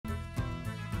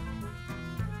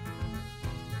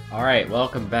Alright,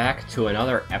 welcome back to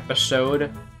another episode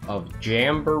of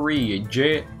Jamboree.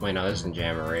 Wait, no, this isn't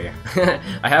Jamboree.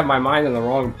 I have my mind in the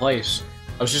wrong place.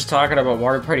 I was just talking about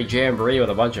Mario Party Jamboree with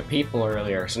a bunch of people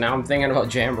earlier, so now I'm thinking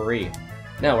about Jamboree.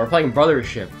 No, we're playing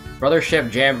Brothership.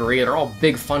 Brothership, Jamboree, they're all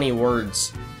big funny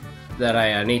words that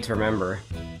I need to remember.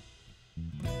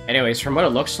 Anyways, from what it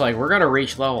looks like, we're gonna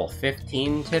reach level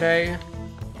 15 today.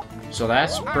 So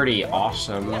that's pretty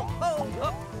awesome.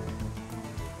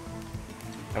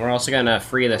 And we're also gonna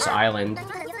free this island.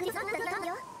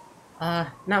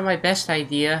 Not my best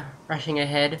idea, rushing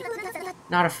ahead.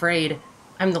 Not afraid.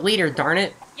 I'm the leader, darn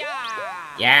it.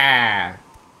 Yeah!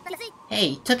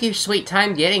 Hey, took you sweet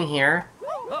time getting here.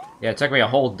 Yeah, it took me a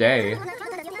whole day.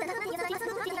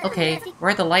 Okay,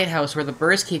 we're at the lighthouse where the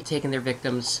birds keep taking their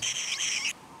victims.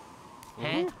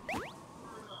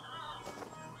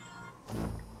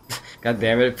 God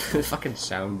damn it, fucking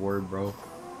soundboard, bro.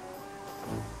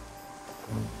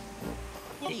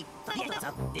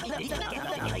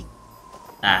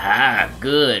 Aha,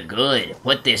 good, good.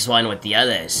 Put this one with the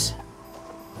others.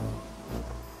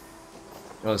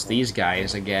 Oh, it's these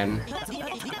guys again.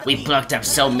 We plucked up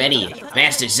so many.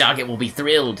 Master Zocket will be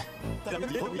thrilled.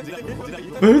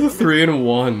 We're the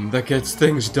 3-in-1 that gets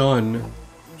things done.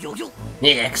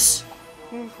 X.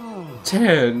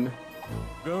 10.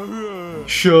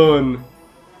 Shun.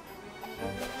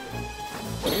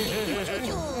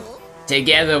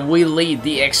 Together we lead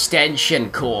the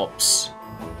Extension Corps.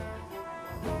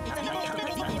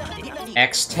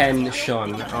 X10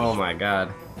 Shun. Oh my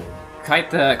god.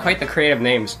 Quite the creative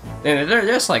names. And they're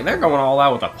just like, they're going all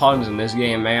out with the puns in this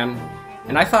game, man.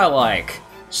 And I thought like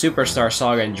Superstar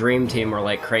Saga and Dream Team were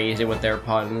like crazy with their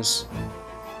puns.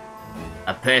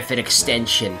 A perfect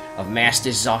extension of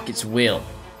Master Zocket's will.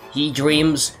 He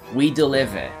dreams, we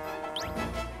deliver.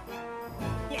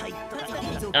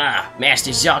 Ah,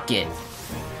 Master Zocket.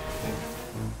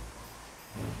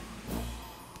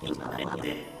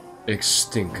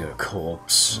 Extinker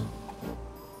Corpse.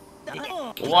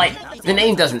 What? The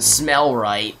name doesn't smell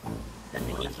right.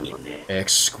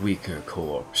 X-Squeaker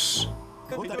Corpse.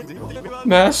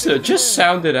 Master, just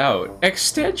sound it out.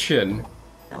 Extension.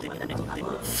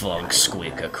 Funk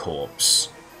Squeaker Corpse.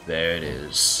 There it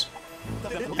is.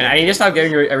 And I need to stop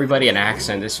giving everybody an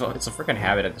accent. It's a freaking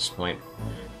habit at this point.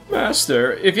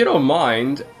 Master, if you don't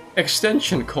mind,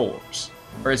 Extension Corpse.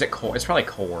 Or is it Core? It's probably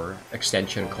Core.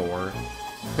 Extension Core.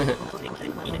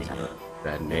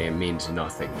 That name means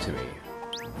nothing to me.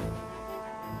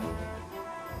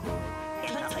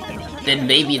 Then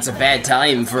maybe it's a bad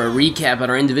time for a recap on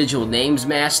our individual names,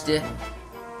 Master.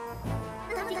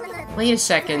 Wait a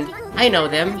second. I know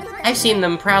them. I've seen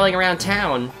them prowling around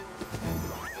town.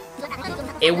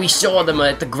 And we saw them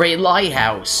at the Great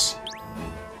Lighthouse.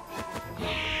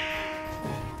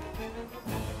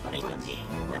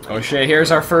 Oh shit,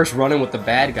 here's our first run-in with the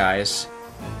bad guys.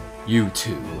 You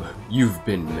two, you've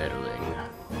been meddling.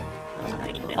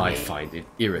 I find it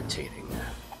irritating.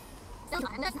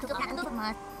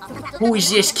 Who is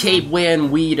this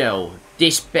cape-wearing weirdo?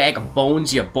 This bag of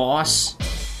bones your boss?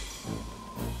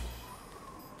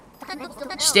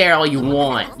 Stare all you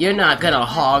want. You're not gonna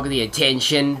hog the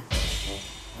attention.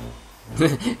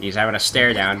 He's having a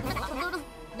stare down.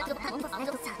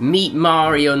 Meet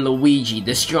Mario and Luigi,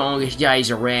 the strongest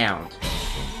guys around.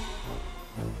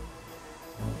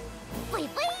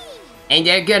 And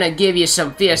they're gonna give you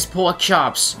some fierce pork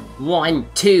chops. 1,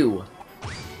 2.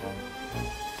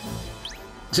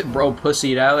 Bro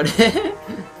pussied out.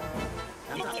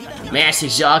 Master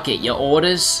Zocket, your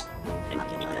orders?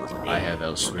 I have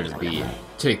elsewhere to be.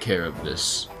 Take care of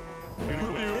this.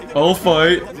 I'll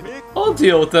fight. I'll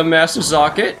deal with them, Master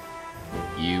Zocket.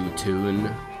 You,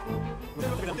 Toon.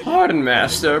 Pardon,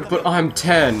 Master, but I'm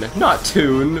 10, not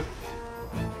Toon.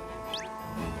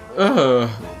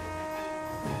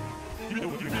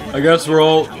 I guess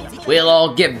we'll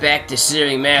all get back to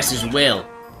serving Master's will.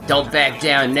 Don't back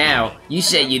down now. You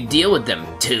said you'd deal with them,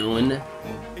 Toon.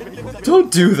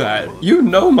 Don't do that. You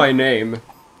know my name.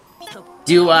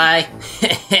 Do I?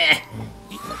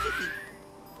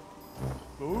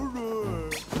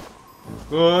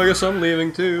 Well, I guess I'm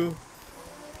leaving too.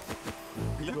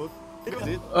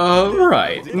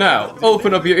 Right. Now,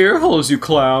 open up your ear holes, you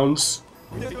clowns.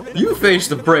 You face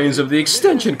the brains of the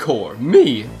Extension Corps.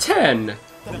 Me, 10.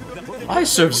 I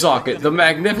serve Zocket, the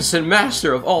magnificent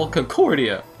master of all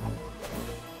Concordia.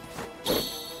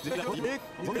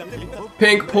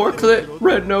 Pink porklet,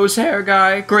 red nose hair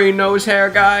guy, green nose hair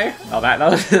guy. Oh,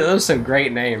 those are some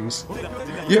great names.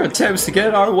 Your attempts to get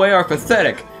in our way are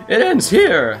pathetic. It ends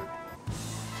here.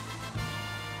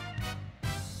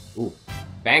 Ooh,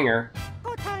 banger.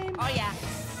 Oh yeah.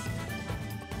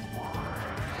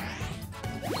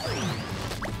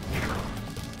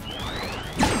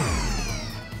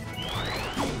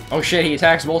 Oh shit, he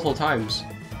attacks multiple times.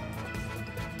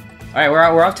 Alright,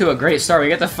 we're off to a great start. We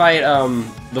get to fight,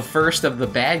 the first of the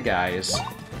bad guys.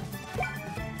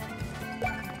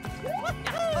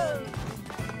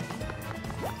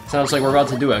 Sounds like we're about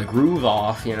to do a groove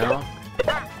off, you know?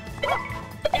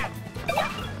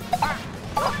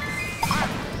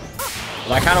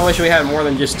 Well, I kinda wish we had more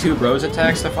than just 2 bros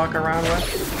attacks to fuck around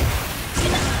with.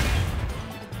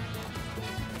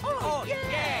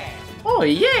 Oh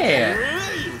yeah!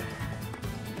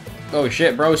 Oh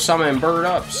shit, bro, summoning bird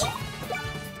ups.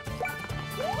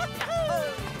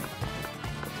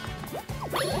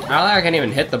 I don't think I can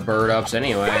even hit the bird ups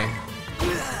anyway.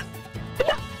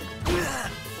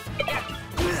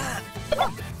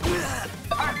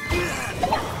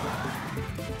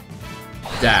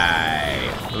 Die.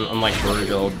 I'm like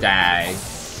Virgil, die.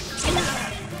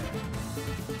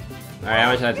 Alright,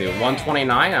 how much did that do?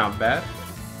 129? Not bad.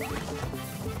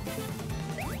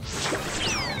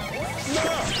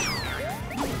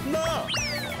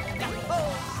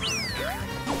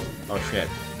 Oh shit.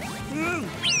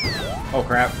 Oh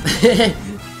crap.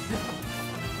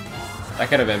 That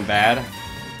could have been bad.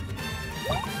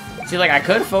 See, like, I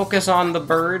could focus on the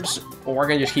birds, or I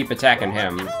can just keep attacking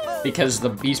him. Because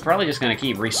he's probably just gonna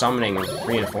keep resummoning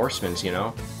reinforcements, you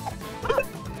know?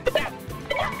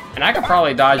 And I could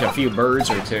probably dodge a few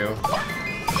birds or 2.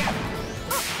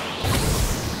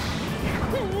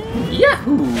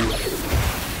 Yahoo!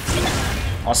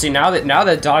 Oh, see, now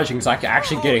that dodging's like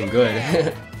actually getting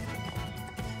good.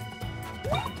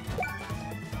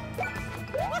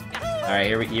 Alright,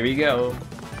 here we go.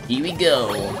 Here we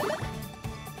go.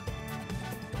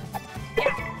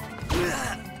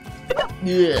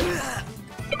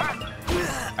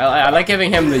 I like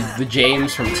giving him the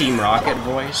James from Team Rocket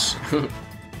voice.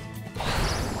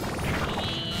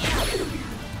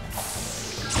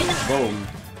 Boom.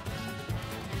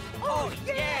 Oh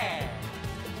yeah!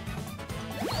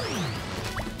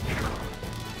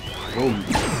 Boom.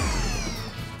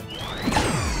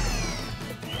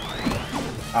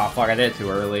 Oh fuck, I did it too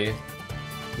early.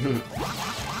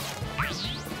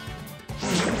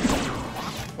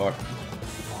 Fuck.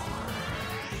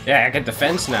 Yeah, I get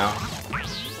defense now.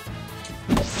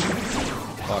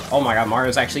 Fuck. Oh my god,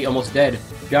 Mario's actually almost dead.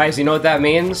 Guys, you know what that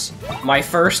means? My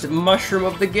first mushroom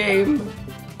of the game!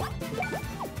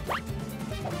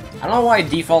 I don't know why it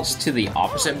defaults to the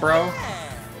opposite, bro.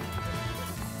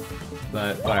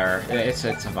 But whatever, it's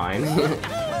fine.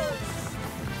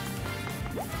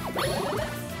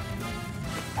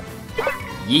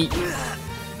 Yeet.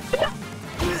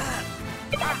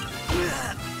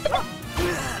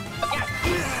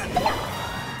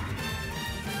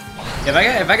 If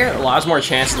I get lots more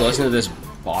chance to listen to this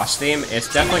boss theme,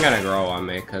 it's definitely gonna grow on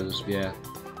me, cause yeah.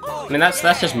 I mean that's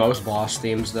just most boss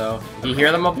themes though. If you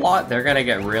hear them a lot, they're gonna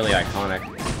get really iconic.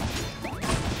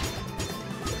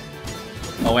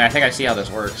 Oh wait, I think I see how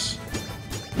this works.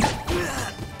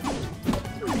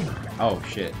 Oh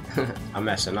shit. I'm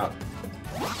messing up.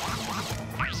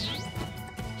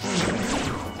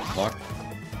 Fuck.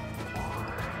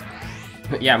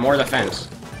 Yeah, more defense.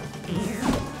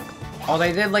 Oh,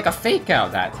 they did like a fake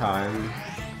out that time.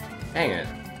 Dang it.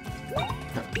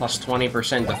 Plus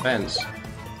 20% defense.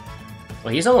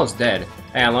 Well, he's almost dead.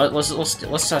 And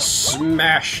let's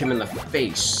smash him in the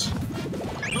face.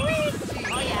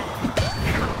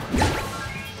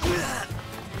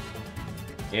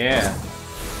 Yeah.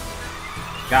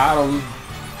 Got him.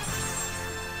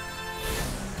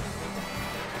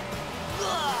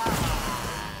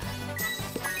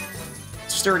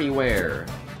 Sturdy wear.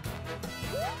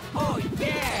 Oh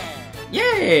yeah!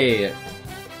 Yay!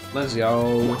 Let's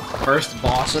go. First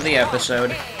boss of the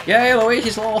episode. Yay,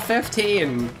 Luigi's level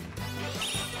 15!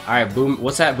 Alright, boom.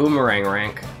 What's that boomerang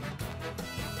rank?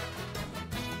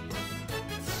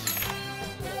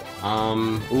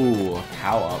 Ooh,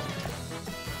 power up.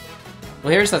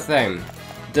 Well, here's the thing.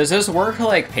 Does this work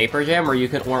like Paper Jam,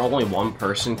 where only one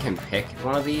person can pick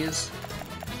one of these?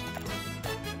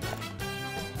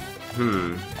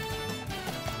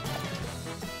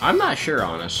 I'm not sure,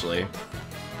 honestly.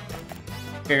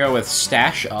 Could go with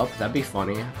Stash Up, that'd be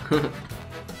funny.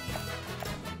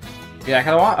 Yeah,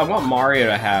 I want Mario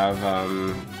to have,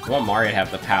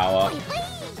 the power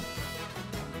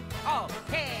up.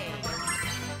 Okay.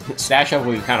 Stash Up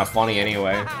would be kind of funny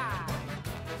anyway.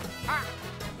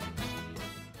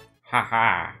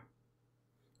 Haha.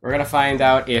 We're gonna find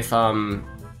out if,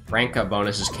 rank up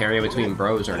bonuses carry between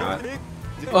bros or not.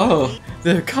 Oh,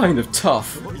 they're kind of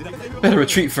tough. Better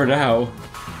retreat for now.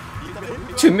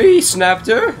 To me,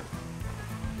 Snapter!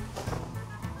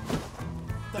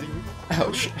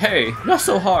 Ouch! Hey, not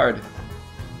so hard!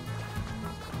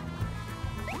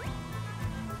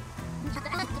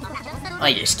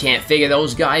 I just can't figure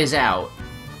those guys out.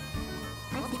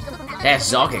 That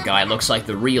Zaka guy looks like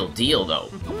the real deal, though.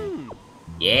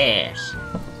 Yes.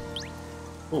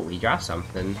 Oh, he dropped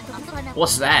something.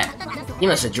 What's that? He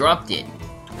must have dropped it.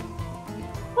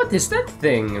 What is that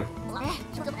thing?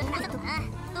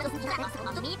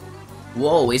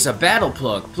 Whoa, it's a battle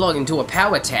plug plugged into a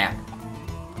power tap.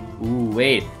 Ooh,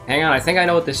 wait. Hang on, I think I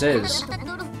know what this is.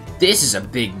 This is a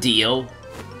big deal.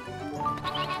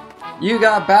 You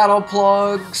got battle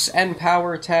plugs and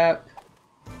power tap.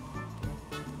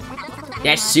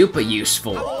 That's super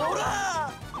useful.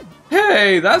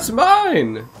 Hey, that's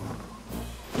mine!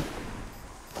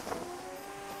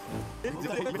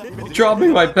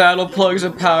 Dropping my battle plugs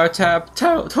and power tap,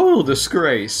 total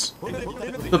disgrace.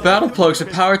 The battle plugs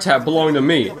and power tap belong to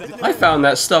me. I found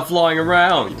that stuff lying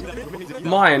around.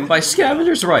 Mine by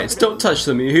scavenger's rights. Don't touch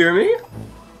them, you hear me?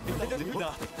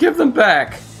 Give them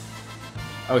back.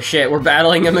 Oh shit, we're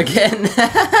battling him again.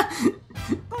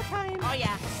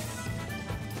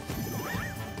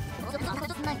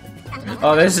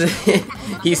 Oh, this is...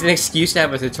 he's an excuse to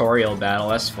have a tutorial battle,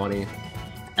 that's funny.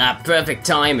 Ah, perfect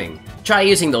timing. Try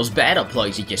using those battle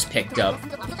plugs you just picked up.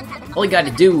 All you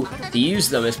gotta do to use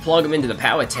them is plug them into the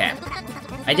power tap.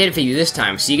 I did it for you this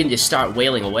time, so you can just start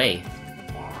wailing away.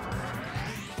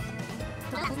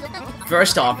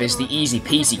 First off is the easy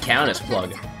peasy counters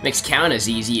plug. Makes counters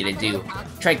easier to do.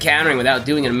 Try countering without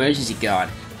doing an emergency guard.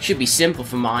 Should be simple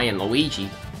for Maya and Luigi.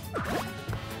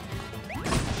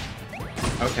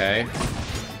 Okay.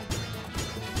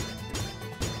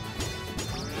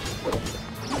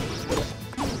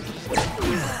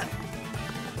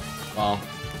 Well,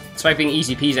 despite being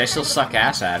easy peasy, I still suck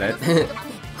ass at it.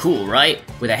 Cool, right?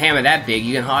 With a hammer that big,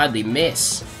 you can hardly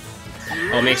miss.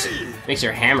 Oh, it makes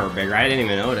your hammer bigger. I didn't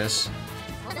even notice.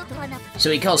 So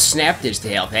he calls Snapters to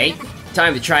help, eh?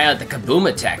 Time to try out the Kaboom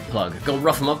Attack plug. Go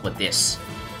rough him up with this.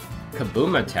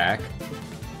 Kaboom Attack?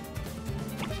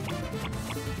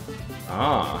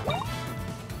 Ah.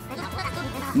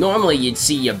 Normally you'd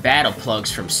see your battle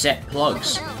plugs from set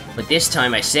plugs, but this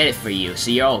time I set it for you,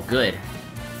 so you're all good.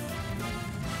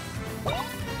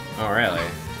 Oh, really?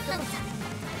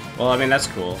 Well, I mean, that's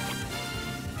cool.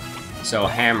 So,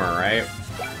 hammer, right?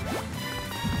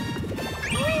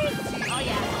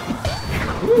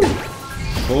 Woo.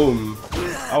 Boom.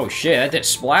 Oh shit, that did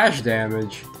splash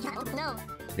damage.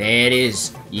 There it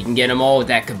is. You can get them all with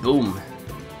that kaboom.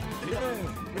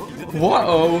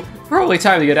 Whoa! Probably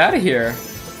time to get out of here.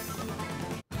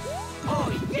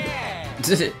 Oh yeah!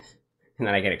 And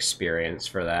then I get experience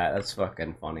for that. That's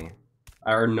fucking funny.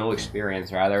 Or no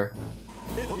experience, rather.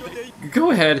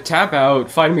 Go ahead, tap out.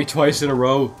 Find me twice in a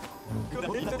row.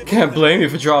 Can't blame you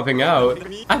for dropping out.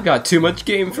 I've got too much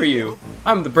game for you.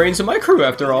 I'm the brains of my crew,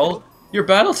 after all. Your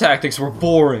battle tactics were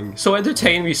boring, so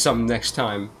entertain me some next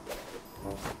time.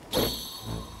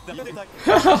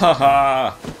 Ha ha ha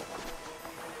ha!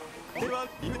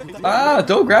 Ah,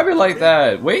 don't grab me like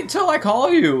that! Wait till I call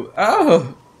you!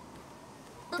 Oh!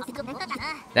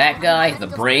 That guy, the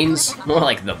brains, more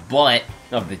like the butt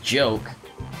of the joke.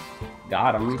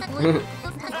 Got him.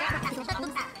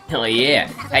 Hell yeah!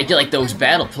 How'd you like those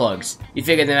battle plugs? You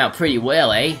figured them out pretty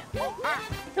well, eh?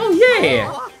 Oh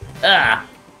yeah! Ah!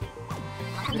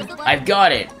 I've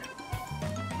got it!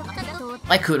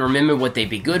 I couldn't remember what they'd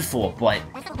be good for, but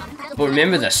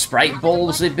remember the Sprite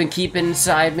bulbs they've been keeping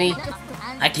inside me?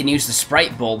 I can use the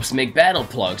Sprite bulbs to make battle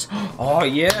plugs. Oh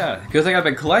yeah! Good thing I've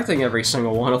been collecting every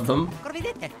single one of them.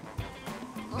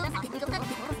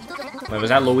 Wait, was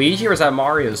that Luigi or was that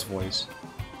Mario's voice?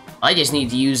 I just need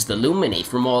to use the Luminate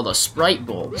from all the Sprite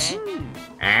bulbs.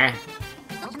 Ah.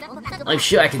 I'm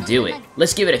sure I can do it.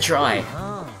 Let's give it a try.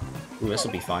 Ooh,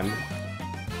 this'll be fun.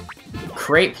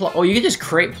 Crate plug. Oh, you can just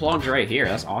crate plugs right here.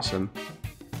 That's awesome.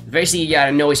 Basically, you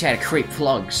gotta know how to crate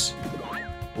plugs.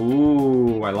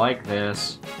 Ooh, I like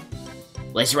this.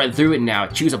 Let's run through it now.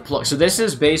 Choose a plug. So this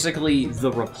is basically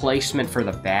the replacement for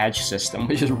the badge system,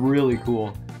 which is really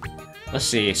cool. Let's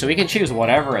see. So we can choose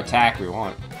whatever attack we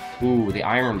want. Ooh, the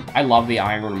iron. I love the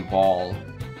iron ball.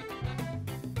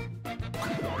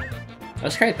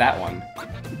 Let's create that one.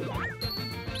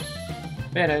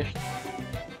 Finished.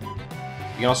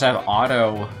 You can also have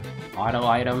auto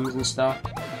items and stuff.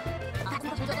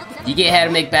 You get how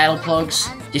to make battle plugs?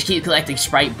 Just keep collecting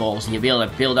Sprite bulbs and you'll be able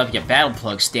to build up your battle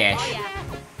plug stash.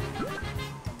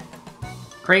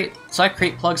 Select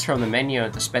create plugs from the menu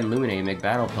to spend Luminate and make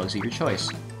battle plugs of your choice.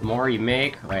 The more you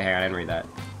make... Wait, hang on, I didn't read that.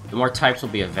 The more types will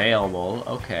be available.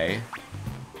 Okay.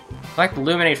 Collect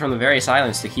Luminate from the various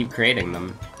islands to keep creating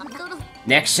them.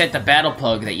 Next, set the battle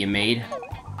plug that you made.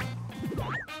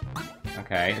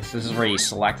 Okay, this is where you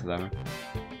select them.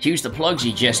 Choose the plugs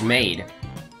you just made,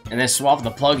 and then swap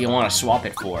the plug you want to swap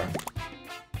it for.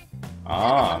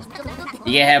 Ah.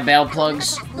 Do you have battle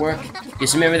plugs work?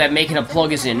 Just remember that making a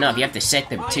plug isn't enough, you have to set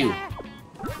them too.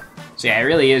 So yeah, it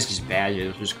really is just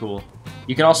badges, which is cool.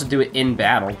 You can also do it in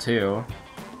battle too.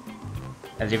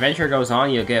 As the adventure goes on,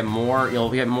 you'll get more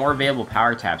available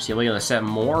power taps. You'll be able to set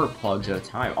more plugs at a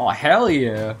time. Oh hell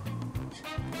yeah!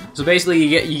 So basically,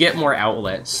 you get more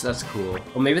outlets. That's cool.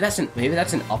 Well, maybe that's an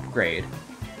upgrade.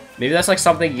 Maybe that's like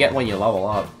something you get when you level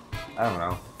up. I don't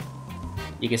know.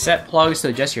 You can set plugs to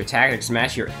adjust your tactics,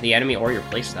 match the enemy or your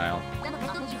playstyle.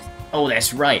 Oh,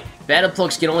 that's right. Battle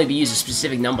plugs can only be used a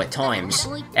specific number of times.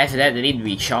 After that, they need to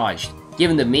be charged. Give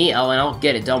them to me, and I'll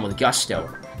get it done with gusto.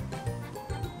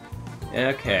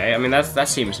 Okay, I mean, that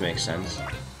seems to make sense.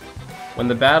 When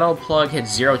the battle plug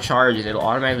hits 0 charges, it'll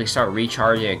automatically start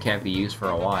recharging and can't be used for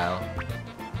a while.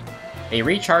 A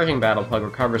recharging battle plug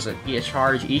recovers a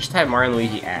charge each time Mario and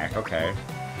Luigi act. Okay.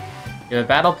 If a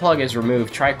battle plug is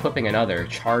removed, try equipping another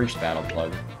charged battle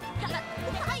plug.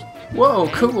 Whoa,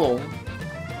 cool!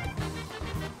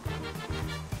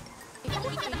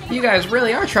 You guys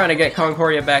really are trying to get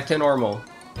Concordia back to normal.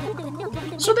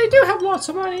 So they do have lots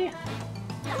of money.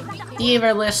 Do you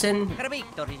ever listen?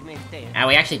 And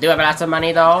we actually do have lots of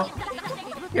money, though.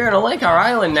 You're gonna link our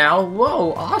island now.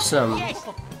 Whoa, awesome.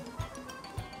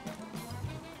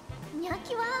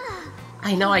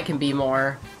 I know I can be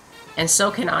more. And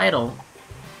so can Idol.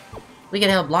 We can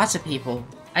help lots of people.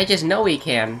 I just know we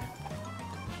can.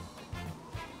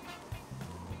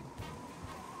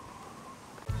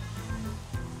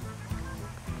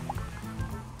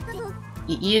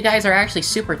 You guys are actually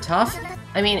super tough.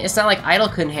 I mean, it's not like Idol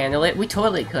couldn't handle it. We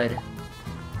totally could.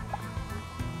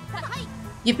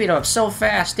 You beat him up so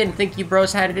fast. Didn't think you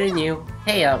bros had it in you.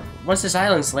 Hey, once this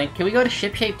island's linked, can we go to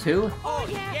Ship Shape too? Oh,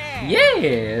 yeah.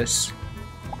 Yes!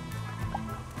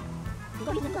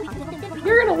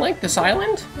 You're gonna link this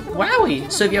island?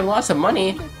 Wowie! So if you have lots of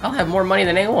money, I'll have more money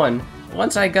than anyone.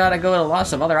 Once I gotta go to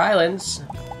lots of other islands.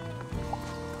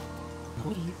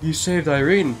 You saved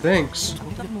Irene, thanks.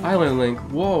 Island Link,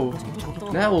 whoa.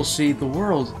 Now we'll see the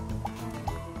world.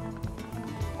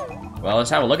 Well, let's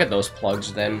have a look at those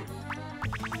plugs then.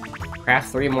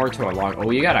 Craft 3 more to unlock.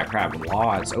 Oh, you gotta craft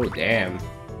lots. Oh, damn.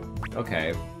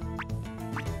 Okay.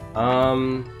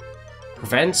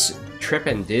 Prevents trip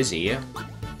and dizzy.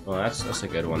 Well, that's a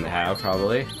good one to have,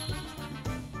 probably.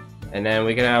 And then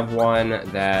we can have one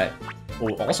that...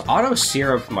 Oh, also, auto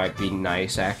syrup might be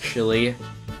nice, actually.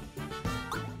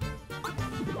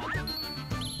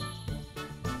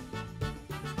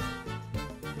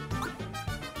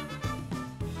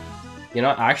 You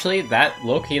know, actually, that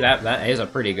low-key, that is a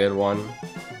pretty good one.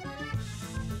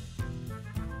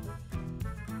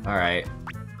 Alright.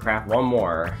 Craft one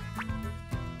more.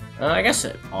 I guess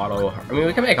it auto... I mean,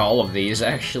 we can make all of these,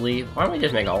 actually. Why don't we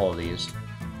just make all of these?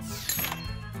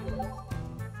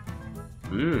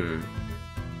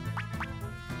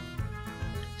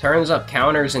 Turns up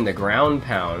counters into ground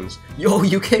pounds. Yo,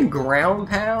 you can ground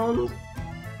pound?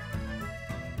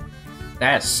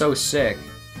 That's so sick.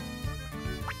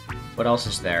 What else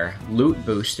is there? Loot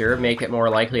booster, make it more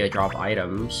likely to drop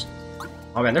items.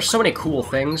 Oh man, there's so many cool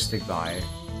things to buy.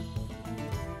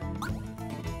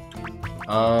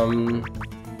 Auto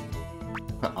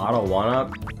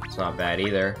 1-up? It's not bad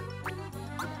either.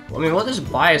 I mean, we'll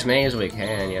just buy as many as we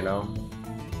can, you know?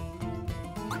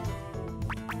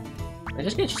 I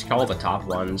just get all the top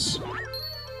ones.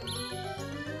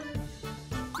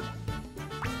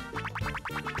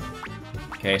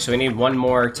 Okay, so we need one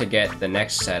more to get the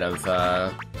next set of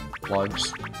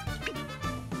plugs.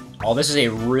 Oh, this is a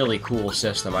really cool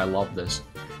system. I love this.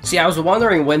 See, I was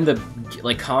wondering when the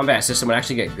combat system would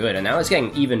actually get good, and now it's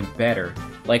getting even better.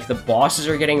 Like, the bosses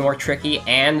are getting more tricky,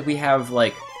 and we have,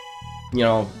 like, you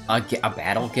know, a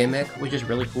battle gimmick, which is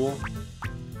really cool.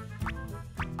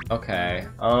 Okay,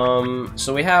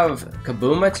 so we have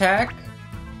Kaboom Attack,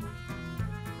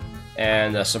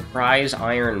 and a Surprise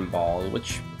Iron Ball,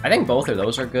 which I think both of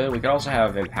those are good. We could also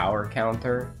have Empower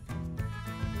Counter,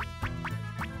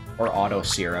 or Auto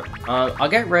Syrup. I'll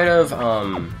get rid of,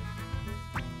 how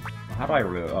do I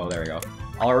remove? Oh, there we go.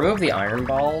 I'll remove the Iron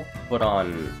Ball, put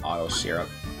on Auto Syrup.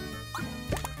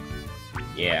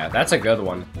 Yeah, that's a good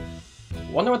one.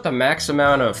 Wonder what the max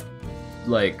amount of,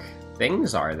 like,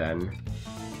 things are then.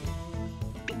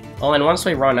 Oh, and once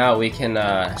we run out, we can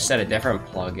set a different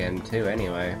plug-in too,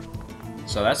 anyway.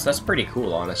 So that's pretty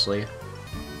cool, honestly.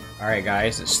 Alright,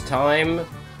 guys, it's time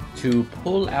to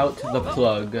pull out the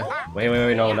plug.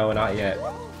 Wait, no, not yet.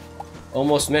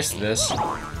 Almost missed this.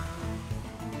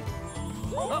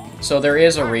 So there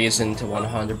is a reason to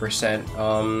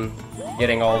 100%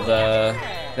 getting all the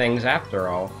things after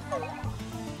all.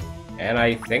 And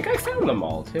I think I found them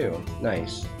all too.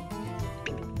 Nice.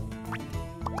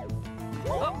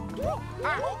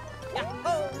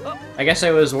 I guess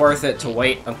it was worth it to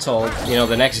wait until, you know,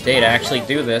 the next day to actually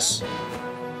do this.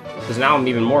 Because now I'm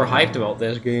even more hyped about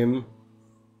this game.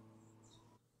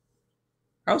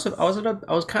 I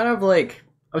was kind of like...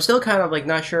 I was still kind of like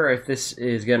not sure if this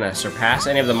is gonna surpass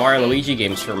any of the Mario and Luigi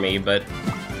games for me, but...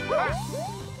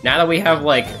 Now that we have,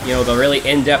 like, you know, the really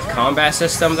in-depth combat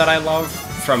system that I love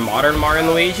from modern Mario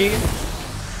and Luigi,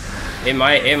 it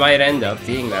might end up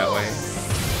being that way.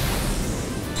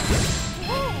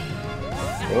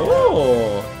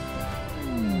 Oh!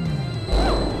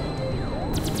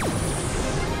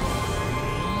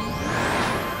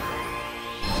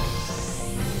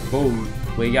 Boom.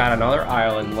 We got another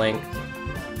island link.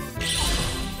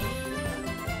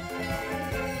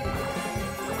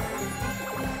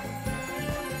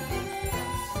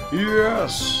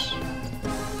 Yes!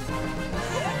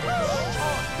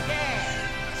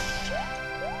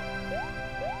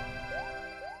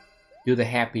 Do the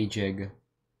happy jig.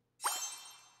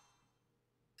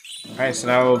 Alright,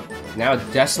 so now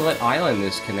Desolatt Island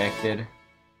is connected.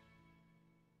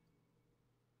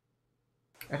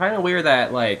 I find it weird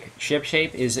that, like, ship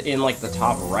shape is in, like, the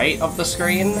top right of the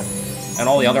screen, and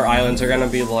all the other islands are gonna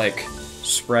be, like,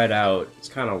 spread out. It's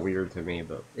kind of weird to me,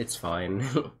 but it's fine.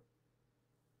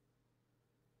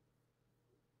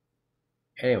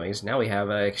 Anyways, now we have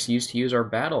an excuse to use our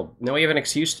battle. Now we have an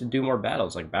excuse to do more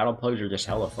battles. Like, battle plugs are just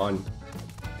hella fun.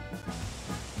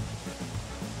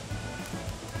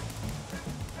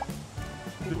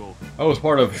 I was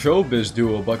part of a showbiz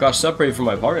duo, but got separated from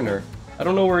my partner. I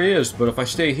don't know where he is, but if I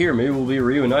stay here, maybe we'll be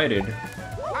reunited.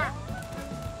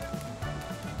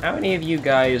 How many of you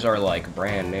guys are, like,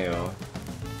 brand new?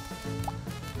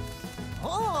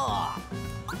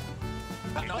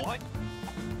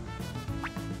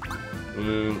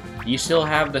 You still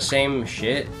have the same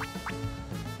shit?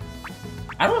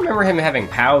 I don't remember him having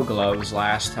POW gloves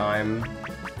last time.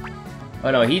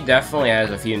 Oh no, he definitely has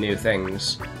a few new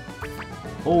things.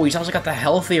 Oh, he's also got the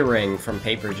healthy ring from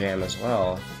Paper Jam as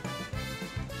well.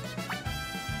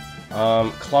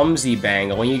 Clumsy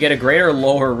Bangle. When you get a greater or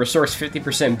lower, restores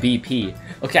 50% BP.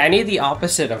 Okay, I need the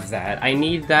opposite of that. I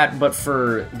need that, but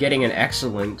for getting an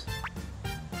excellent.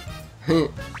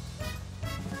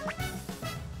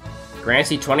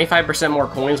 Grants you 25% more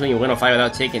coins when you win a fight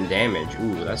without taking damage.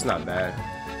 Ooh, that's not bad.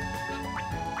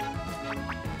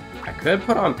 I could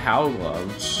put on POW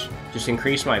gloves. Just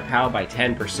increase my POW by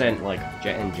 10%, like,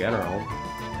 in general.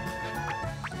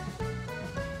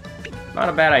 Not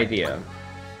a bad idea.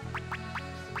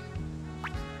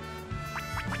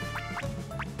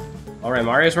 Alright,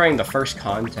 Mario's wearing the first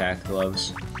contact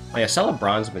gloves. Oh yeah, sell a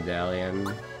bronze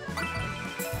medallion.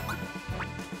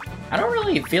 I don't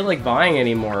really feel like buying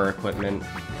any more equipment.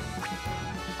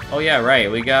 Oh yeah,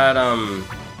 right, we got,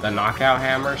 the knockout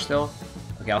hammer still.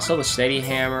 Okay, I'll sell the steady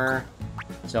hammer.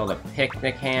 Sell the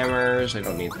picnic hammers. I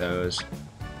don't need those.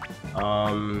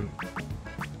 Oh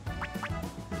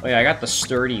yeah, I got the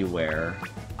sturdy wear.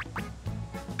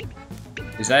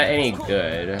 Is that any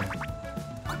good?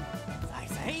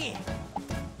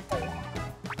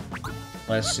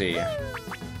 Let's see.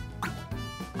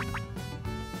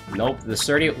 Nope, the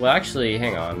sturdy... Well, actually,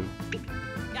 hang on.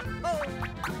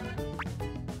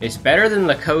 It's better than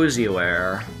the cozy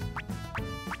wear.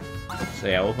 So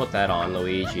yeah, we'll put that on,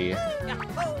 Luigi.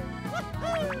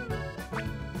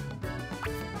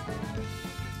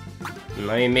 I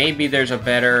mean, maybe there's a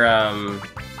better,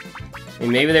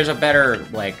 maybe there's a better,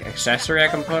 like, accessory I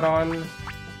can put on.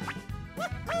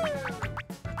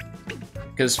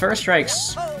 Because First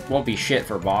Strikes won't be shit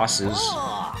for bosses.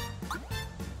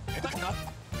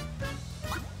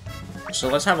 So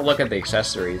let's have a look at the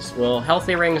accessories. Well,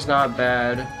 Healthy Ring's not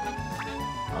bad.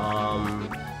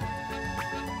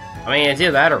 I mean, it's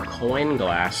either that or coin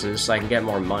glasses, so I can get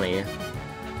more money.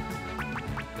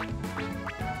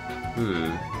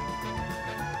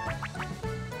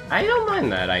 I don't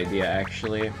mind that idea,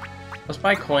 actually. Let's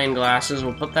buy coin glasses,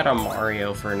 we'll put that on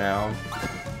Mario for now.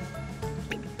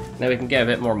 Then we can get a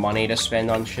bit more money to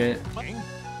spend on shit.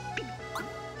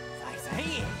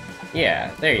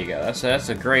 Yeah, there you go, that's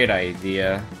a great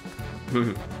idea.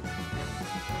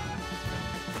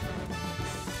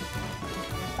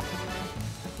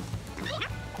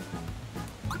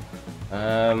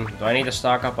 Do I need to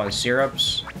stock up on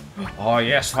syrups? Oh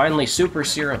yes, finally super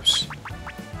syrups!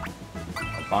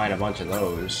 I'm buying a bunch of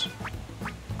those.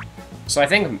 So I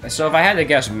think, so if I had to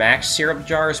guess, max syrup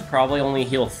jars probably only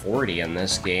heal 40 in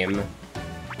this game.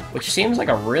 Which seems like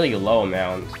a really low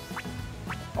amount.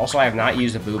 Also, I have not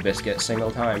used a Boo Biscuit a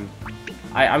single time.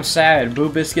 I'm sad. Boo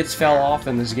Biscuits fell off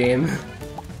in this game.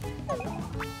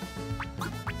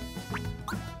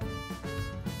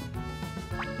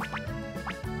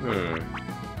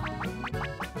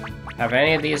 Have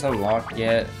any of these unlocked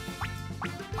yet?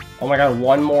 Oh my god,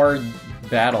 one more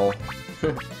battle.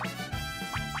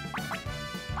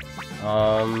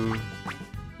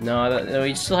 No,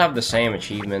 we still have the same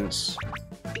achievements.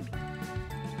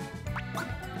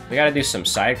 We gotta do some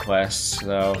side quests,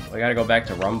 though. We gotta go back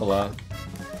to Rumbla.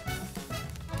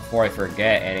 Before I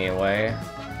forget, anyway.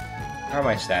 How are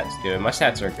my stats doing? My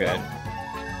stats are good.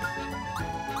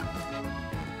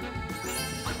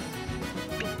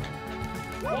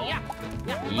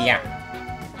 Yeah.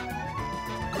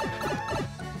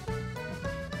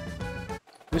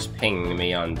 Who's pinging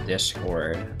me on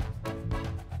Discord?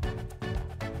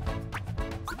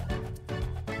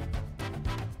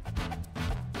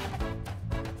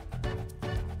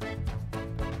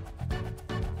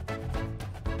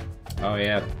 Oh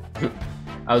yeah.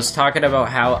 I was talking about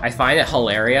how I find it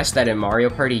hilarious that in Mario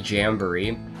Party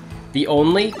Jamboree, the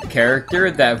only character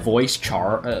that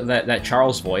that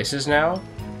Charles voices now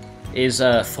is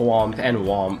Thwomp and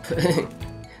Womp,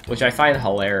 which I find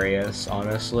hilarious,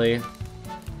 honestly.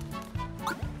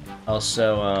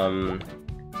 Also,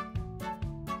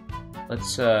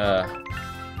 let's go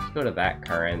to that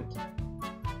current. I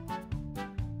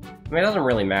mean, it doesn't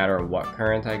really matter what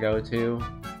current I go to.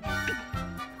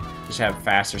 Just have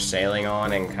faster sailing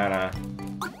on and kind of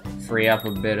free up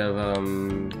a bit of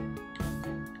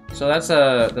So that's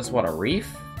what, a reef?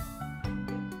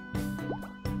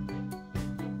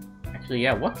 Actually,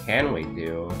 yeah. What can we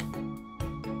do?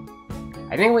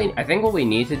 I think what we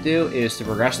need to do is to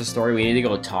progress the story. We need to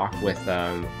go talk with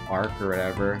Ark or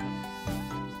whatever.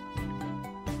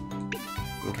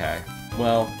 Okay.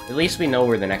 Well, at least we know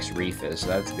where the next reef is, so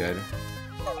that's good.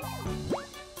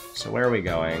 So where are we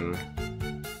going?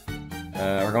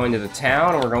 We're going to the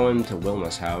town, or we're going to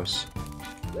Wilma's house.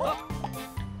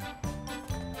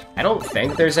 I don't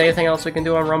think there's anything else we can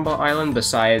do on Rumble Island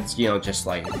besides, you know, just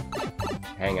like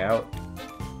hang out.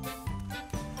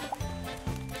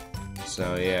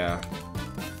 So yeah.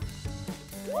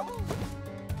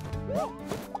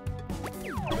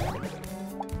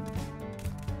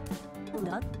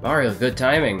 Mario, good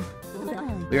timing.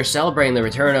 We are celebrating the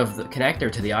return of the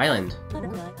connector to the island.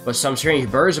 But some strange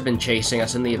birds have been chasing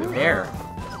us in the air.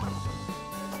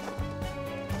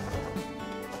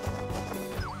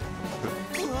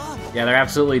 Yeah, they're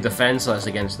absolutely defenseless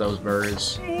against those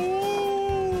birds.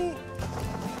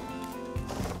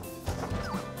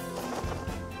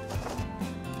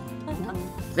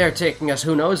 They're taking us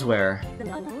who knows where.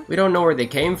 We don't know where they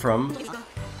came from.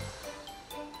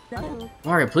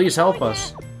 Mario, please help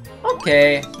us.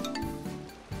 Okay.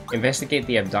 Investigate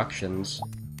the abductions.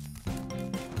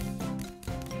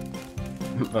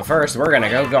 But first, we're gonna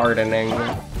go gardening.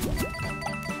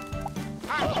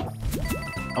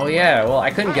 Oh yeah, well,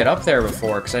 I couldn't get up there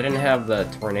before because I didn't have the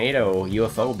tornado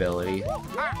UFO ability.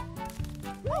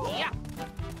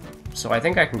 So I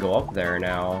think I can go up there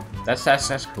now.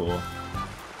 That's cool.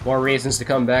 More reasons to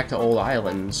come back to old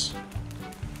islands.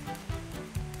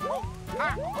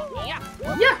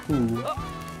 Yahoo!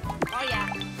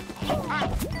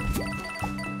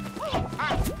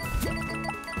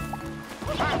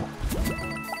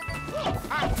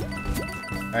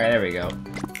 Alright, there we go.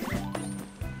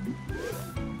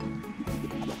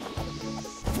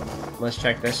 Let's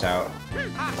check this out.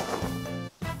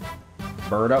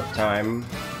 Bird up time.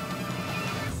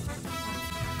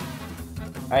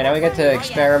 Alright, now we get to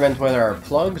experiment with our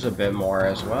plugs a bit more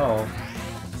as well.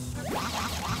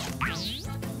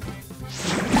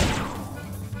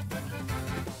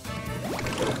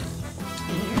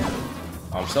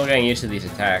 Oh, I'm still getting used to these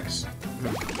attacks.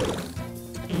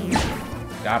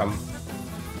 Got him.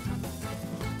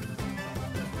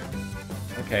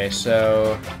 Okay,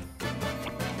 so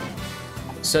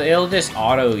it'll just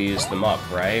auto-use them up,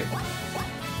 right?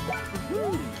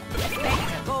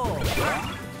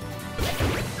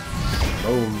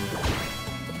 Boom.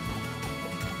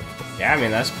 Yeah, I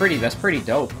mean, that's pretty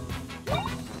dope.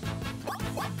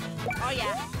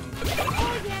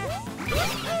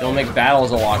 It'll make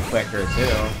battles a lot quicker,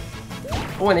 too.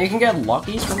 Oh, and you can get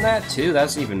luckies from that, too?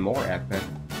 That's even more epic.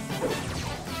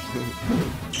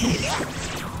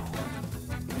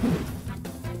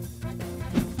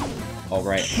 Oh,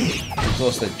 right. I'm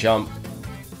supposed to jump.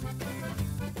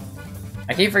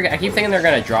 I keep thinking they're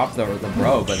gonna drop the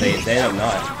bro, but they end up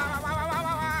not.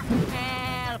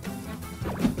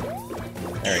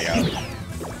 There we go.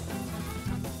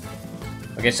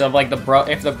 Okay, so if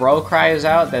the bro cries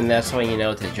out, then that's when you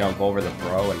know to jump over the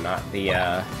bro and not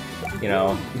the, you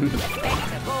know,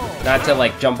 not to,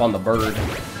 like, jump on the bird.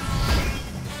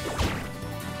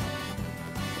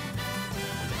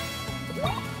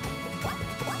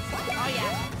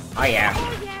 Oh yeah.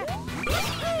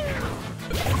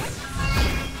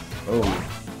 Boom.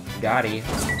 Got he.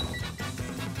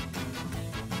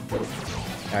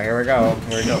 Alright, here we go.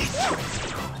 Here we go.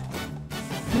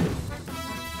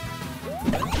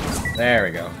 There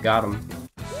we go. Got him.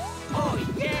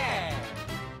 Oh yeah!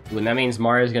 Ooh, and that means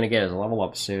Mario's gonna get his level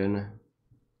up soon.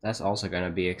 That's also gonna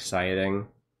be exciting.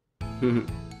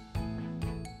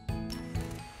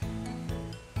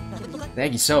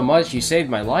 Thank you so much, you saved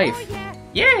my life.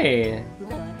 Yay!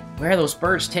 Where are those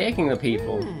birds taking the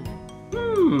people?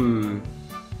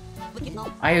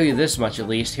 I owe you this much at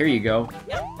least. Here you go.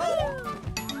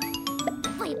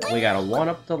 We got a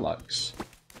 1-up deluxe.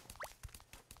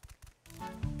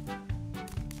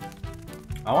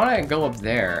 I want to go up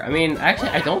there. I mean, actually,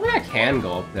 I don't think I can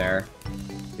go up there.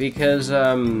 Because,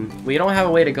 we don't have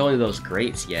a way to go into those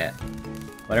grates yet.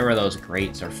 Whatever those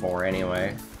grates are for,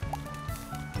 anyway.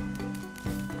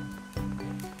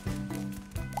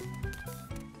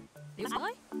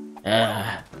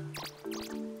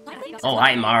 Oh,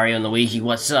 hi, Mario and Luigi,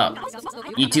 what's up?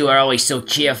 You two are always so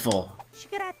cheerful.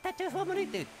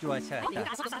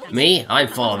 Me? I'm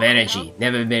full of energy.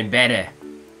 Never been better.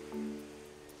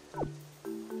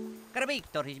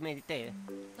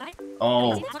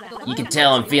 Oh, you can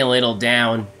tell I'm feeling a little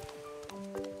down.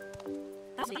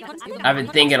 I've been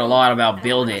thinking a lot about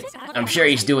Build It. I'm sure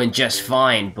he's doing just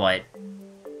fine, but...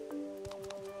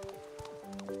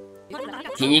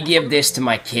 Can you give this to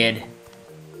my kid?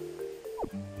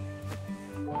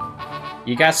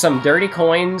 You got some dirty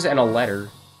coins and a letter.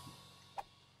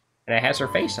 And it has her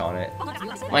face on it.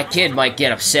 My kid might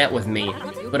get upset with me,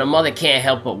 but a mother can't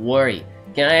help but worry.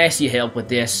 Can I ask you help with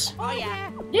this? Oh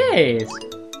yeah! Yes!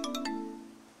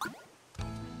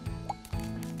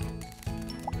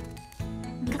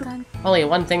 Only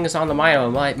one thing is on the mind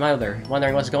of my mother,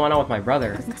 wondering what's going on with my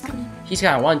brother. She's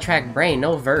got a one-track brain,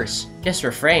 no verse. Just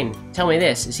refrain. Tell me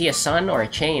this, is he a sun or a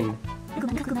chain?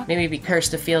 Maybe be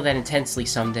cursed to feel that intensely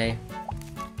someday.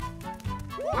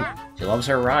 She loves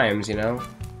her rhymes, you know?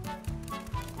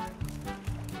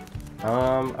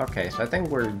 Okay, so I think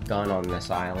we're done on this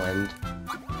island.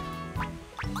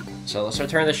 So let's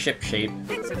return the ship shape.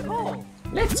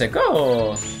 Let's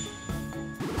go!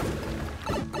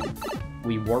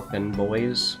 We warpin',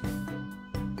 boys.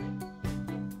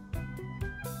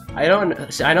 I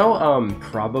know,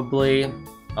 probably,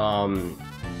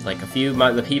 like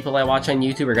the people I watch on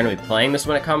YouTube are gonna be playing this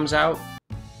when it comes out.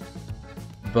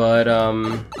 But,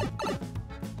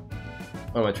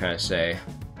 what am I trying to say?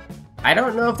 I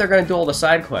don't know if they're gonna do all the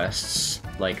side quests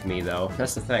like me, though.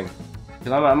 That's the thing.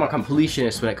 Because I'm a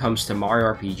completionist when it comes to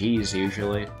Mario RPGs,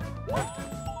 usually.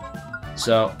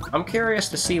 So, I'm curious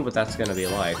to see what that's gonna be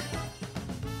like.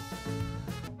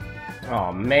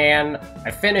 Oh man,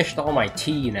 I finished all my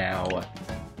tea now.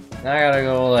 Now I gotta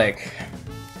go, like,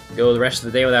 go the rest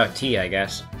of the day without tea, I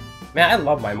guess. Man, I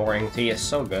love my morning tea, it's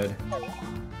so good.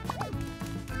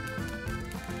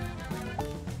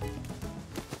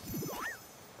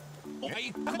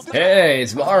 Hey,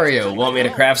 it's Mario. Want me to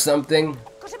craft something?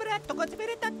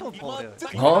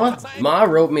 Huh? Ma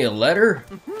wrote me a letter?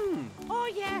 Oh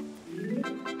yeah!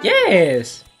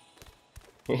 Yes!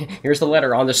 Here's the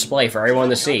letter on display for everyone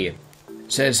to see. It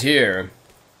says here...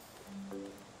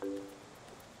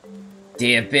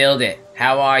 Dear Build It,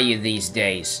 how are you these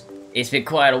days? It's been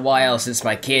quite a while since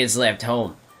my kids left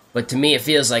home, but to me it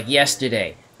feels like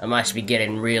yesterday. I must be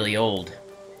getting really old.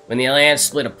 When the land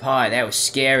split apart, that was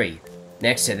scary.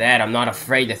 Next to that, I'm not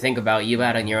afraid to think about you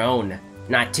out on your own.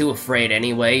 Not too afraid,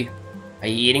 anyway. Are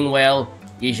you eating well?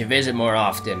 You should visit more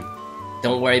often.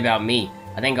 Don't worry about me.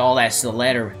 I think all that's the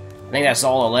letter. I think that's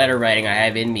all the letter writing I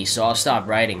have in me, so I'll stop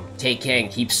writing. Take care and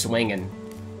keep swinging.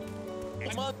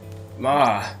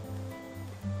 Ma.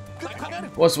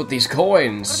 What's with these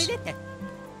coins?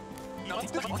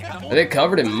 Are they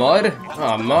covered in mud?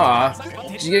 Aw, Ma.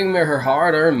 She's giving me her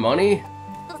hard-earned money?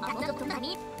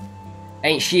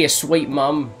 Ain't she a sweet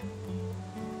mum?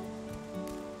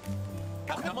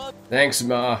 Thanks,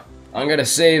 Ma. I'm gonna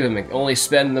save them and only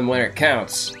spend them when it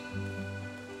counts.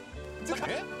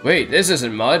 Wait, this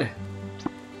isn't mud.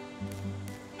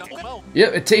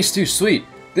 Yep, it tastes too sweet.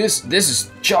 This is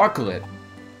chocolate.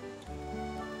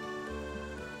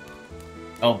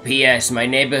 Oh, P.S. My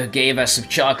neighbor gave us some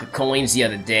chocolate coins the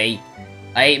other day.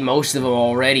 I ate most of them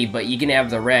already, but you can have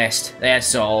the rest.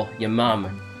 That's all, your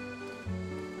mum.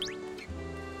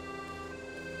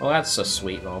 Well, that's a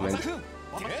sweet moment.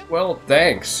 Well,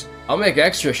 thanks. I'll make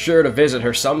extra sure to visit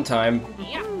her sometime.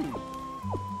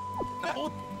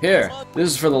 Here, this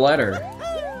is for the letter.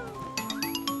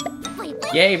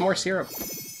 Yay, more syrup.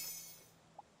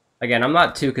 Again, I'm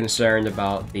not too concerned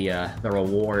about the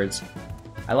rewards.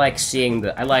 I like seeing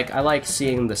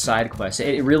the side quests.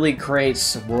 It really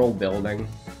creates world building.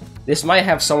 This might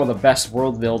have some of the best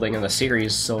world building in the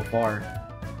series so far.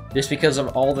 Just because of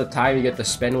all the time you get to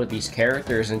spend with these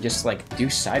characters and just like do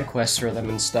side quests for them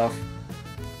and stuff.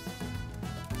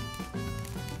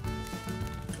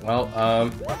 Well,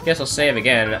 I guess I'll save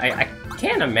again. I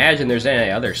can't imagine there's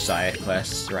any other side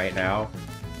quests right now.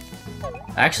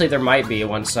 Actually, there might be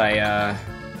once I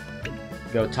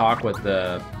go talk with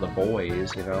the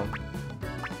boys, you know?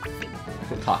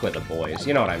 Talk with the boys,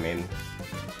 you know what I mean.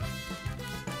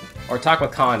 Or talk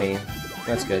with Connie.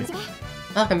 That's good.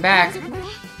 Welcome back.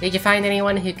 Did you find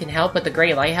anyone who can help with the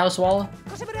Great Lighthouse Wall?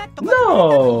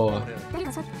 No!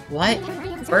 What?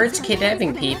 Birds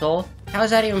kidnapping people? How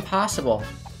is that even possible?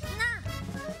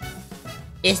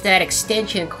 It's that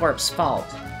Extension Corp's fault.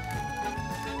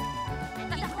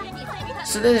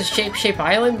 So this is Shape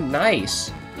Island?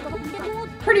 Nice.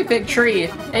 Pretty big tree.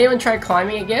 Anyone tried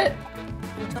climbing it yet?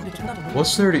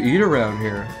 What's there to eat around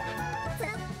here?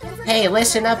 Hey,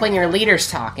 listen up when your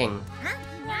leader's talking.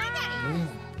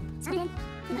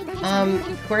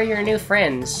 Who are your new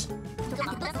friends?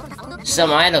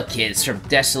 Some idle kids from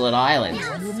Desolatt Island.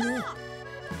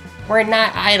 We're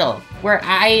not idle. We're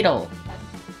idle.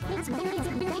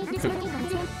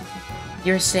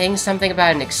 You're saying something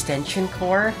about an extension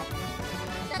core?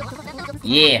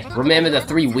 Yeah, remember the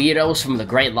three weirdos from the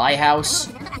Great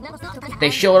Lighthouse? They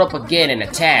showed up again and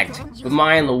attacked, but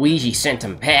my and Luigi sent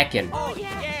them packing.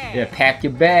 Yeah, pack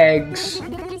your bags.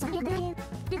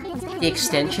 The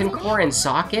extension core and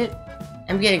socket?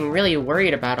 I'm getting really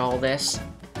worried about all this.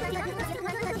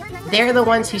 They're the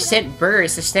ones who sent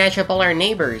birds to snatch up all our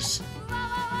neighbors.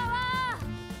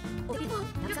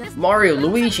 Mario,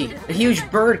 Luigi, a huge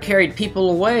bird carried people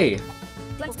away.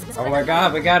 Oh my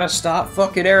god, we gotta stop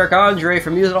fucking Eric Andre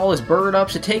from using all his bird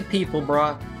ups to take people,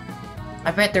 bruh.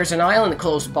 I bet there's an island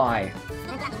close by.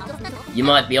 You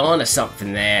might be onto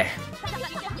something there.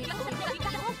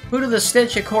 Who do the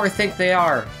Extension Corps think they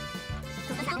are?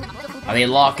 Are they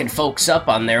locking folks up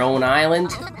on their own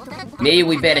island? Maybe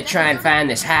we better try and find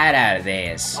this hideout of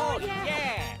theirs.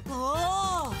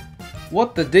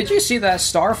 What the? Did you see that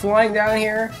star flying down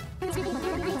here?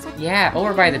 Yeah,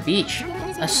 over by the beach.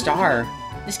 A star.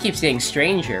 This keeps getting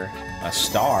stranger. A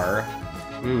star?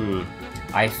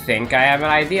 I think I have an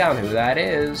idea on who that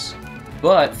is.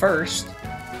 But first,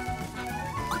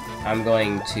 I'm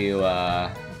going to,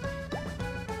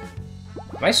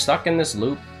 Am I stuck in this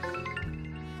loop?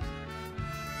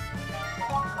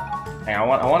 Hey, I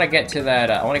want to get to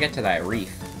that, I want to get to that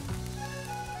reef.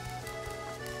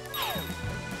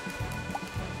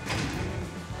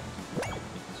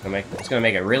 It's gonna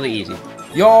make it really easy.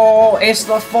 Yo, it's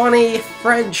the funny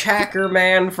French hacker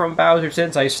man from Bowser's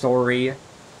Inside Story.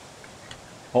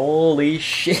 Holy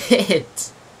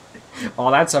shit! Oh,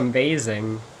 that's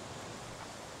amazing.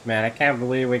 Man, I can't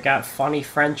believe we got funny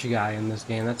French guy in this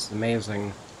game. That's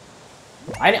amazing.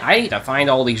 I need to find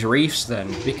all these reefs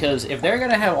then, because if they're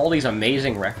gonna have all these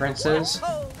amazing references,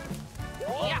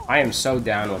 I am so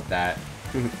down with that.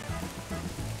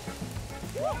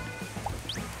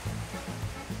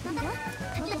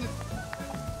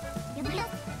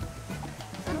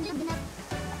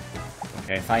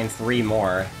 Okay, find 3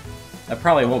 more. That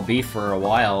probably won't be for a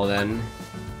while then.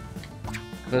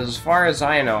 Because as far as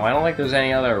I know, I don't think there's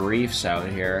any other reefs out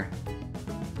here.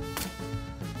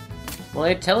 Well,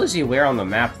 it tells you where on the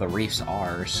map the reefs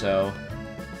are, so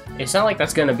it's not like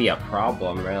that's gonna be a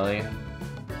problem, really.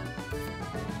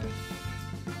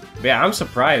 But yeah, I'm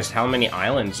surprised how many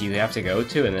islands you have to go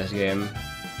to in this game.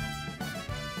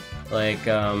 Like,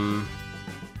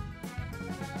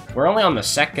 we're only on the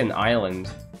 2nd island.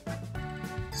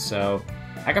 So,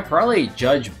 I could probably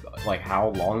judge, like, how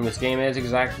long this game is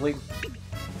exactly.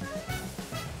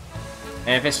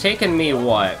 And if it's taken me,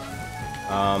 what?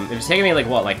 If it's taken me, like,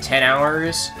 what, like 10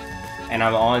 hours? And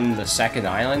I'm on the 2nd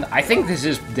island? I think this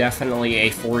is definitely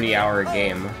a 40-hour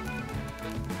game.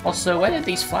 Also, when did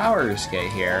these flowers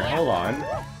get here? Hold on.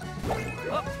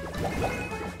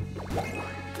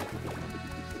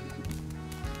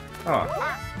 Huh.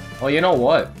 Well, you know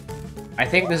what? I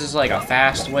think this is like a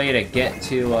fast way to get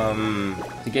to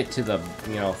the,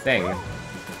 you know, thing.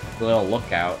 The little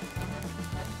lookout.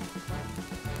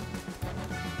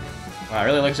 Wow, it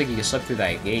really looks like you can slip through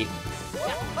that gate.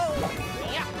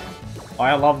 Oh,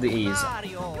 I love the ease.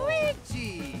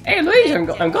 Hey, Luigi,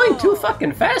 I'm going too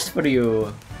fucking fast for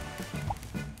you.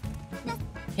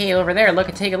 Hey, over there,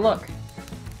 take a look.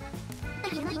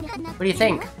 What do you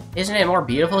think? Isn't it more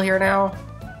beautiful here now?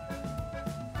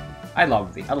 I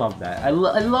love that. I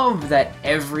love that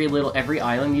every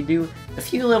island you do, a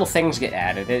few little things get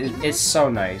added. It's so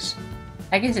nice.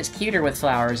 I guess it's cuter with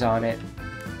flowers on it.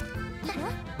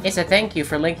 It's a thank you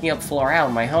for linking up Floral,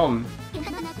 my home.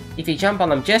 If you jump on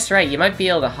them just right, you might be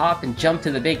able to hop and jump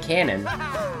to the big cannon.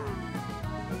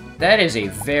 That is a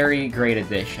very great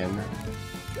addition.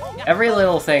 Every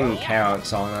little thing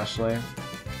counts, honestly.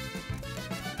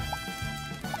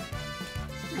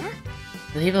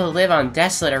 The people who live on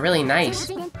Desolatt are really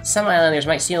nice. Some islanders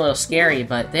might seem a little scary,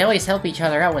 but they always help each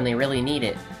other out when they really need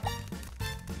it.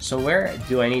 So where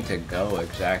do I need to go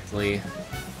exactly?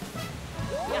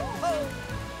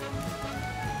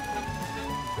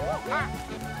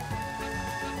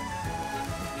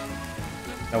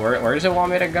 Now, where does it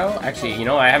want me to go? Actually, you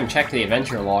know, I haven't checked the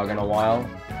adventure log in a while.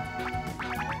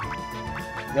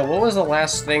 Now, what was the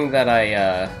last thing that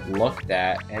I looked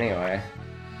at, anyway?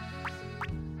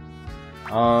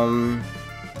 I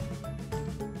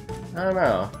don't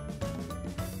know.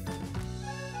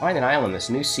 Find an island, this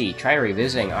new sea. Try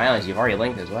revisiting islands you've already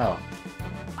linked as well.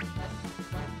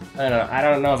 I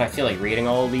don't know if I feel like reading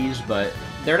all of these, but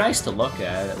they're nice to look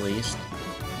at least.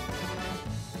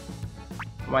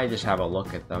 I might just have a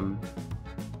look at them.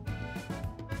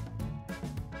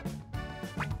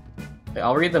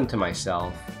 I'll read them to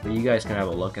myself, but you guys can have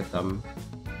a look at them.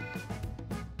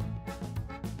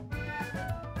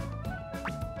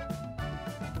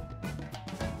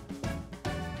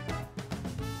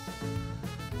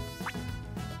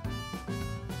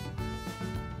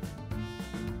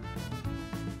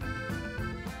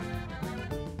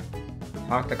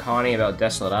 Talk to Connie about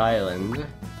Desolatt Island.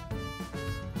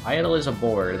 Idle is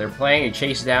aboard. They're planning to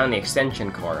chase down the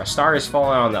extension core. A star is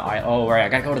falling on the island. Oh, right, I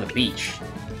gotta go to the beach.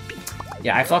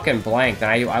 Yeah, I fucking blanked,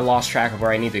 and I lost track of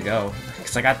where I need to go.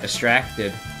 Because I got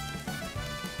distracted.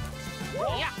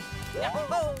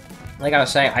 Like I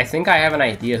was saying, I think I have an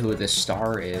idea who this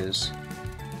star is.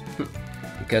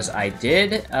 Because I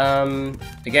did,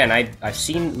 again, I've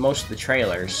seen most of the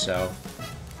trailers, so...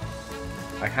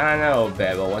 I kinda know a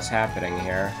bit about what's happening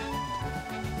here.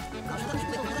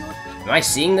 Am I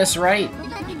seeing this right?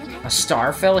 A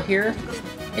star fell here?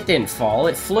 It didn't fall,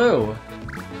 it flew!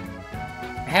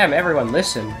 Ham, everyone,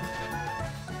 listen.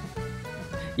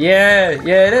 Yeah,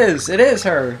 it is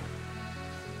her!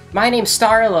 My name's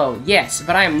Starlo, yes,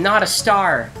 but I am not a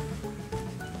star!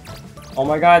 Oh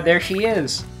my god, there she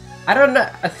is! I don't know,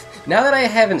 now that I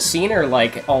haven't seen her,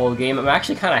 like, all game, I'm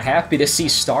actually kinda happy to see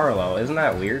Starlo, isn't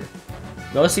that weird?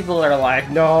 Most people are like,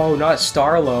 no, not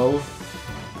Starlo.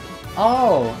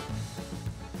 Oh!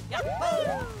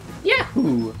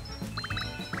 Yahoo!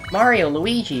 Mario,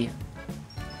 Luigi.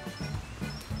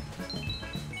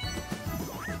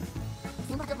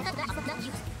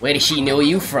 Where does she know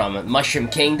you from? Mushroom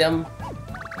Kingdom?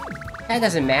 That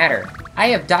doesn't matter. I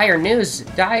have dire news,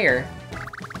 dire.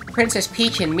 Princess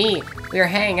Peach and me, we were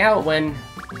hanging out when...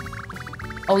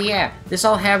 Oh yeah, this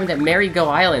all happened at Merry-Go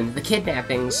Island, the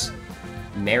kidnappings.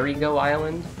 Merry-Go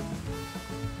Island?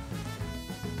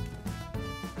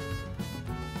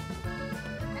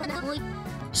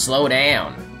 Slow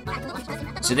down.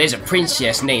 So there's a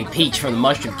princess named Peach from the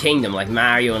Mushroom Kingdom like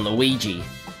Mario and Luigi.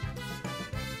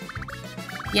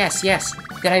 Yes.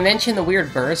 Did I mention the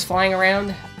weird birds flying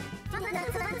around?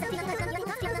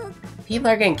 People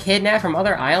are getting kidnapped from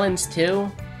other islands too?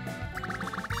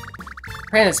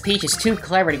 Princess Peach is too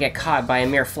clever to get caught by a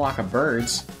mere flock of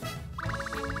birds.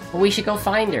 But we should go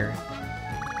find her.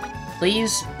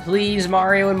 Please,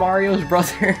 Mario and Mario's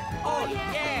brother.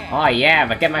 Oh yeah,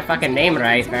 but get my fucking name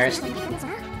right first.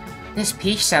 This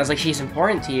Peach sounds like she's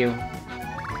important to you.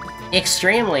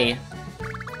 Extremely.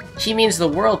 She means the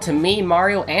world to me,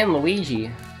 Mario, and Luigi.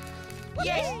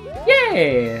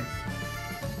 Yeah!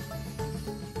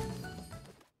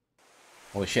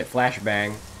 Holy shit,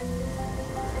 flashbang.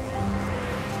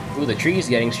 Ooh, the tree's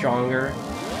getting stronger.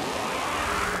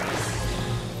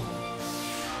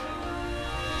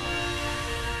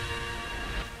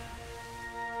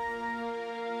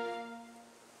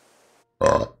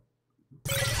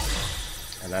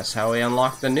 And that's how we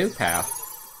unlock the new path.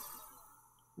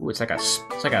 Ooh, it's like a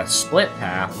split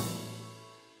path.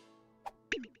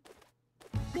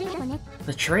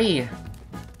 The tree.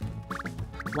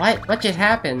 What just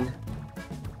happened?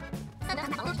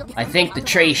 I think the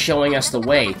tree's showing us the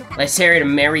way. Let's hurry to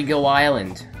Merry-Go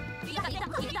Island.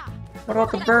 What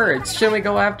about the birds? Shouldn't we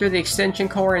go after the extension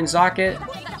core in Zocket?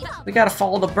 We gotta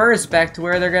follow the birds back to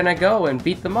where they're gonna go and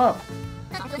beat them up.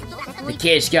 The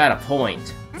kid's got a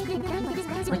point.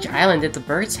 Which island did the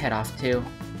birds head off to?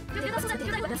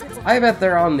 I bet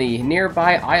they're on the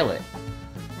nearby islet.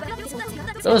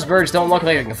 Those birds don't look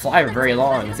like they can fly for very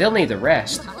long. They'll need to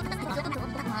rest.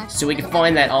 So we can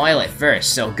find that islet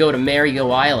first, so go to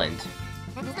Merry-Go Island.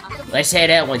 Let's head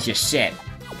out once you're set.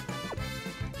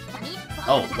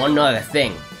 Oh, one other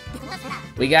thing.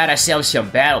 We got ourselves some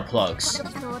battle plugs.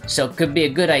 So it could be a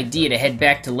good idea to head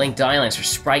back to Linked Islands for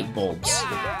sprite bulbs.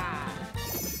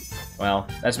 Well,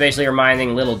 that's basically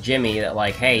reminding little Jimmy that,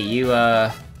 like, hey, you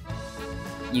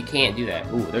can't do that.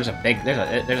 Ooh, there's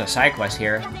a side quest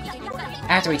here.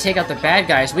 After we take out the bad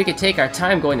guys, we could take our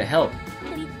time going to help.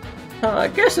 I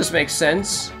guess this makes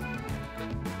sense.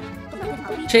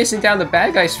 Chasing down the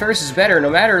bad guys first is better, no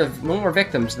more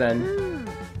victims then.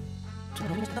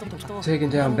 Taking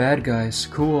down bad guys,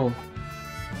 cool.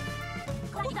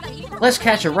 Let's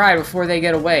catch a ride before they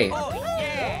get away.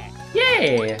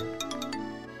 Yay!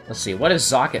 Let's see, what is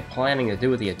Zocket planning to do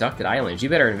with the abducted islands? You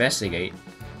better investigate.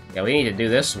 Yeah, we need to do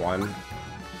this one.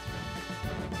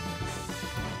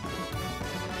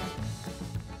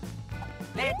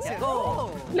 Let's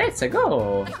go! Let's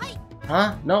go!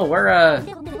 Huh? No,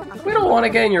 we don't want to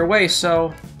get in your way,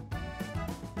 so...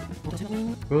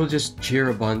 We'll just cheer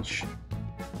a bunch.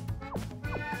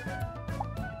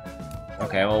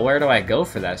 Okay, well, where do I go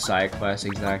for that side quest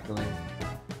exactly?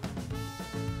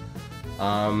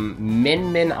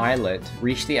 Min Min Islet.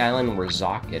 Reach the island where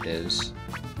Zocket is.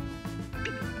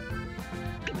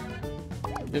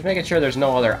 Just making sure there's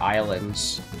no other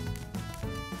islands.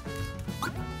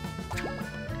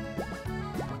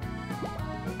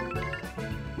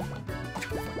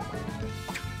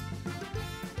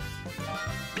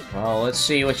 Well, let's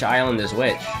see which island is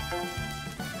which.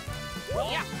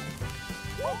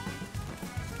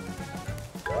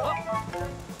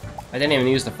 I didn't even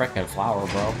use the frickin' flower,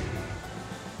 bro.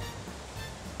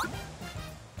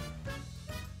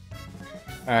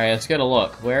 Alright, let's get a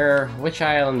look. Which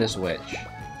island is which?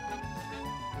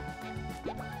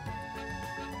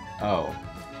 Oh.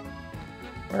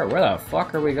 Where the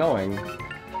fuck are we going?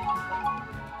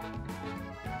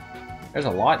 There's a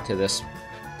lot to this.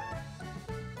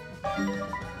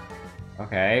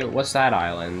 Okay, what's that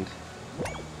island?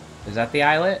 Is that the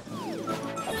islet?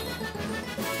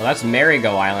 Well, that's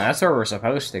Merry-Go Island. That's where we're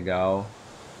supposed to go.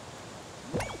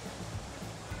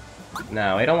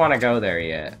 No, we don't want to go there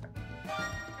yet.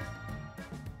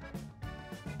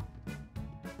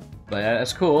 But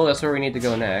that's cool. That's where we need to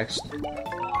go next.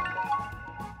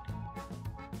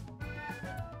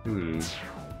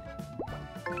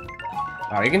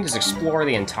 Oh, you can just explore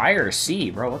the entire sea,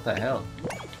 bro. What the hell?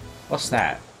 What's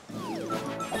that?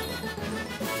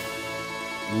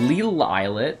 Lille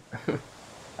Islet?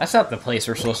 That's not the place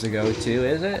we're supposed to go to,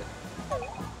 is it?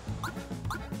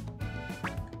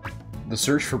 The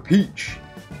search for Peach.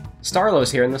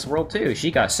 Starlow's here in this world too.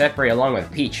 She got separated along with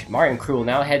Peach. Mario and crew will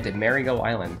now head to Merry-Go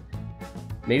Island.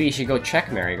 Maybe you should go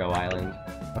check Merry-Go Island.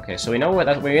 Okay, so we know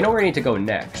where we need to go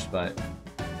next, but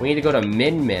we need to go to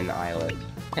Min Min Islet.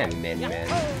 And Min Min.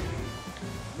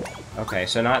 Okay,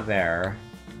 so not there.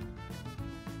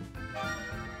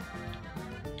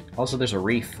 Also, there's a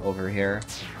reef over here.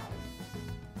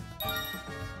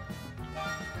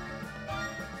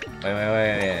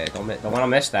 Wait. Don't want to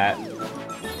miss that.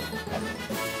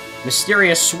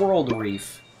 Mysterious Swirled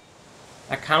Reef.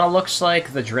 That kind of looks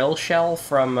like the drill shell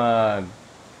from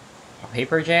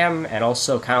Paper Jam, and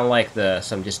also kind of like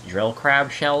some just drill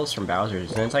crab shells from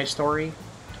Bowser's Inside Story.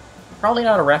 Probably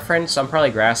not a reference. I'm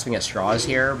probably grasping at straws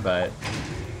here, but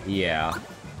yeah.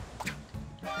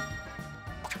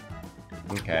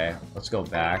 Okay, let's go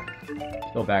back.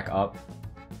 Let's go back up.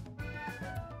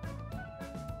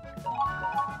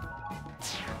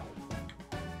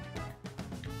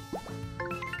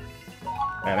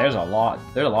 Man, there's a lot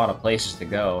of places to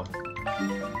go.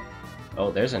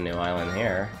 Oh, there's a new island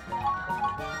here.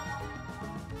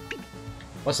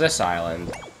 What's this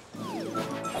island?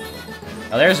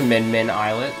 Oh, there's Min Min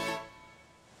Islet.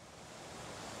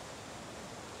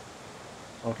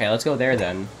 Okay, let's go there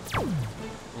then.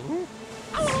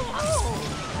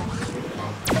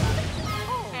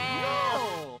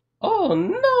 Oh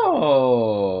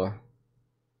no!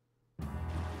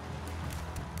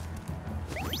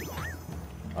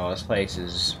 Oh, this place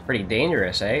is pretty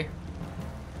dangerous, eh?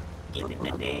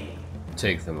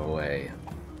 Take them away.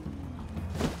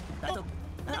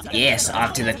 Yes,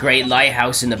 off to the great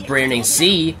lighthouse in the burning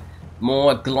sea.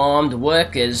 More glommed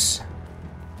workers.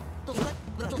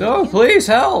 Oh, please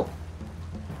help!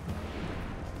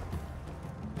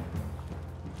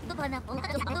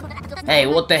 Hey,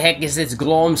 what the heck is this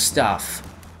glom stuff?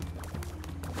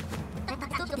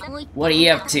 What are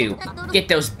you up to? Get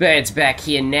those birds back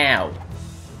here now.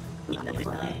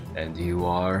 And you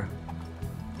are?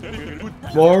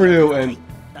 Mario and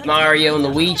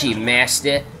Luigi,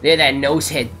 master. They're that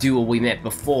nosehead duo we met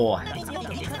before.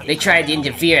 They tried to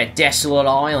interfere at Desolatt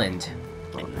Island.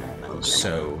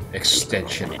 So,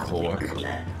 Extension Cork,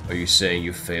 are you saying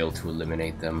you failed to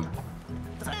eliminate them?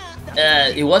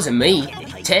 It wasn't me.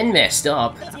 10 messed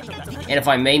up. And if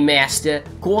I may, master,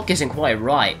 Cork isn't quite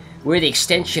right. We're the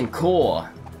Extension Core.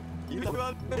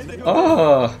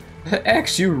 Oh,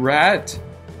 X, you rat!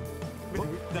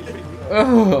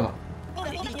 Oh.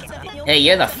 Hey,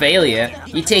 you're the failure.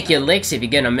 You take your licks if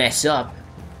you're gonna mess up.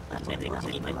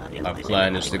 Our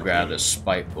plan is to grab the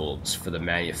spike bolts for the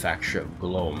manufacture of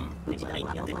Gloam.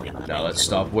 Now let's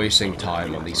stop wasting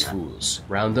time on these fools.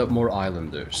 Round up more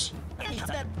islanders.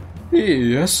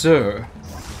 Yes, sir.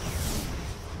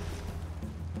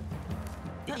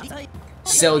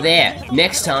 So there,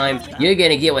 next time, you're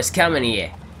gonna get what's coming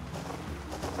here.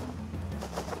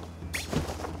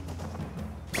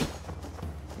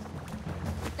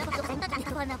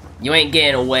 You ain't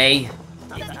getting away.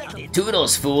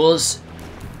 Toodles, fools.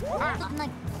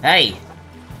 Hey.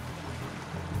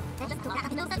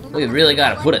 We really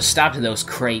gotta put a stop to those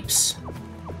crepes.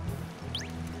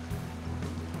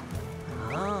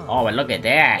 Oh, and look at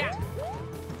that.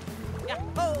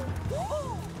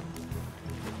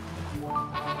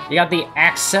 You got the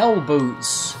Axel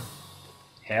boots.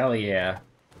 Hell yeah.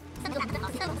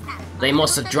 They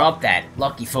must have dropped that.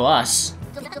 Lucky for us.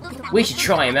 We should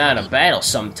try him out in a battle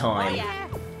sometime.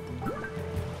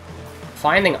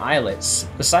 Finding islets.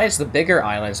 Besides the bigger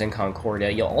islands in Concordia,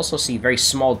 you'll also see very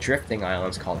small drifting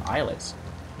islands called islets.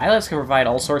 Islets can provide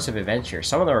all sorts of adventure.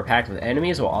 Some of them are packed with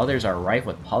enemies, while others are rife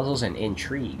with puzzles and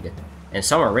intrigue. And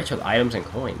some are rich with items and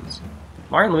coins.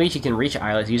 Mario and Luigi can reach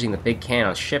islets using the big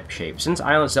cannon's ship shape. Since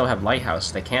islands don't have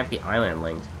lighthouses, they can't be island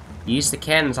linked. Use the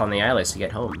cannons on the islets to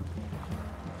get home.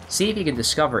 See if you can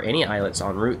discover any islets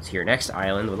en route to your next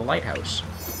island with a lighthouse.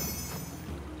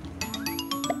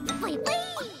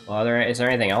 Well, is there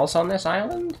anything else on this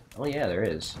island? Oh yeah, there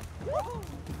is.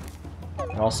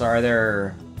 Also, are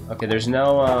there... Okay, there's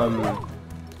no,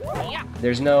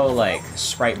 like,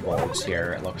 sprite bulbs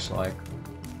here, it looks like.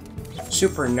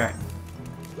 Super nice.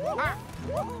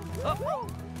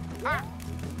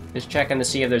 Just checking to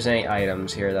see if there's any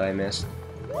items here that I missed.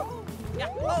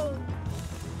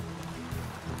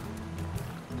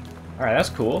 Alright, that's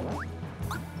cool.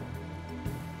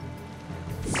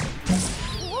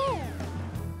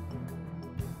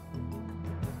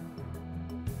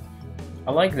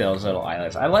 I like those little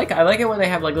islands. I like it when they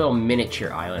have like little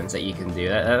miniature islands that you can do.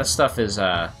 That stuff is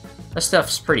that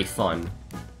stuff's pretty fun.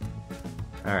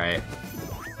 Alright.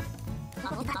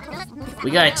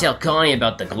 We gotta tell Connie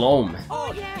about the Gloam.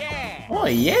 Oh yeah! Oh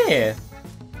yeah!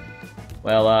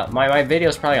 Well, my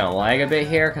video's probably gonna lag a bit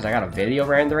here because I got a video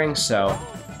rendering, so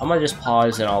I'm gonna just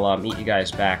pause and I'll meet you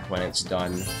guys back when it's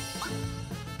done.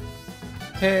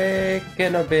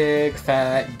 Taking a big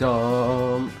fat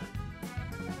dump.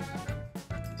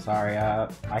 Sorry,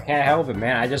 I can't help it,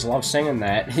 man. I just love singing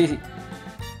that.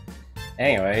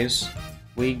 Anyways,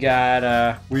 we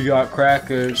got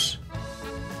crackers.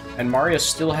 And Mario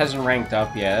still hasn't ranked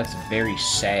up yet. That's very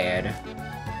sad.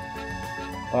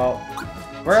 Well,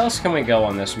 where else can we go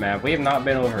on this map? We have not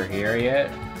been over here yet.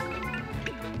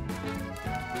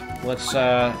 Let's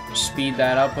speed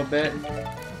that up a bit.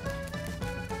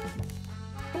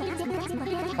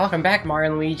 Welcome back,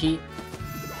 Mario and Luigi.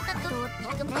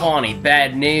 Connie,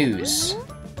 bad news.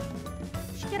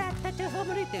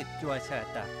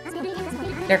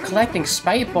 They're collecting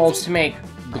spite bulbs to make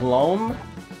Gloam?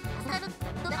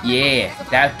 Yeah,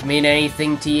 that mean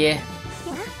anything to you?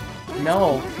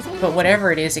 No, but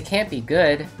whatever it is, it can't be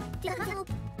good.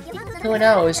 Who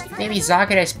knows? Maybe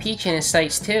Zocket has Peach in his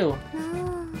sights too.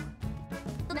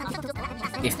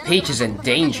 If Peach is in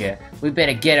danger, we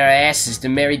better get our asses to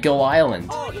Merry-Go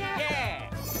Island.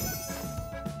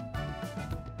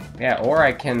 Yeah, or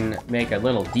I can make a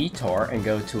little detour and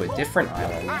go to a different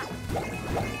island.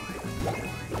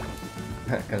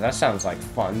 Because that sounds like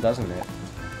fun, doesn't it?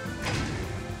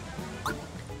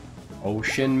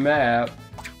 Ocean map.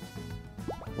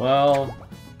 Well,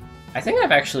 I think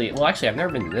I've actually... Well, actually, I've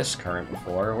never been to this current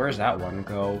before. Where's that one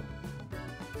go?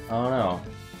 I don't know.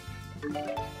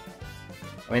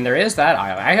 I mean, there is that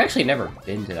island. I've actually never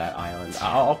been to that island.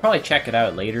 I'll probably check it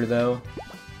out later, though.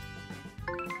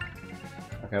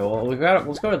 Okay, well,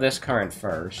 let's go to this current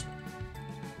first.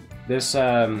 This,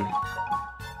 I'm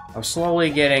slowly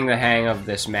getting the hang of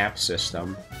this map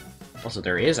system. Also,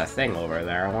 there is a thing over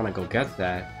there. I want to go get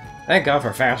that. Thank God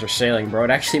for faster sailing, bro.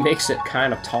 It actually makes it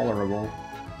kind of tolerable.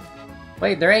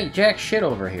 Wait, there ain't jack shit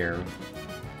over here.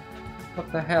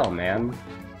 What the hell, man?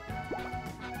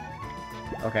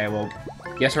 Okay, well,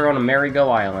 Guess we're on a merry-go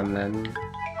island then.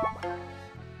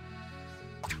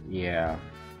 Yeah,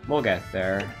 we'll get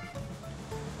there.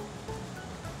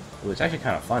 Ooh, it's actually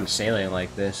kind of fun sailing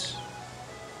like this.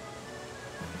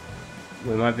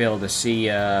 We might be able to see,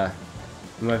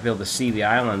 the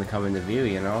island come into view,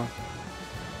 you know?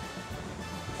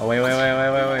 Oh, wait.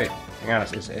 Hang on,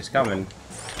 it's coming.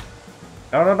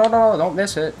 No, don't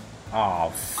miss it. Oh,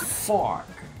 fuck.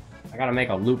 I gotta make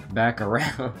a loop back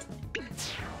around.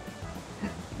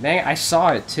 Dang, I saw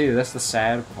it too, that's the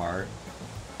sad part.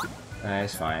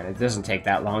 It's fine, it doesn't take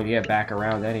that long to get back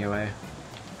around anyway.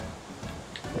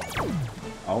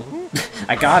 Oh,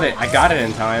 I got it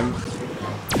in time.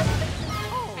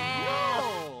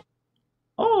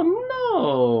 Oh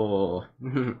no!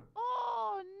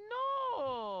 Oh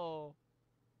no!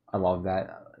 I love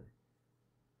that.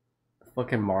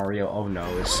 Fucking Mario, oh no,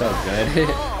 it's so good.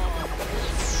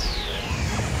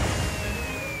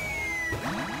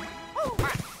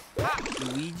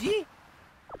 Luigi?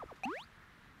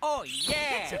 Oh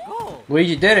yeah! Let's go!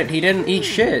 Luigi did it, he didn't eat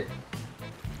shit.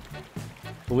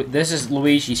 This is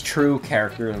Luigi's true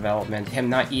character development, him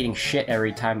not eating shit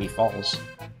every time he falls.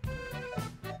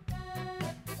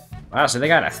 Wow, so they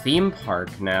got a theme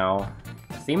park now.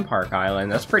 Theme park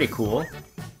island, that's pretty cool.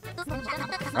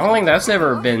 I don't think that's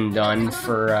never been done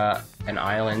for an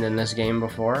island in this game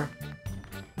before.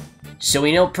 So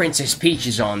we know Princess Peach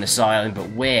is on this island, but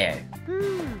where?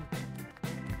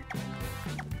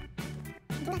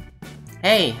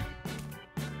 Hey!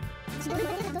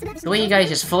 The way you guys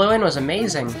just flew in was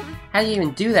amazing. How'd you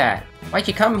even do that? Why'd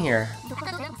you come here?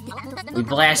 We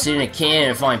blasted in a cannon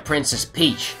to find Princess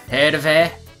Peach. Heard of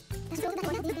her?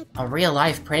 A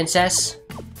real-life princess?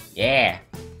 Yeah.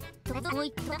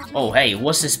 Oh, hey,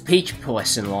 what's this Peach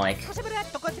person like?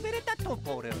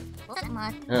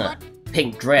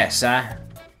 Pink dress, huh?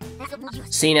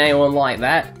 Seen anyone like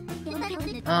that?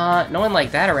 No one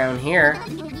like that around here.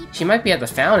 She might be at the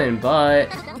fountain, but...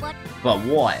 But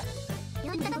what?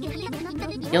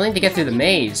 You'll need to get through the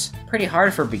maze. Pretty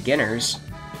hard for beginners.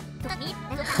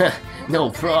 No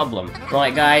problem.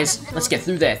 Right, guys, let's get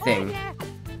through that thing.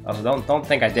 Oh, don't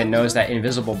think I didn't notice that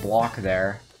invisible block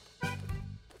there.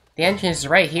 The entrance is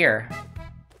right here.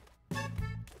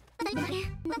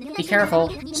 Be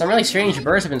careful. Some really strange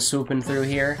birds have been swooping through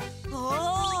here.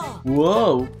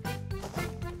 Whoa!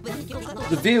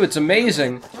 The view, it's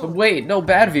amazing! But wait, no,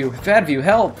 bad view! Bad view,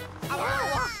 help!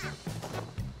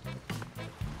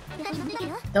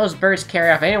 Those birds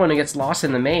carry off anyone who gets lost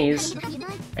in the maze.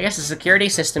 I guess the security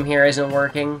system here isn't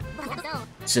working.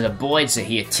 So the boys are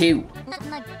here too.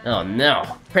 Oh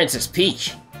no, Princess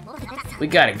Peach! We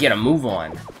gotta get a move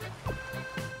on.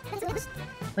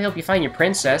 I hope you find your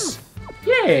princess.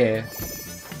 Yeah!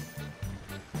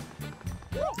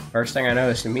 First thing I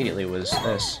noticed immediately was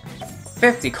this.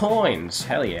 50 coins!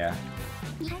 Hell yeah.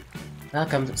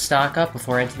 Welcome to stock up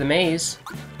before I enter the maze.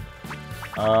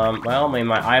 Well,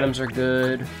 my items are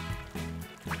good.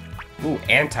 Ooh,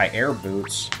 anti-air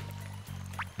boots.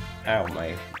 Ow,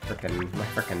 my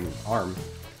frickin' arm.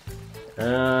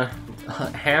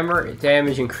 Hammer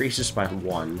damage increases by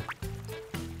 1.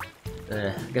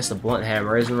 I guess the blunt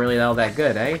hammer isn't really all that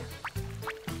good, eh?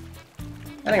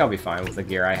 I think I'll be fine with the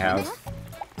gear I have.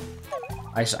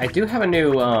 I do have a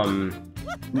new,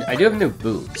 I do have new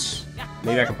boots.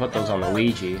 Maybe I can put those on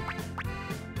Luigi.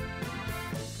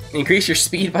 Increase your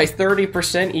speed by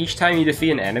 30% each time you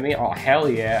defeat an enemy? Oh, hell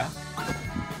yeah.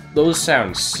 Those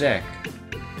sound sick.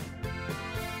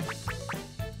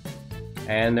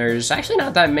 And there's actually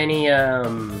not that many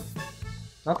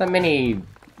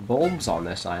bulbs on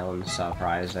this island,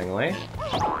 surprisingly.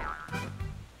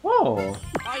 Whoa!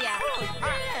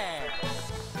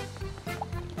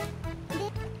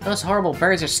 Those horrible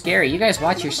birds are scary. You guys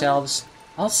watch yourselves.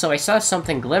 Also, I saw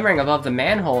something glimmering above the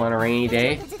manhole on a rainy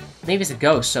day. Maybe it's a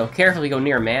ghost, so carefully go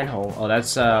near a manhole. Oh,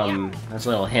 that's a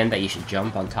little hint that you should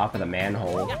jump on top of the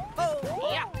manhole.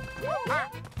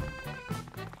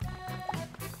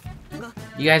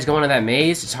 You guys going to that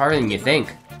maze? It's harder than you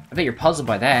think. I bet you're puzzled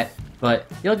by that, but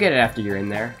you'll get it after you're in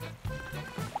there.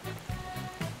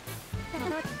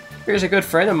 Here's a good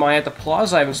friend of mine at the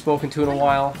plaza I haven't spoken to in a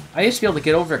while. I used to be able to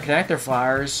get over to connector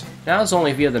flowers. Now it's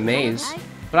only via the maze.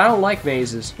 But I don't like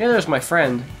mazes. Neither does my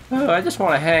friend. Oh, I just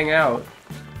want to hang out.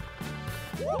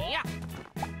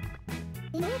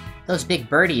 Those big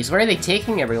birdies, where are they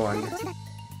taking everyone?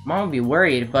 Mom would be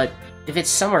worried, but if it's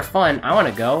somewhere fun, I want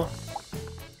to go.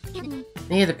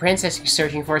 Maybe the princess you're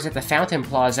searching for is at the fountain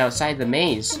plaza outside the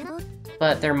maze.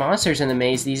 But there are monsters in the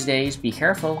maze these days, be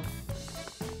careful.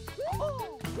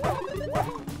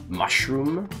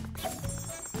 Mushroom?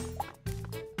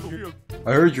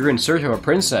 I heard you're in search of a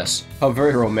princess. How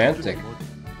very romantic.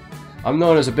 I'm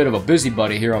known as a bit of a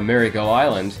busybody here on Merry-Go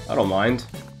Island. I don't mind.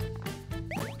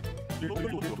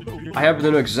 I happen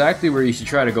to know exactly where you should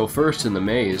try to go first in the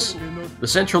maze. The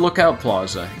Central Lookout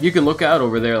Plaza. You can look out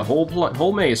over there the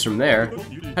whole maze from there.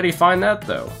 How do you find that,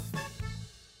 though?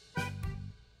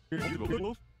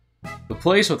 The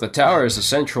place with the tower is the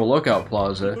Central Lookout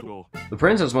Plaza. The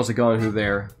princess must have gone through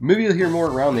there. Maybe you'll hear more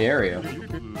around the area.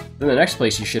 Then the next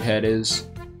place you should head is...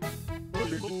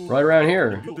 right around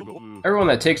here. Everyone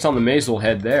that takes on the maze will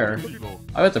head there.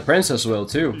 I bet the princess will,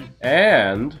 too.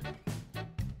 And...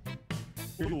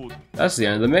 that's the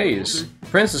end of the maze. The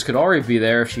princess could already be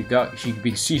there if she could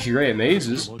be great at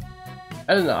mazes.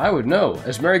 And I would know.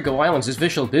 As Merry-Go Island's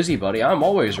official busybody, I'm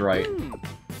always right.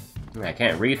 I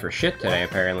can't read for shit today,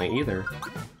 apparently, either.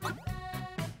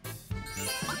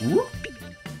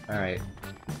 Alright.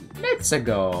 Let's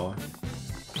go.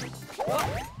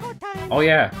 Oh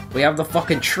yeah, we have the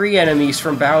fucking tree enemies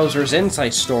from Bowser's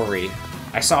Inside Story.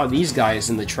 I saw these guys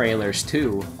in the trailers,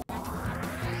 too.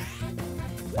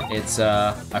 It's,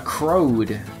 a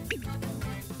Crowd.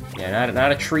 Yeah,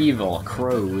 not a Treeville, a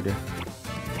Crowd.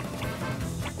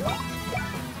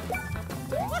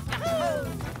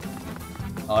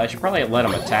 Oh, I should probably let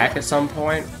him attack at some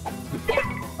point.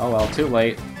 Oh well, too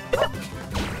late.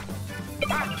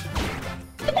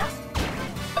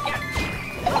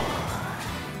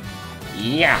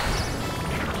 Yeah!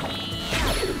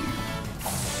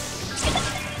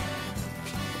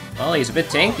 Well, he's a bit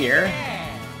tankier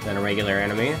than a regular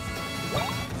enemy.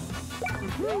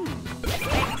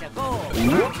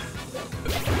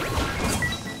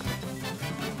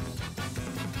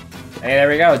 Hey, there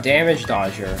we go, damage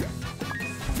dodger.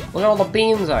 Look at all the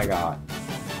beans I got.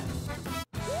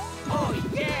 Oh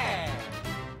yeah!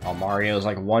 Oh, Mario's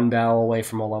like one battle away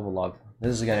from a level up.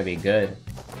 This is gonna be good.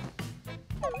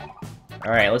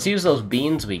 Alright, let's use those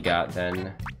beans we got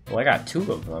then. Well, I got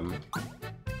 2 of them.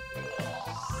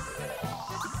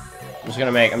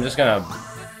 I'm just gonna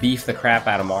beef the crap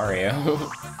out of Mario.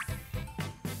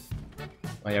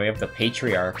 Oh yeah, we have the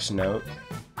Patriarch's note.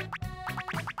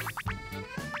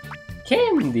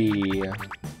 Candy!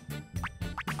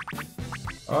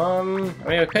 I mean,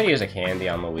 we could use a candy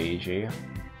on Luigi.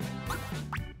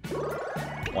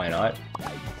 Why not?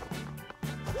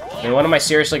 I mean, when am I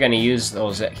seriously gonna use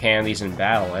those candies in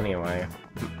battle anyway?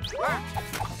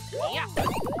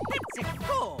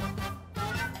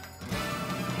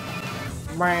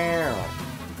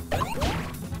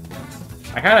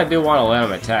 I kinda do want to let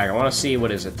him attack. I want to see what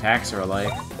his attacks are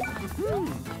like.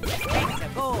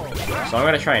 So I'm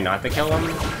gonna try not to kill him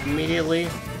immediately.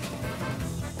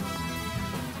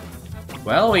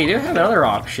 Well, we do have another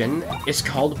option. It's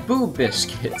called Boob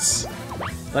Biscuits.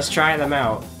 Let's try them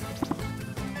out.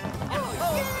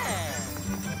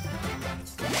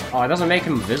 Oh, it doesn't make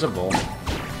him visible.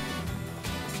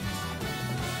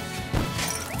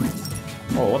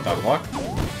 Oh, what the fuck?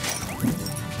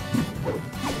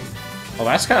 Oh,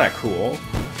 that's kind of cool.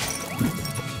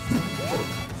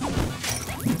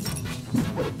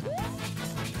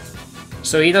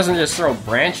 So he doesn't just throw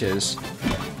branches.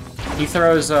 He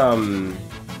throws iron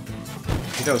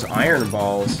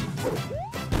balls.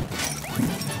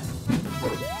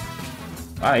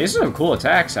 Wow, these are some cool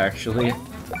attacks, actually.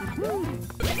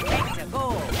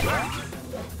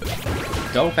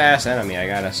 Dope-ass enemy, I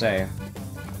gotta say.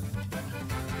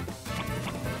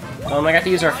 I got to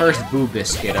use our first Boo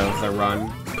Biscuit of the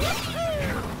run.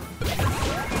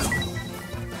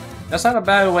 That's not a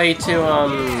bad way to,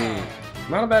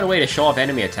 not a bad way to show off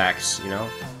enemy attacks, you know?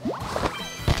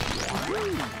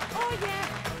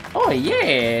 Oh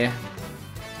yeah!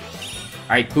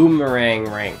 Alright, Boomerang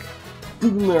rank.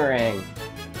 Boomerang!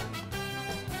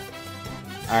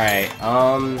 Alright,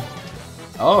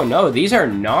 oh no, these are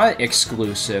not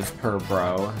exclusive per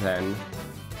bro, then.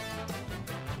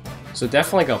 So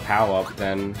definitely go POW up,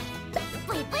 then.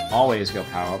 Always go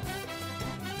POW up.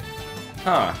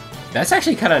 Huh. That's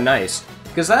actually kind of nice.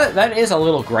 Because that is a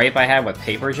little gripe I have with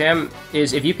Paper Jam,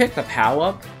 is if you pick the POW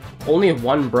up, only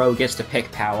one bro gets to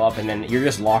pick POW up, and then you're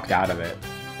just locked out of it.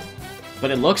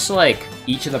 But it looks like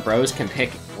each of the bros can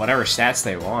pick whatever stats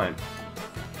they want.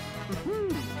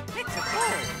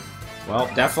 Well,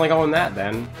 definitely going that,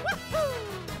 then.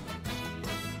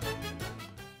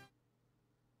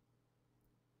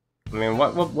 I mean,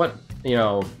 what, you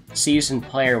know, seasoned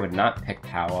player would not pick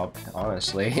POW up,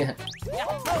 honestly.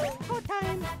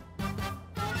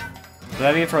 Would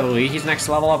that be for Luigi's next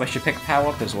level up? I should pick POW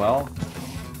up as well.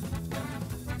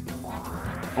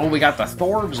 Oh, we got the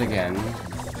Thorbs again.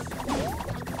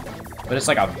 But it's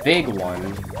like a big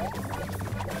one.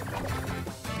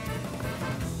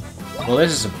 Well,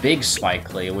 this is a big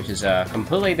Spikely, which is a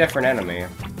completely different enemy.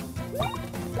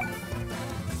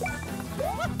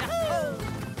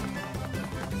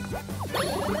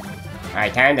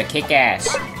 Alright, time to kick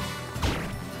ass.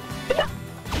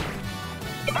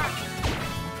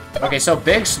 Okay, so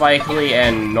Big Spikely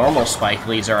and normal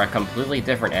Spikeleys are a completely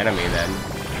different enemy then.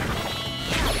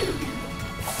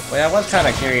 Well, I was kind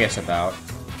of curious about,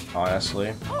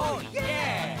 honestly. Oh,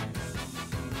 yeah!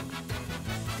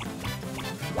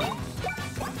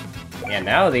 Yeah,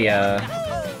 now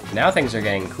now things are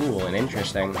getting cool and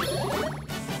interesting.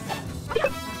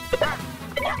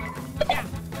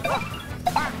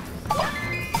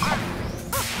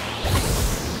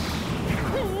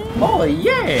 Oh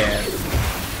yeah!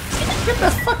 Get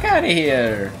the fuck out of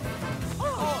here!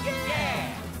 Oh,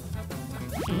 yeah!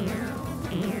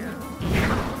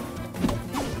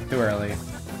 Too early.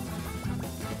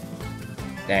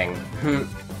 Dang.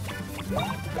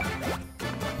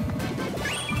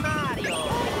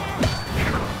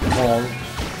 Mario!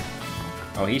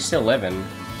 Oh, he's still living.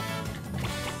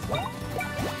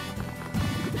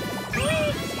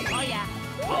 Oh, yeah!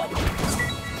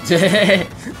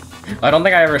 I don't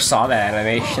think I ever saw that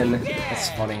animation. That's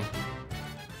funny.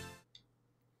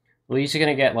 Luigi's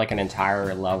gonna get like an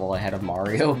entire level ahead of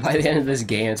Mario by the end of this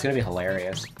game. It's gonna be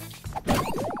hilarious.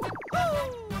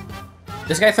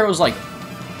 This guy throws like...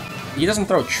 He doesn't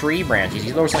throw tree branches,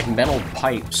 he throws like metal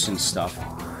pipes and stuff.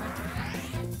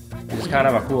 It's kind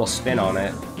of a cool spin on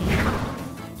it.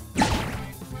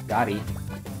 Got he.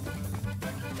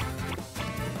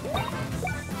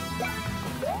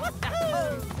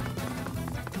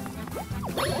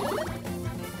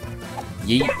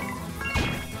 Yeet.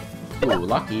 Ooh,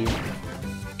 lucky.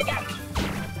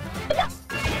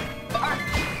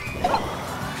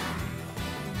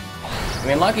 I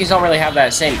mean, Luckies don't really have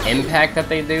that same impact that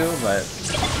they do, but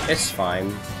it's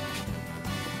fine.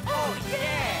 Oh,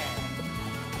 yeah!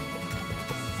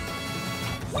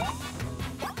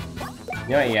 You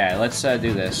know what, yeah, let's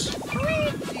do this.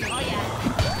 Oh, yeah!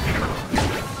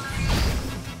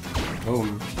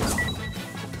 Boom.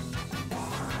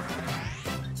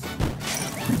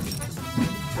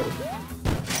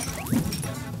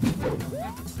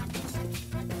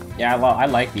 Yeah, well, I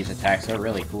like these attacks, they're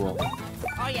really cool.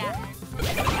 Oh, yeah!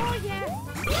 Oh, yeah!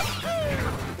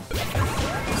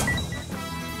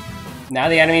 Now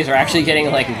the enemies are actually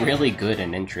getting, like, really good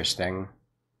and interesting.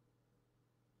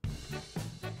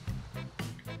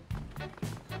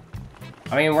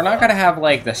 I mean, we're not gonna have,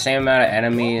 like, the same amount of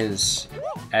enemies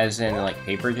as in, like,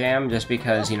 Paper Jam, just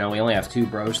because, you know, we only have 2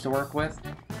 bros to work with.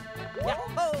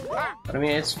 But, I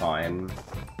mean, it's fine.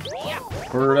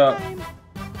 Bird up.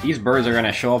 These birds are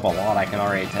gonna show up a lot, I can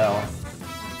already tell.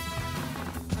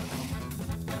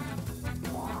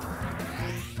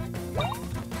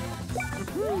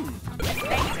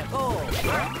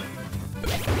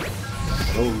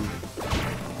 Boom.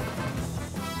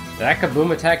 Did that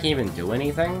kaboom attack even do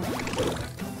anything?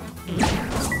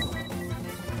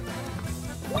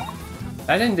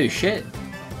 That didn't do shit.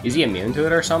 Is he immune to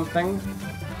it or something?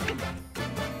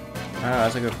 I don't know,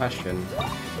 that's a good question.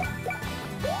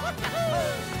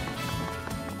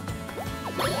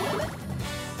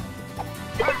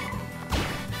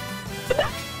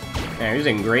 Yeah, I'm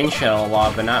using green shell a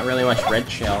lot, but not really much red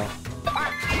shell.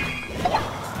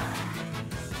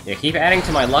 Yeah, keep adding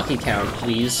to my lucky count,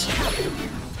 please.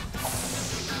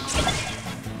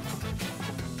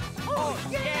 Oh,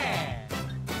 yeah!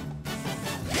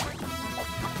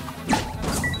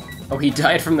 Oh, he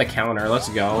died from the counter, let's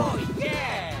go. Oh,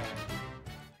 yeah!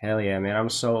 Hell yeah, man, I'm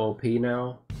so OP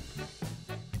now.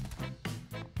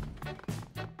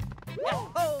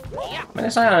 Oh, yeah! Man,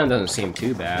 this island doesn't seem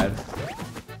too bad.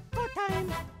 Go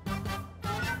time!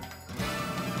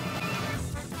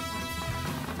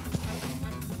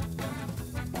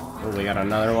 Oh, we got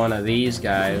another one of these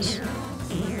guys.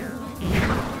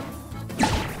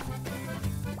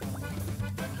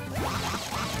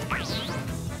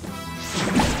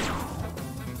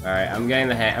 Alright, I'm getting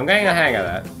the hang of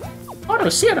that. Oh no,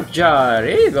 syrup jar!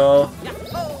 There you go!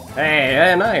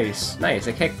 Hey, nice! Nice,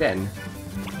 it kicked in.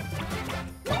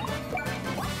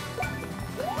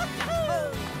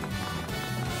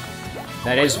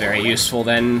 That is very useful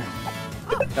then.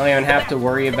 Don't even have to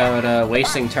worry about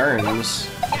wasting turns.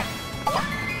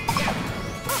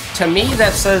 To me,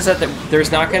 that says that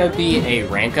there's not going to be a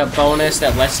rank up bonus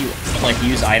that lets you like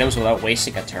use items without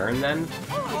wasting a turn then.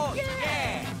 Oh,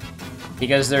 yeah!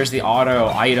 Because there's the auto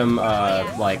item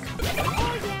like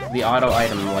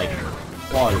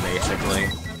clause basically.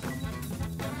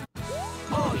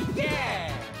 Oh,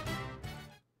 yeah!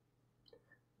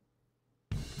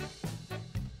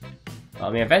 I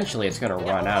mean, eventually it's gonna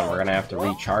run out. We're gonna have to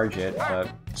recharge it, but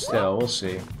still, we'll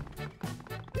see.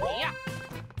 Yeah!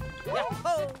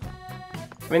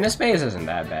 I mean, this maze isn't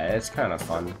that bad. It's kind of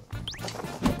fun.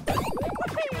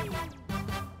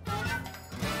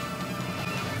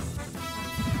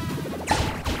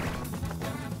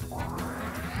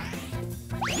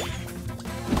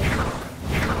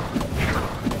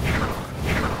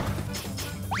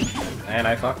 And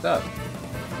I fucked up.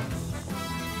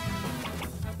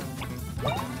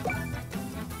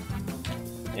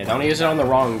 Yeah, don't use it on the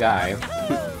wrong guy.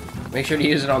 Make sure to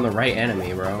use it on the right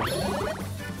enemy, bro.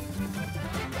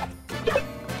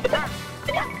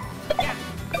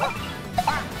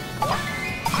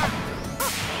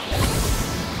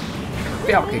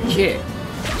 Falcon kick.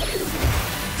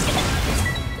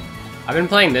 I've been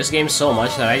playing this game so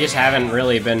much that I just haven't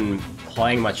really been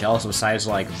playing much else besides,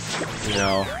 like, you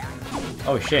know...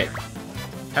 Oh shit.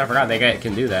 Kinda forgot they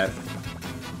can do that.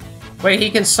 Wait, he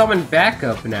can summon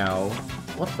backup now.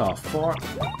 What the fuck?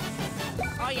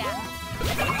 Oh yeah.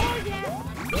 Oh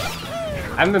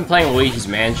yeah. I haven't been playing Luigi's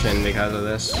Mansion because of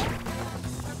this.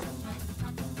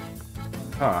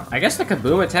 Huh. I guess the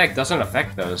Kaboom attack doesn't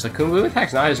affect those. The Kaboom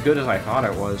attack's not as good as I thought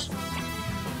it was.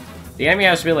 The enemy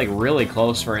has to be, like, really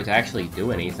close for it to actually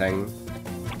do anything.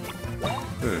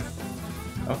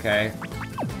 Okay.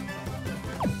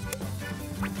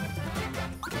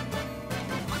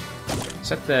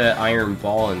 Set the iron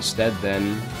ball instead,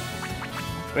 then.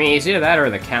 I mean, it's either that or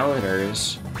the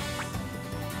calendars.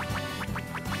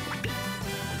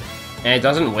 And it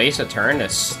doesn't waste a turn to,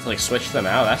 like, switch them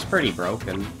out. That's pretty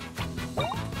broken.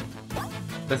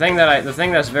 The thing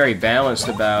that's very balanced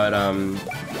about,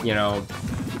 you know,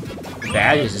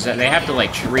 badges is that they have to,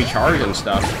 like, recharge and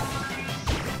stuff.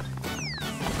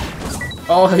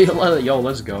 Oh, yo,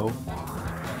 let's go.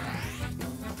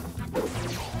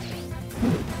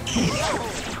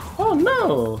 Oh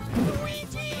no!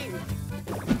 Luigi.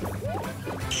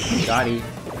 Shoddy.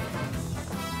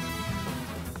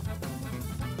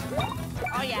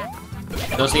 Oh yeah.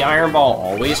 Does the iron ball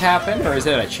always happen, or is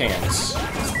it a chance?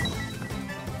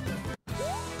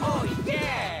 Oh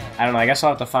yeah. I don't know, I guess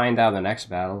I'll have to find out in the next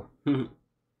battle.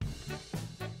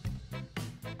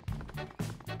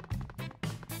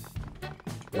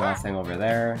 Nothing over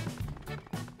there.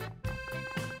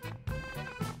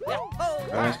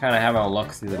 I'm just kind of having a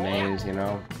look through the maze, you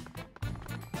know?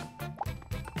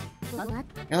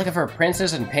 You're looking for a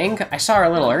princess in pink? I saw her a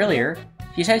little earlier.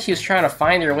 She said she was trying to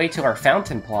find her way to our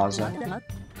fountain plaza.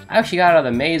 I hope she got out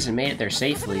of the maze and made it there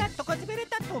safely. You're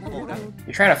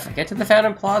trying to get to the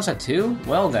fountain plaza too?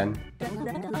 Well then. The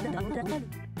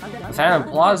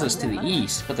fountain plaza is to the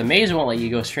east, but the maze won't let you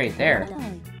go straight there.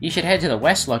 You should head to the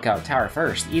west lookout tower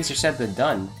first. Easier said than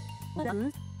done.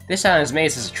 This island's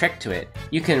maze has a trick to it.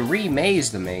 You can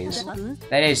re-maze the maze.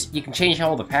 That is, you can change how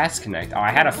all the paths connect. Oh, I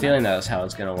had a feeling that was how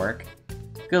it's gonna work.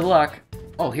 Good luck.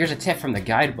 Oh, here's a tip from the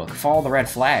guidebook. Follow the red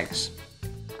flags.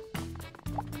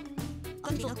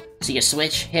 See a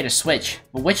switch? Hit a switch.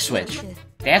 But which switch?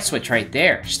 That switch right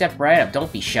there. Step right up,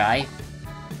 don't be shy.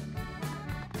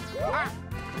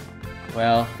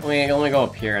 Well, let me go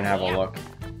up here and have a look.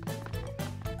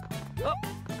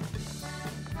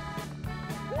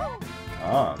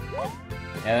 Oh.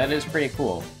 Yeah, that is pretty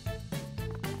cool.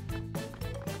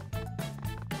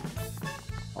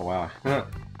 Oh wow. I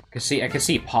can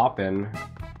see poppin'.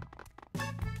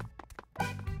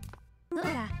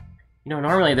 You know,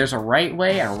 normally there's a right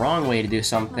way and a wrong way to do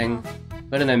something,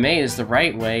 but in the maze, the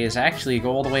right way is actually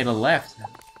go all the way to the left.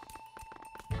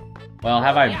 Well,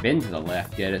 have I been to the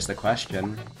left yet is the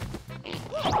question.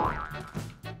 Oh.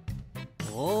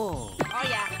 Oh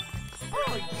yeah.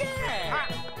 Oh yeah.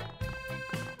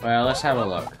 Well, let's have a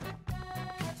look.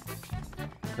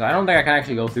 'Cause I don't think I can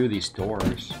actually go through these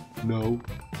doors. No.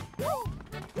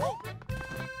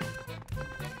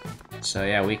 So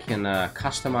yeah, we can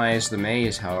customize the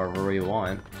maze however we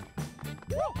want.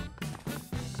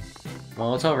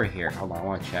 Well, it's over here. Hold on, I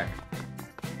want to check.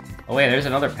 Oh wait, there's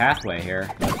another pathway here.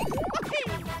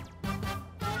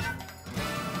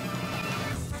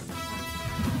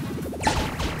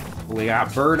 We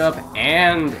got Bird Up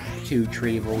and 2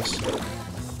 Treevils.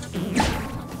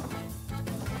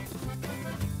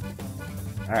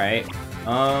 Alright,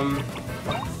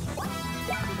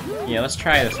 yeah, let's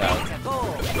try this out.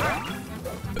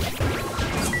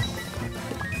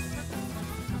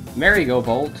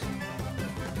 Merry-go-bolt.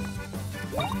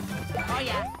 Oh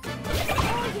yeah.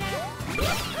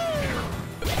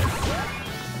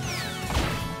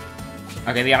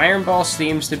 Okay, the Iron Ball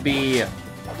seems to be...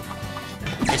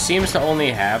 It seems to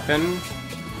only happen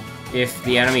if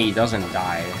the enemy doesn't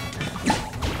die.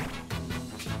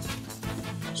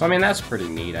 So, I mean, that's pretty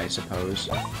neat, I suppose.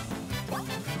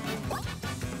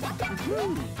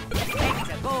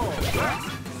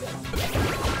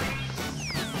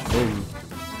 Boom.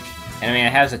 And I mean,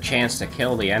 it has a chance to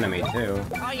kill the enemy, too.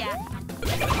 Oh yeah.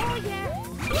 Oh yeah.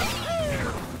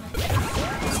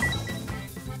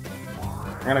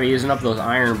 I'm gonna be using up those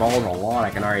iron balls a lot,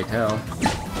 I can already tell.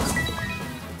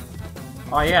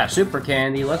 Oh yeah, super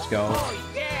candy, let's go.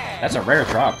 Oh yeah. That's a rare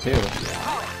drop, too.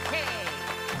 Okay.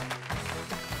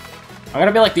 I'm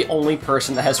gonna be like the only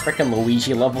person that has frickin'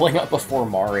 Luigi leveling up before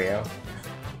Mario.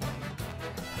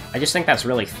 I just think that's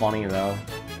really funny, though.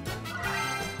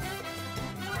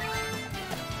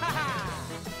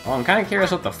 Well, I'm kind of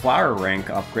curious what the flower rank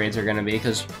upgrades are gonna be,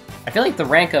 because I feel like the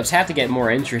rank ups have to get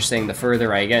more interesting the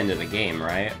further I get into the game,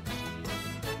 right?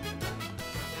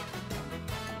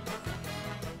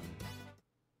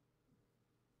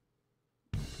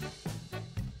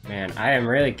 Man, I am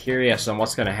really curious on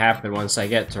what's gonna happen once I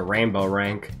get to Rainbow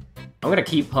rank. I'm gonna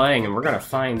keep playing and we're gonna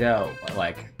find out,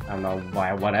 like, I don't know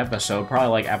by what episode, probably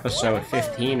like episode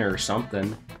 15 or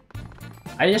something.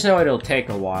 I just know it'll take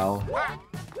a while.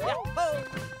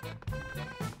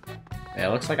 Yeah,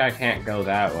 it looks like I can't go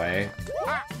that way.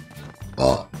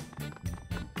 Oh.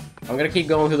 I'm gonna keep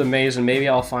going through the maze and maybe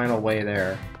I'll find a way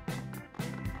there.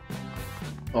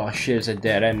 Oh shit, it's a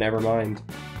dead end, never mind.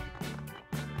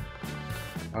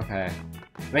 Okay.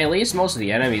 I mean, at least most of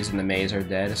the enemies in the maze are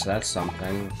dead, so that's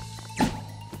something.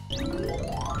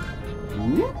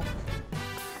 Ooh?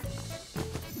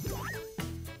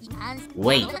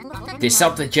 Wait, did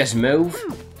something just move?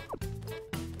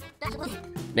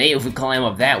 Maybe if we climb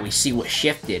up that, we see what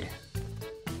shifted.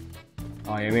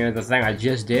 Oh, you mean the thing I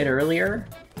just did earlier?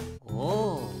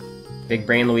 Oh. Big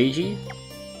Brain Luigi?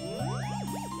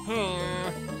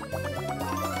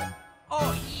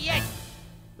 Oh, yes!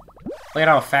 Look at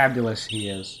how fabulous he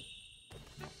is.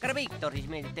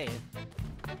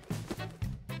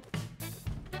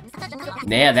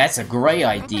 Yeah, that's a great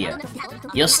idea.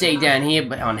 You'll stay down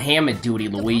here on hammer duty,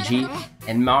 Luigi.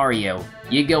 And Mario,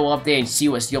 you go up there and see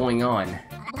what's going on.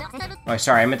 Oh,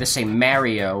 sorry, I meant to say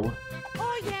Mario.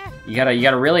 Oh, yeah. You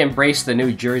gotta really embrace the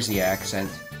New Jersey accent.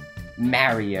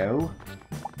 Mario.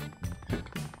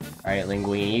 Alright,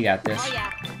 Linguini, you got this. Oh,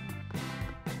 yeah.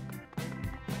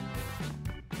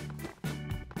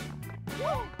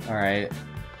 Alright.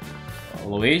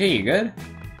 Luigi, you good?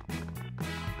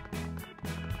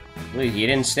 Luigi, you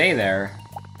didn't stay there.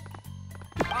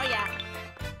 Oh, yeah.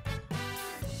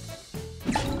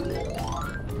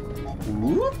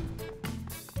 Ooh.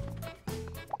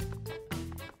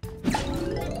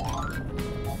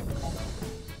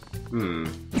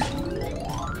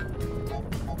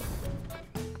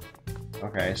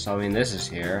 Okay, so I mean this is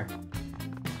here.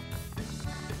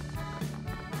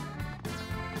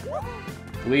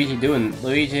 Luigi didn't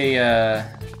really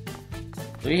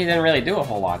do a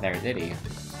whole lot there, did he?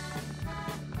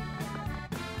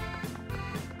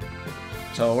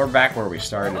 So we're back where we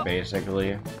started,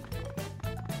 basically.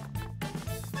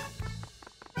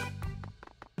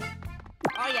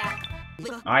 Oh, yeah.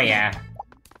 Oh yeah.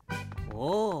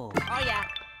 Oh. Oh, yeah.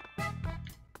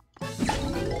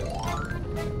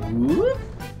 Ooh.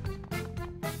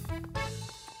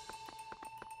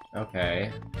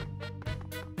 Okay.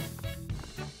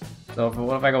 So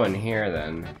what if I go in here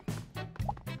then?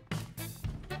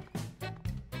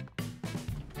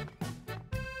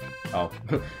 Oh,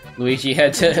 Luigi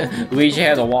had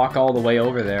to walk all the way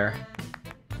over there.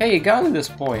 Hey, you got to this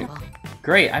point.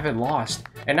 Great, I've been lost,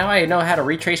 and now I know how to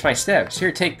retrace my steps.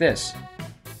 Here, take this.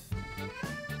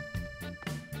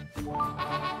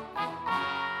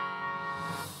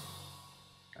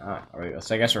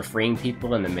 So I guess we're freeing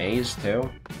people in the maze, too?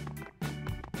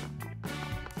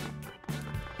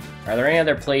 Are there any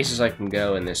other places I can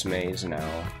go in this maze now?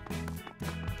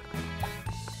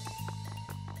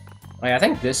 Like, I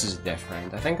think this is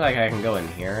different. I think, like, I can go in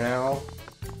here now.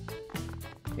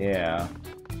 Yeah.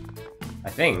 I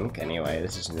think, anyway,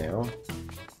 this is new.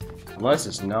 Unless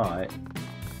it's not.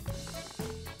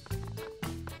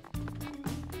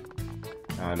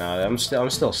 Oh no, I'm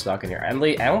still stuck in here. I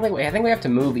think we have to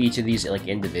move each of these like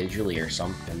individually or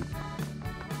something.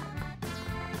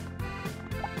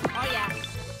 Oh yeah.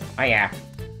 Oh yeah.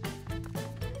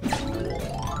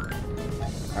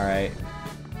 Alright.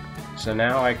 So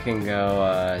now I can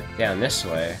go down this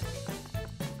way.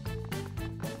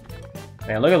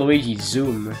 Man, look at Luigi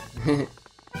zoom.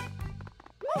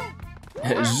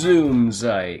 Zoom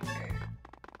Zyke.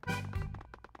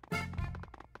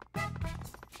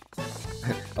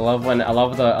 I love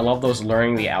those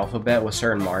learning the alphabet with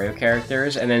certain Mario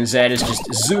characters, and then Zed is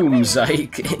just Zoom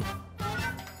Zyke.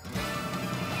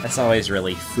 That's always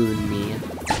really fun me.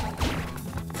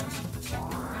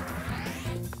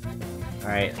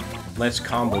 Alright, let's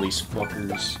combo these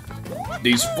fuckers.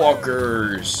 These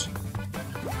fuckers!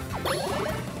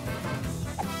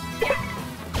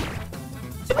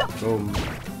 Boom.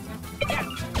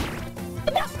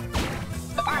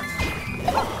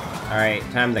 Alright,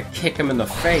 time to kick him in the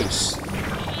face.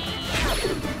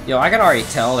 Yo, I can already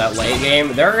tell that late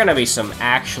game, there are gonna be some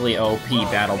actually OP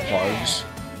battle plugs.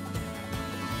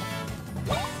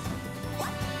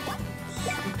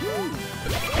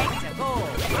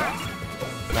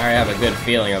 I have a good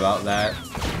feeling about that.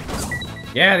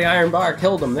 Yeah, the iron bar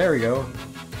killed him. There we go.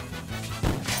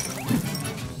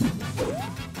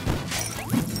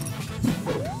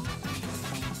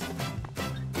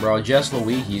 Bro, just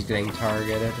Luigi's getting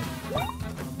targeted.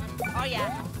 Oh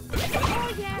yeah.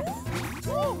 Oh yeah.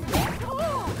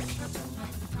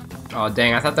 Oh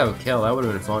dang, I thought that would kill. That would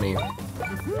have been funny.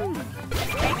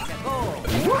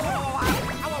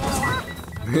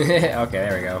 Okay,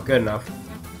 there we go. Good enough.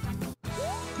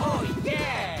 Oh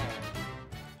yeah.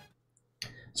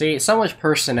 See, so much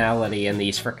personality in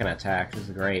these frickin' attacks is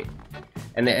great.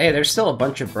 And hey, there's still a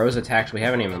bunch of bros attacks we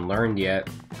haven't even learned yet.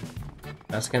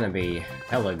 That's gonna be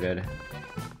hella good.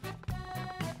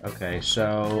 Okay,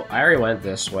 so I already went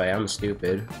this way. I'm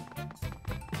stupid.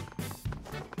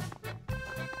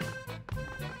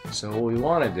 So what we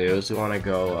want to do is we want to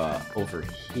go over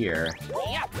here.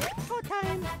 Yep. Go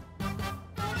time.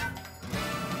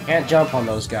 Can't jump on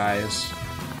those guys.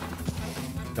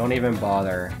 Don't even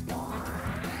bother.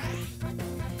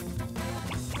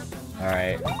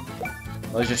 Alright.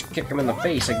 Let's just kick him in the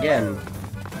face again.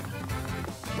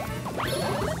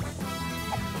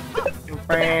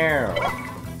 I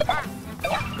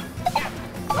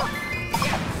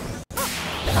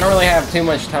don't really have too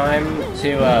much time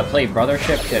to play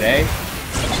Brothership today,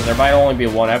 so there might only be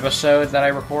one episode that I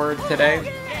record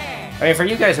today. I mean, for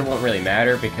you guys it won't really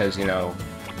matter because, you know,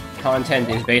 content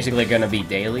is basically gonna be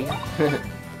daily.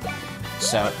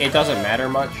 So it doesn't matter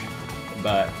much,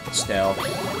 but still.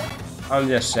 I'm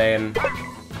just saying.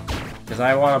 Because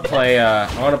I want to play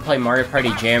Mario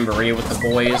Party Jamboree with the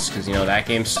boys, because, you know, that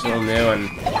game's still new, and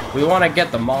we want to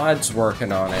get the mods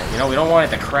working on it. You know, we don't want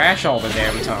it to crash all the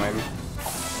damn time.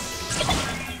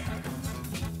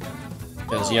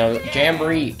 Because, you know,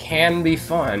 Jamboree can be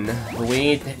fun, but we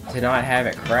need to not have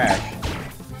it crash.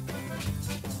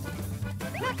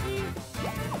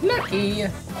 Lucky!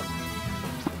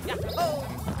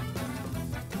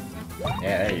 Yeah,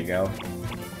 there you go.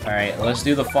 Alright, let's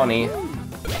do the funny.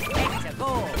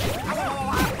 Oh,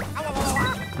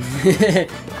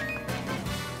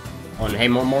 and hey,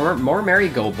 more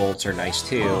merry-go bolts are nice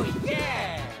too. Oh,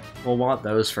 yeah. We'll want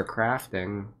those for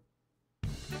crafting.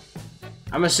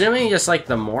 I'm assuming just like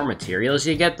the more materials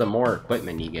you get, the more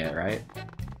equipment you get, right?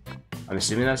 I'm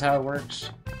assuming that's how it works.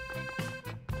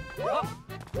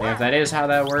 And if that is how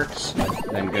that works,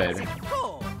 then good.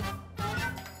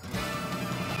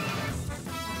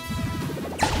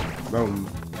 Boom.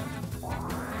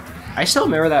 I still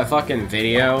remember that fucking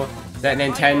video that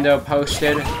Nintendo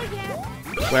posted,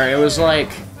 where it was like,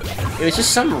 it was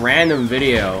just some random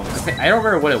video. I don't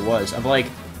remember what it was, of like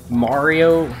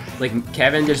Mario, like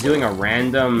Kevin just doing a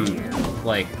random,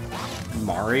 like,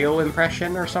 Mario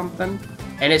impression or something.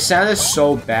 And it sounded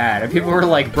so bad, and people were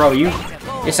like, bro,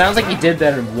 it sounds like you did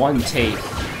that in one take.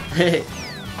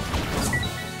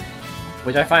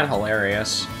 Which I find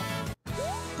hilarious.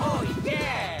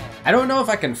 I don't know if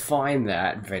I can find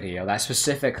that video, that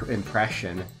specific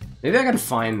impression. Maybe I can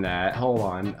find that. Hold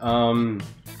on.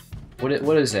 What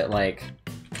is it, like?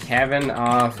 Kevin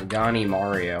off Gani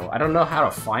Mario. I don't know how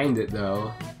to find it,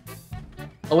 though.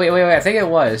 Oh, wait, I think it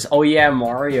was. Oh, yeah,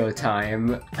 Mario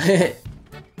time.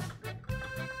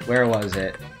 Where was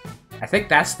it? I think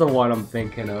that's the one I'm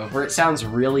thinking of, where it sounds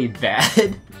really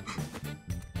bad.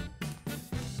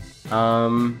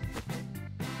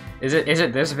 Is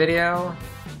it this video?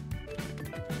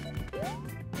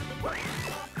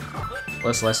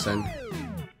 Let's listen.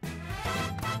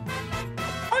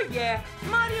 Oh yeah,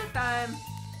 Mario time!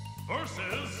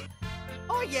 Versus...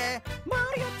 Oh yeah,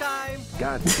 Mario time!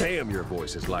 God damn, your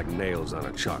voice is like nails on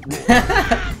a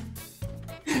chalkboard.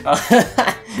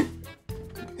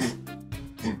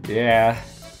 Yeah.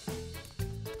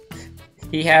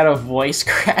 He had a voice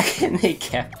crack and they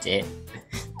kept it.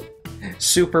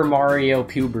 Super Mario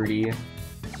puberty.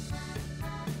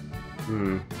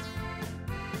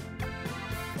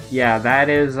 Yeah, that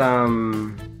is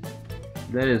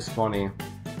funny.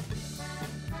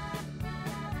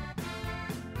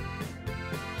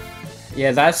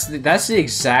 Yeah, that's the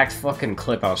exact fucking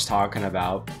clip I was talking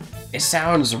about. It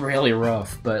sounds really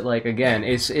rough, but like again,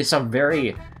 it's a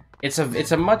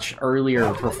much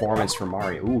earlier performance for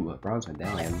Mario. Ooh, a bronze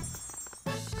medallion.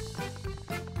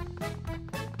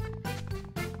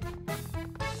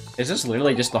 Is this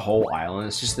literally just the whole island?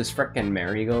 It's just this frickin'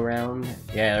 merry-go-round?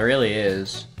 Yeah, it really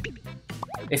is.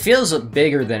 It feels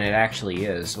bigger than it actually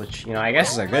is, which, you know, I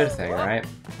guess is a good thing, right?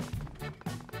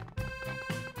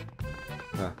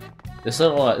 Huh. This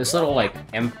little, like,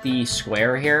 empty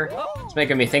square here, it's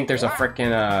making me think there's a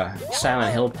frickin'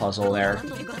 Silent Hill puzzle there.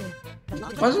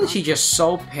 Wasn't she just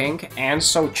so pink and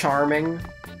so charming?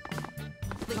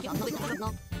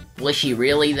 Was she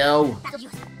really, though?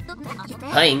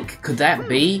 Pink? Could that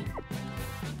be?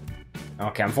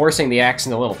 Okay, I'm forcing the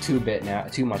accent a little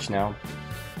too much now.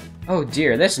 Oh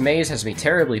dear, this maze has me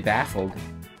terribly baffled.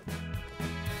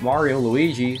 Mario,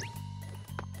 Luigi.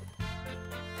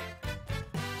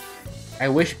 I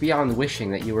wish beyond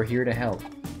wishing that you were here to help.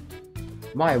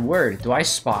 My word, do I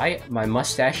spy my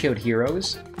mustachioed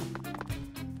heroes?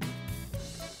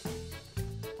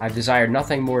 I've desired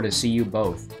nothing more to see you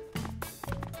both.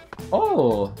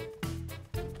 Oh!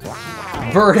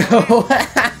 Birdo!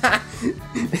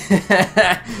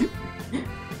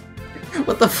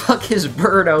 What the fuck is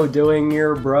Birdo doing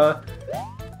here, bruh?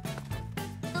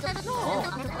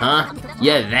 Huh?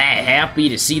 You that happy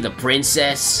to see the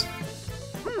princess?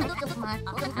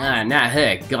 Ah, not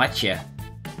her, gotcha.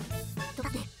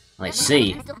 I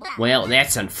see. Well,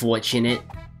 that's unfortunate.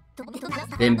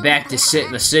 Then back to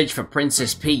the search for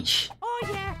Princess Peach.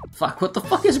 Fuck, what the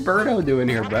fuck is Birdo doing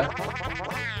here, bruh?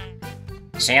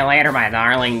 See you later, my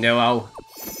darling duo.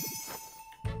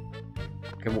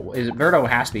 Okay, well, Birdo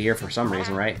has to be here for some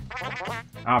reason, right?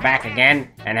 Oh, back again?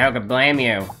 And who could blame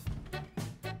you?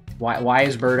 Why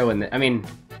is Birdo in the... I mean,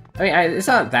 it's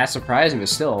not that surprising, but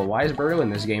still, why is Birdo in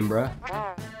this game, bruh?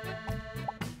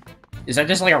 Is that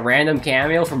just like a random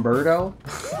cameo from Birdo?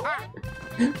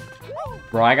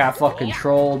 Bro, I got fucking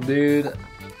trolled, dude.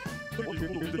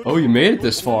 Oh, you made it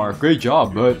this far. Great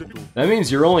job, bud. That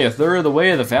means you're only a third of the way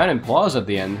to the Fountain Plaza at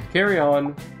the end. Carry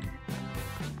on.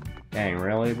 Dang,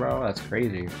 really, bro? That's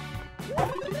crazy.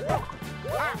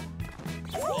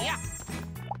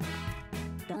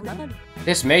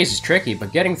 This maze is tricky,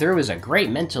 but getting through is a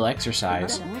great mental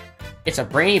exercise. It's a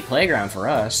brainy playground for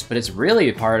us, but it's really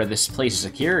a part of this place's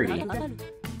security.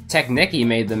 Technicki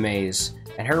made the maze,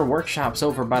 and her workshop's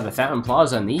over by the Fountain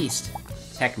Plaza in the east.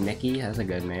 Technicki, that's a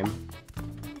good name.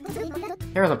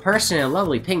 There was a person in a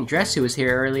lovely pink dress who was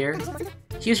here earlier.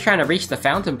 She was trying to reach the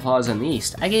Fountain Plaza in the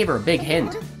east. I gave her a big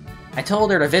hint. I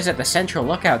told her to visit the Central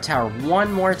Lookout Tower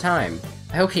one more time.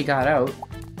 I hope she got out.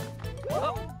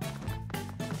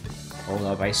 Hold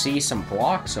up, I see some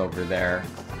blocks over there.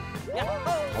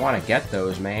 I want to get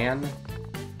those, man.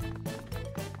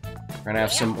 We're gonna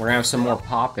have some more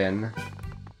pop-in.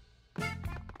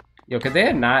 Yo, could they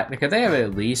have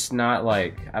at least not,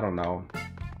 like, I don't know.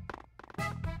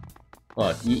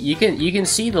 Look, you can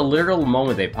see the literal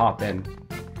moment they pop in.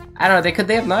 I don't know, could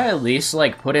they have not at least,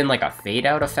 like, put in, like, a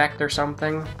fade-out effect or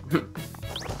something?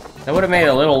 That would have made it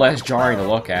a little less jarring to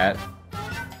look at.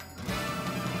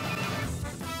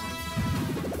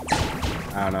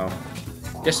 I don't know.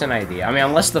 Just an idea. I mean,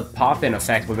 unless the pop-in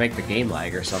effect would make the game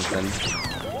lag or something.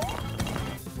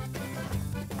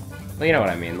 Well, you know what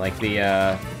I mean, like the,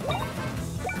 I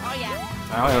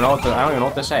don't even know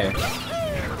what to say.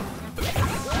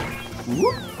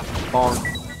 Whoop. Bonk.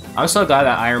 I'm so glad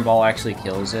that Iron Ball actually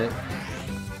kills it.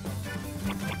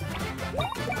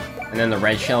 And then the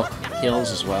red shell kills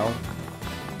as well.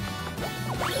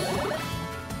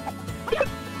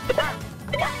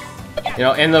 You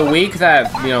know, in the week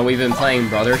that, you know, we've been playing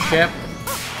Brothership,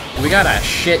 we got a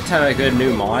shit ton of good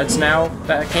new mods now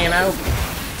that came out.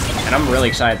 And I'm really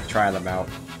excited to try them out.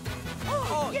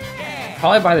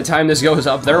 Probably by the time this goes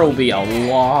up, there will be a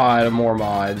not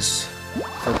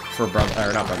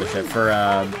Brothership, for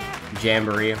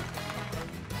Jamboree.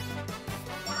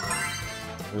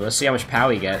 Ooh, let's see how much POW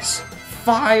he gets.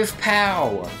 5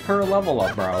 POW per level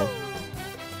up, bro.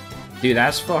 Dude,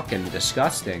 that's fucking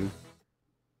disgusting.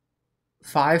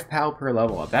 5 POW per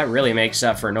level up. That really makes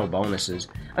up for no bonuses.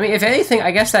 I mean, if anything, I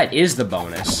guess that is the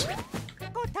bonus.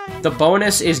 The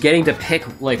bonus is getting to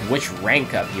pick, like, which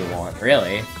rank up you want,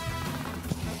 really.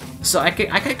 So I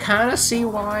could kind of see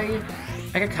why...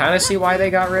 I could kind of see why they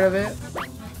got rid of it.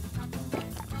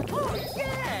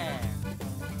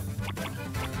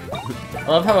 I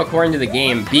love how, according to the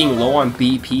game, being low on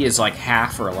BP is like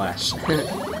half or less.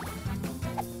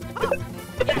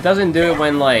 It doesn't do it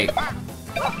when, like,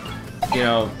 you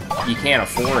know, you can't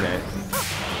afford it.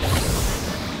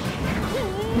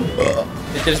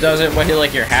 It just does it when you're,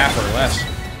 like, you're half or less.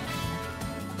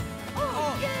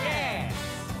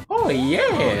 Oh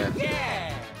yeah!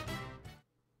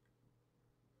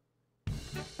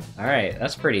 Alright,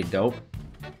 that's pretty dope.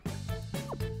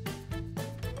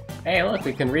 Hey, look,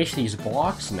 we can reach these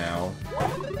blocks now.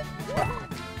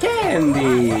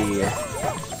 Candy!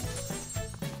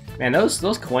 Man,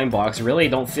 those coin blocks really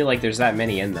don't feel like there's that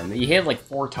many in them. You hit it like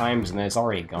 4 times and then it's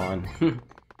already gone.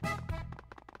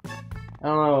 I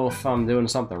don't know if I'm doing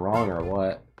something wrong or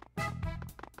what.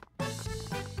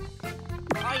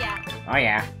 Oh yeah. Oh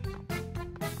yeah.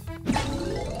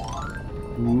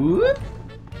 Whoop.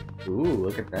 Ooh,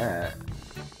 look at that.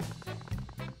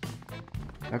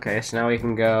 Okay, so now we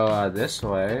can go this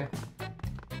way.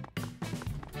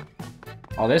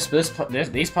 Oh, these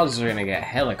puzzles are gonna get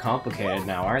hella complicated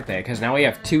now, aren't they? Because now we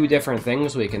have 2 different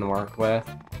things we can work with.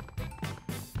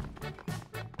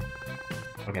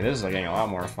 Okay, this is getting a lot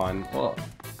more fun. Well,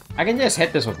 I can just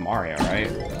hit this with Mario, right?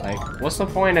 Like, what's the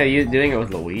point of you doing it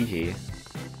with Luigi?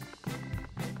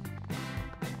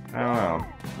 I don't know.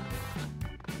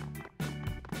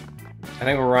 I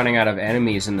think we're running out of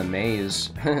enemies in the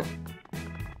maze.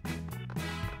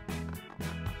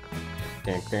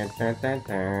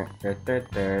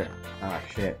 Ah,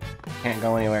 shit. Can't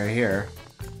go anywhere here.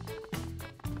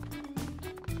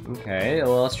 Okay,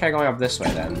 well, let's try going up this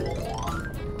way then.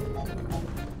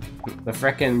 The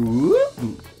frickin'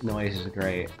 whoop noise is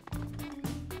great.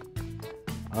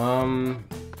 Well,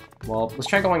 let's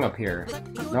try going up here.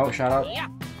 No, shut up.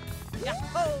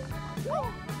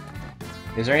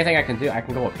 Is there anything I can do? I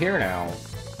can go up here now.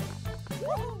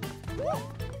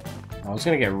 Oh, it's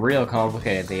gonna get real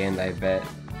complicated at the end, I bet.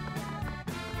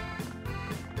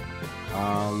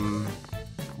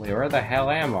 Wait, where the hell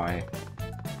am I?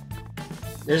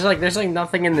 There's like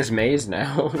nothing in this maze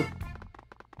now.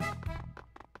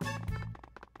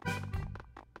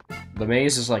 The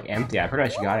maze is like empty. I pretty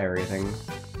much got everything.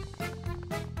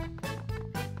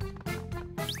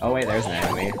 Oh wait, there's an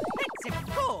enemy.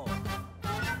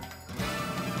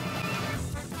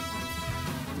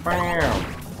 Bam!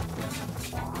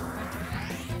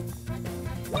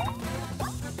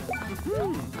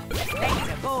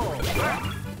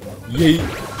 Yeet!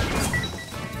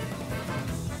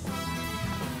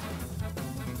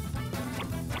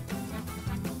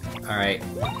 Alright,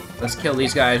 let's kill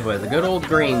these guys with a good old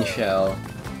green shell.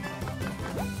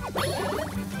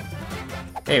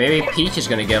 Hey, maybe Peach is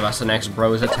gonna give us the next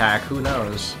bros attack, who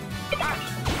knows?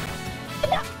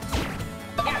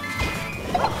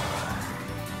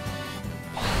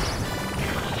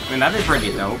 I mean, that'd be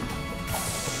pretty dope.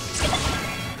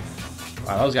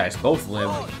 Wow, those guys both live.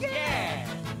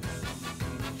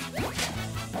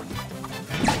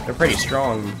 They're pretty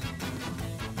strong.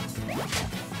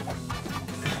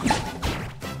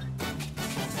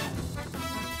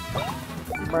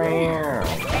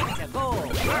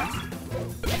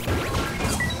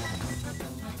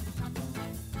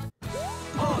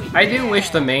 I do wish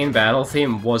the main battle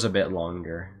theme was a bit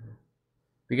longer.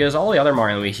 Because all the other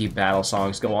Mario and Luigi battle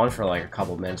songs go on for like a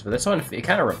couple minutes, but this one, it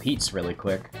kind of repeats really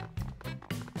quick.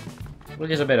 Which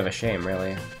is a bit of a shame,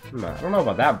 really. I don't know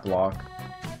about that block.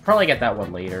 Probably get that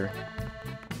one later.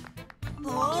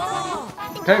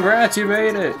 Congrats, you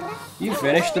made it! You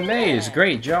finished the maze,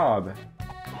 great job!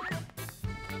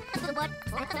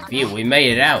 Phew, we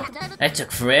made it out. That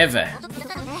took forever.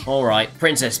 Alright,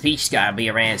 Princess Peach's gotta be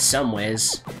around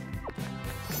somewheres.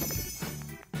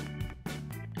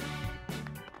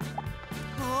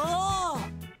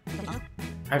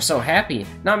 I'm so happy.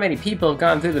 Not many people have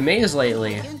gone through the maze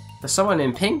lately. But someone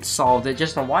in pink solved it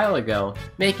just a while ago,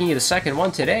 making you the second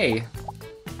one today.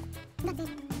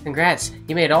 Congrats,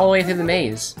 you made it all the way through the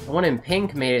maze. The one in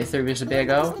pink made it through just a bit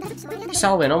ago. You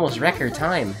solved it in almost record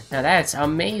time. Now that's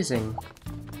amazing.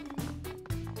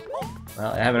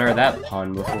 Well, I haven't heard that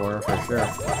pun before, for sure.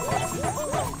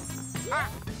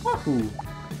 Wahoo!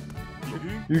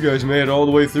 You guys made it all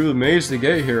the way through the maze to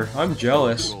get here. I'm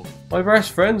jealous. My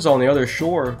best friend's on the other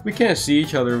shore. We can't see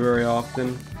each other very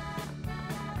often.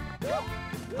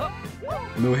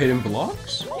 No hidden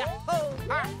blocks?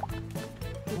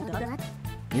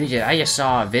 I just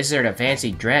saw a visitor in a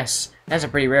fancy dress. That's a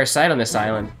pretty rare sight on this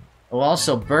island. Oh,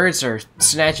 also, birds are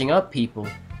snatching up people.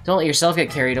 Don't let yourself get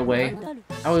carried away.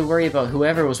 I would worry about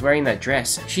whoever was wearing that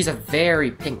dress. She's a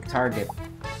very pink target.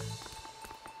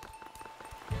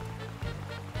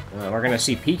 We're gonna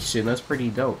see Peach soon. That's pretty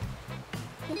dope.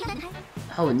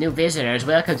 Oh, new visitors,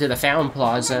 welcome to the Fountain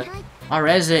Plaza. Our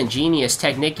resident genius,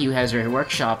 Technicu, has her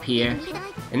workshop here.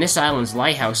 And this island's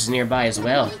lighthouse is nearby as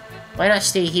well. Why not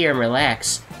stay here and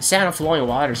relax? The sound of flowing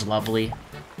water is lovely.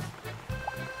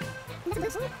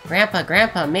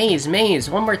 Grandpa, maze,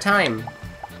 one more time.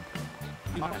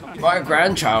 My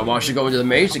grandchild wants to go into the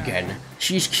maze again.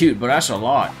 She's cute, but that's a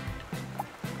lot.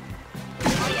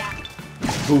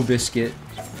 Boo Biscuit.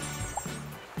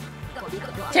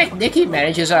 Technicu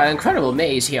manages an incredible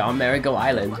maze here on Marigo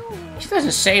Island. She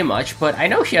doesn't say much, but I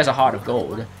know she has a heart of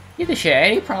gold. You can share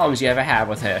any problems you ever have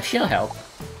with her. She'll help.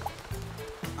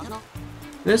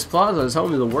 This plaza is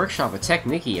home to the workshop of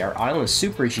Technicu, our island's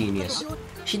super genius.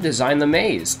 She designed the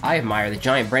maze. I admire the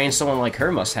giant brain someone like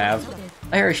her must have.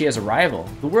 I heard she has a rival.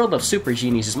 The world of super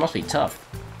geniuses must be tough.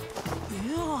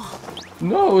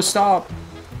 No, stop!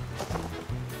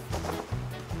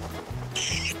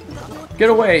 Get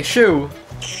away, shoo!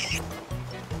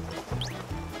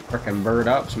 Frickin' bird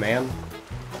ups, man.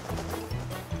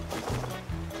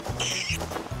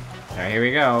 Alright, here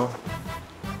we go.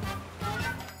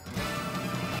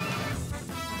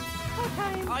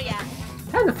 Oh yeah.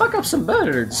 Time to fuck up some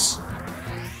birds.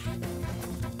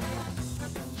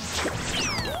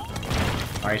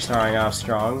 Alright, starting off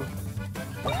strong.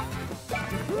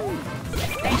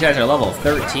 These guys are level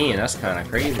 13, that's kinda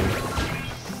crazy.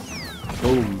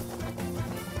 Boom.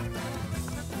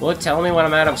 Will it tell me when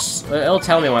I'm out of... It'll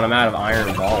tell me when I'm out of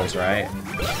iron balls, right?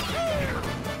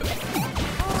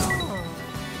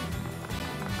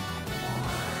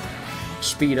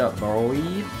 Speed up, boy.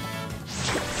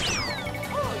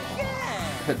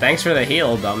 Thanks for the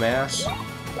heal, dumbass.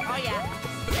 Oh yeah.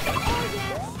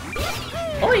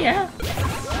 Oh yeah!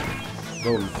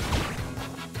 Boom.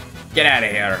 Get out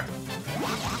of here!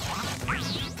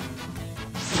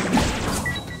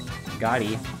 Got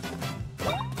he.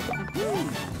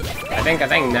 I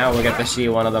think now we'll get to see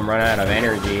one of them run out of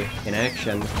energy in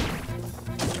action.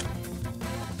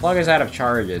 Plug is out of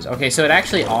charges. Okay, so it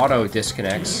actually auto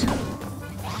disconnects.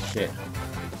 Shit.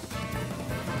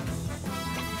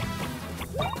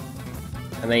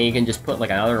 And then you can just put like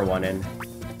another one in.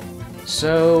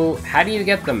 So, how do you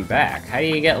get them back? How do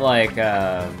you get like,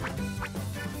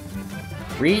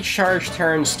 recharge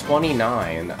turns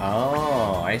 29.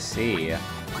 Oh, I see.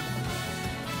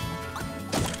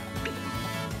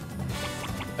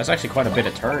 That's actually quite a bit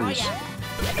of turns.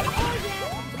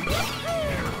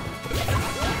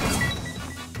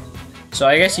 So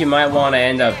I guess you might want to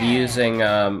end up using,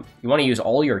 you want to use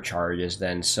all your charges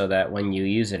then, so that when you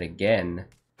use it again,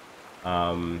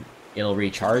 it'll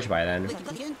recharge by then.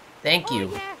 Thank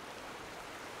you.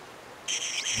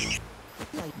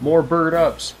 More bird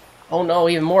ups. Oh no,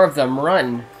 even more of them,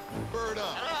 run.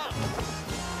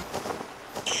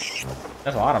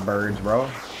 That's a lot of birds, bro.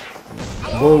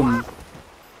 Boom.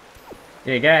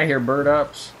 Yeah, get out of here, bird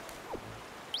ups.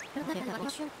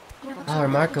 Oh,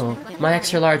 remarkable. My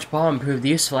extra-large bomb proved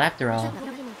useful after all.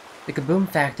 The kaboom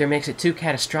factor makes it too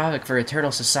catastrophic for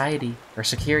eternal society, or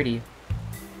security.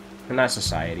 But not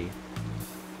society.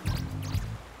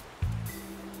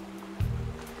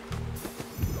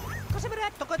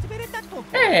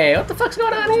 Hey, what the fuck's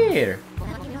going on here?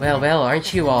 Well,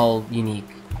 aren't you all unique?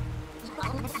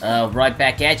 Right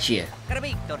back at you.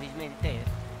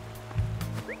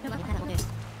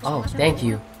 Oh, thank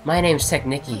you. My name's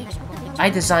Technicky.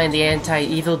 I designed the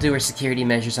anti-evildoer security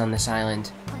measures on this island.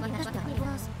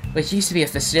 Which used to be a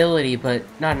facility, but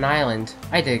not an island.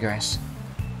 I digress.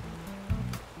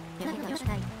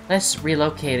 Let's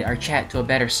relocate our chat to a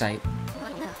better site.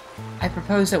 I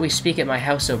propose that we speak at my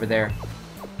house over there.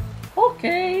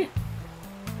 Okay.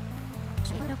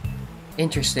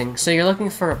 Interesting. So you're looking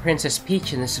for a Princess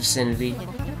Peach in this vicinity.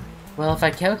 Well, if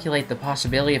I calculate the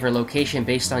possibility of her location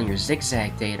based on your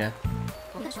zigzag data,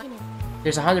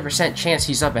 there's a 100% chance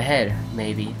he's up ahead,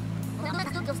 maybe.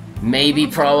 Maybe,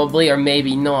 probably, or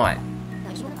maybe not.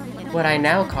 What I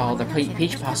now call the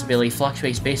Peach possibility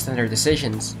fluctuates based on her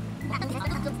decisions.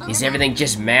 Is everything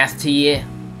just math to you?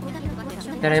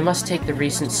 Then I must take the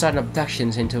recent sudden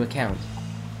abductions into account.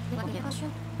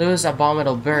 Those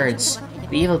abominable birds,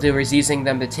 the evildoers using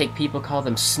them to take people call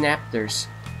them snapters.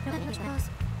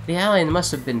 The island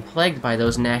must have been plagued by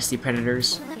those nasty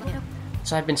predators.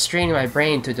 So I've been straining my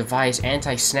brain to devise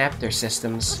anti-snapter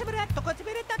systems.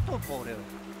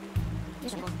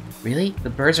 Really? The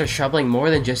birds are troubling more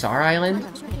than just our island?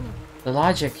 The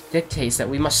logic dictates that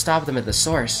we must stop them at the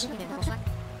source.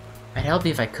 I'd help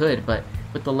you if I could, but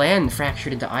with the land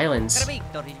fractured into islands...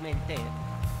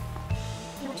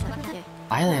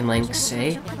 Island links,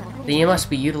 eh? Then you must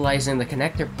be utilizing the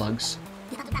connector plugs.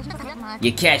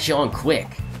 You catch on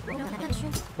quick.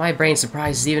 My brain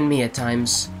surprises even me at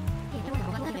times.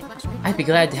 I'd be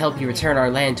glad to help you return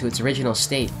our land to its original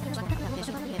state.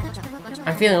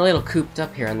 I'm feeling a little cooped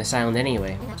up here on this island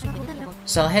anyway.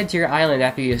 So I'll head to your island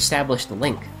after you establish the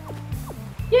link.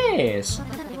 Yes!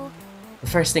 But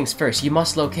first things first, you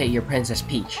must locate your Princess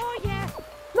Peach.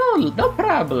 No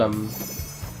problem.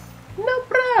 No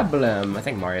problem. I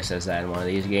think Mario says that in one of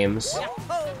these games.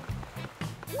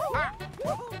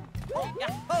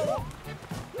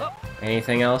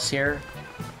 Anything else here?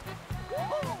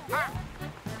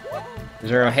 Is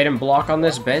there a hidden block on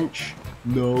this bench?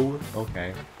 No.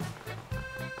 Okay.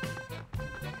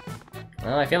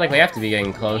 Well, I feel like we have to be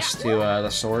getting close to the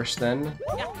source then.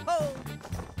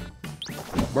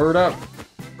 Bird up!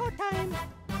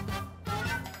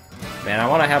 Man, I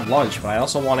want to have lunch, but I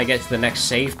also want to get to the next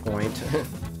save point.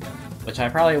 Which I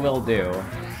probably will do.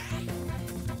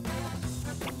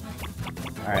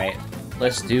 Alright,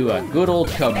 let's do a good old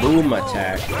kaboom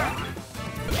attack.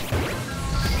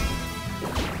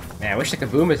 Man, I wish the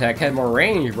kaboom attack had more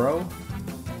range, bro.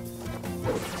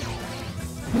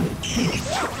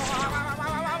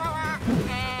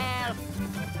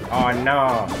 Oh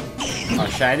no! Oh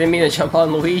shit, I didn't mean to jump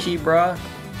on Luigi, bruh.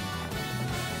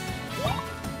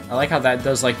 I like how that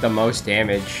does like the most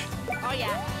damage. Oh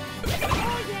yeah.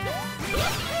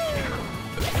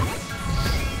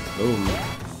 Boom.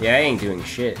 Yeah, I ain't doing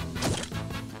shit.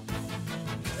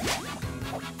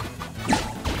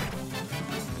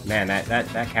 Man,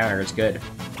 that counter is good.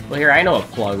 Well, here, I know a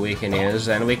plug we can use,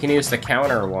 and we can use the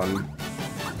counter one.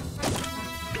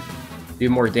 Do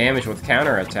more damage with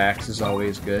counter attacks is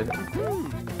always good.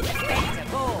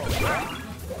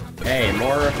 Hey,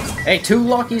 more... Hey, 2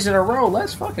 Luckies in a row,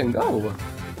 let's fucking go!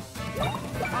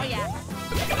 Oh yeah.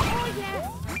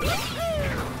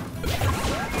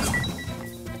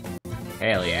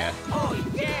 Hell yeah.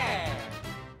 Oh yeah.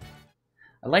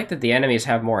 I like that the enemies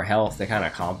have more health to kind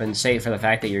of compensate for the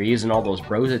fact that you're using all those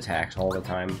bros attacks all the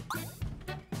time.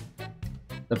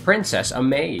 The Princess,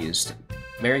 amazed.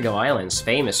 Merry-Go Island's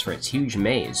famous for its huge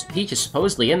maze. Peach is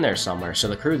supposedly in there somewhere, so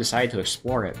the crew decide to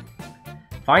explore it.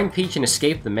 Find Peach and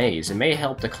escape the maze. It may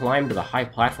help to climb to the high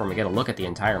platform and get a look at the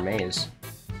entire maze.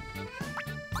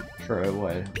 Sure it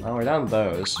would. Well, we're done with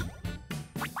those.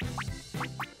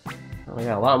 Well, we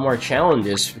got a lot more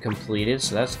challenges completed,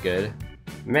 so that's good.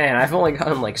 Man, I've only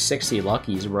gotten like 60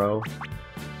 Luckies, bro.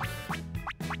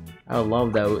 I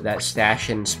love that stash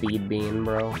and speed bean,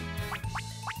 bro.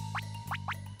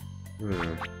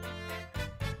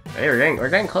 Hey, we're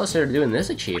getting closer to doing this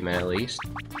achievement, at least.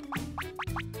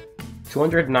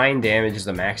 209 damage is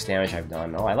the max damage I've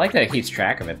done. Oh, I like that it keeps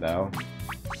track of it, though.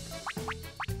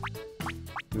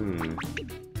 I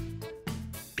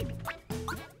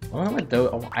wonder what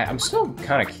though. I'm still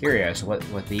kind of curious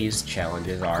what these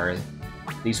challenges are.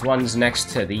 These ones next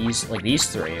to these, like these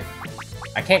 3.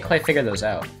 I can't quite figure those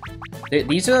out.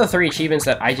 These are the 3 achievements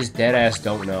that I just deadass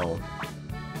don't know.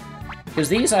 Because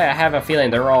these, I have a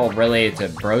feeling they're all related to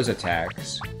bros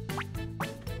attacks.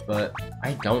 But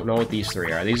I don't know what these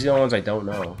 3 are. These are the ones I don't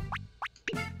know.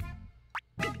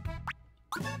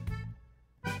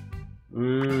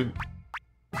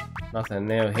 Nothing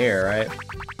new here, right?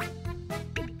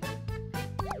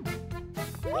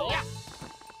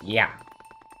 Yeah.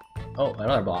 Oh,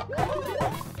 another block.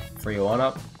 Free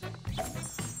 1-up.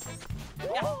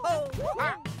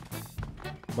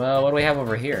 Well, what do we have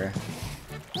over here?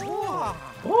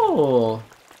 Oh!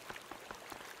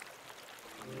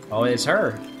 Oh, it's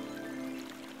her.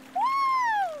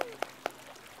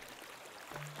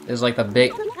 It's like the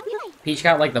big... Peach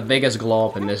got like the biggest glow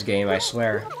up in this game, I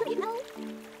swear.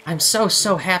 I'm so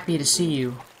happy to see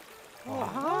you.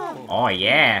 Oh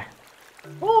yeah.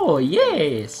 Oh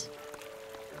yes.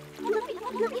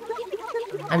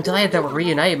 I'm delighted that we're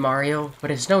reunited, Mario,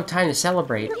 but it's no time to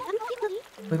celebrate.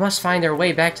 We must find our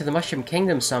way back to the Mushroom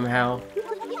Kingdom somehow.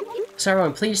 So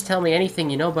everyone, please tell me anything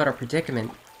you know about our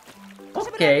predicament.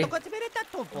 Okay.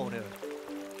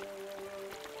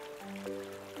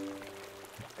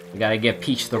 We gotta give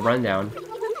Peach the rundown.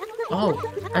 Oh,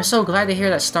 I'm so glad to hear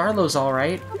that Starlow's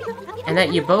alright. And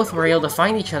that you both were able to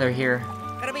find each other here.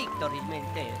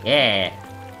 Yeah.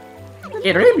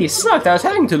 It really sucked. I was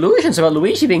having delusions about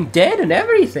Luigi being dead and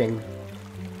everything.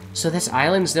 So this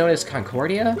island's known as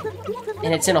Concordia?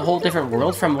 And it's in a whole different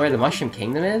world from where the Mushroom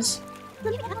Kingdom is?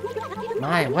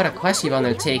 My, what a quest you've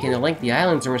undertaken to link the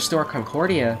islands and restore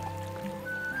Concordia.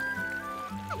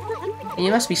 And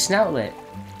you must be Snoutlet.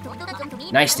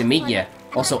 Nice to meet you.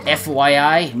 Also,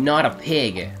 FYI, not a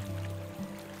pig.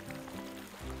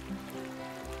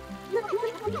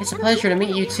 It's a pleasure to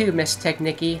meet you too, Miss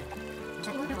Technicky.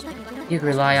 You can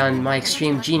rely on my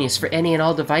extreme genius for any and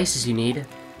all devices you need.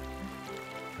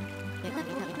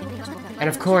 And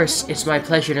of course, it's my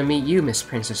pleasure to meet you, Miss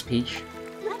Princess Peach.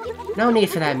 No need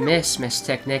for that Miss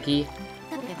Technicky.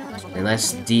 And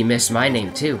let's de-miss my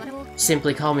name too.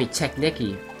 Simply call me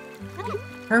Technicky.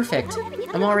 Perfect.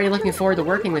 I'm already looking forward to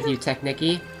working with you,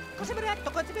 Technicky.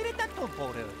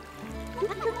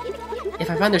 If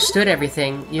I've understood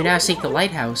everything, you now seek the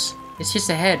lighthouse. It's just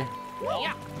ahead.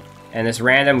 And this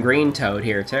random green toad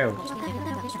here, too.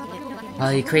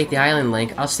 While you create the island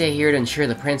link, I'll stay here to ensure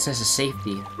the princess's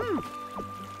safety.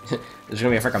 There's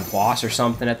gonna be a freaking boss or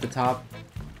something at the top.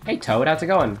 Hey, Toad, how's it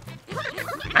going?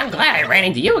 I'm glad I ran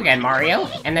into you again, Mario,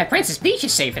 and that Princess Peach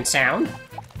is safe and sound.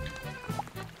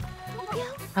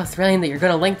 How thrilling that you're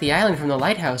gonna link the island from the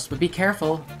lighthouse, but be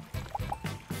careful.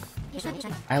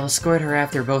 I will escort her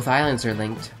after both islands are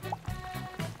linked.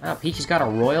 Wow, Peach has got a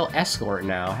royal escort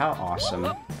now. How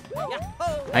awesome.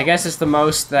 I guess it's the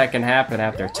most that can happen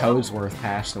after Toadsworth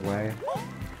passed away.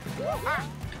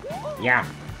 Yeah.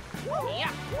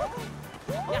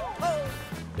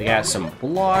 We got some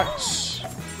blocks.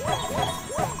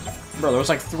 Bro, there was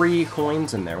like 3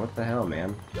 coins in there. What the hell,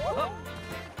 man?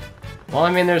 Well,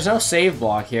 I mean, there's no save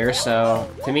block here, so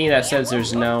to me that says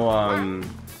there's no,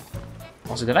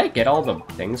 Also, did I get all the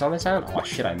things on this island? Oh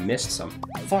shit, I missed some.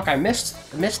 Fuck, I missed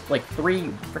like 3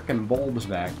 frickin' bulbs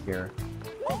back here.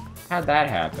 How'd that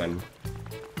happen?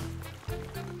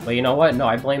 Well, you know what? No,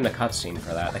 I blame the cutscene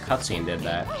for that. The cutscene did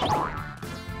that. Oh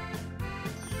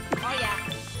yeah.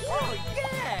 Oh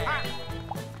yeah.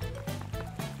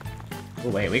 Oh,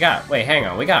 wait, hang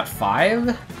on. We got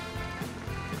 5?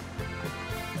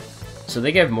 So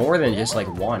they give more than just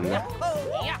like 1.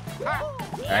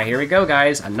 Alright, here we go,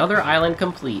 guys. Another island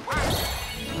complete.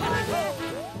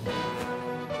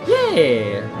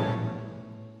 Yeah!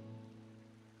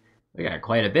 We got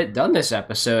quite a bit done this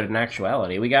episode in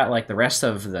actuality. We got like the rest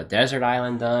of the desert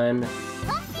island done.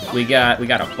 We got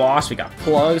a boss, we got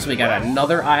plugs, we got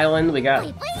another island, we got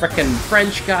frickin'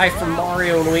 French guy from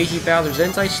Mario and Luigi Bowser's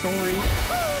Inside Story.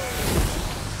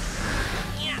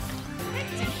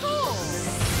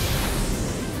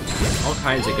 All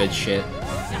kinds of good shit.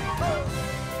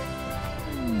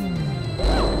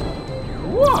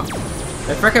 Whoa!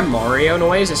 That frickin' Mario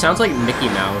noise, it sounds like Mickey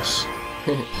Mouse.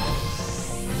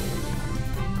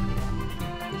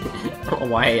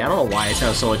 I don't know why it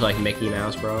sounds so much like Mickey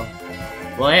Mouse, bro.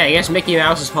 Well, yeah, I guess Mickey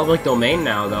Mouse is public domain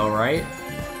now, though, right?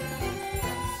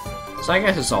 So I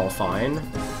guess it's all fine.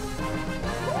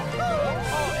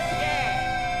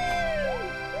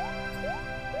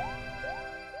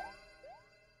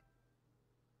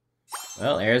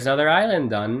 Well, there's another island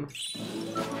done.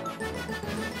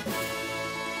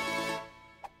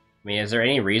 I mean, is there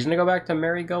any reason to go back to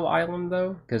Merry-Go Island,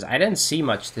 though? Because I didn't see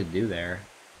much to do there.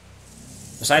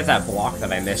 Besides that block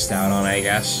that I missed out on, I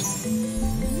guess.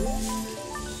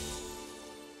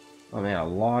 Oh man, a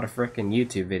lot of frickin'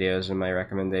 YouTube videos in my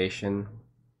recommendation.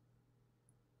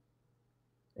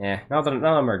 Yeah, none of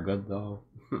them are good, though.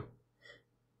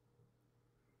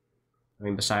 I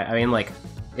mean, like,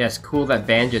 yeah, it's cool that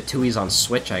Banjo-Tooie's on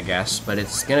Switch, I guess, but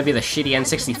it's gonna be the shitty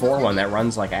N64 one that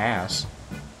runs like ass.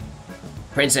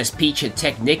 Princess Peach and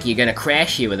Tech Nicky are gonna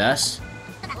crash here with us.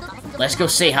 Let's go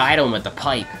say hi to him with the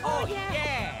pipe. Oh yeah.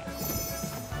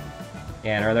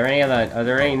 Yeah, and are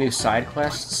there any new side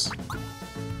quests?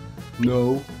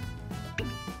 No.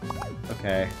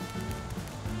 Okay.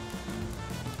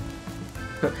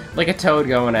 Like a toad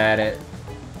going at it.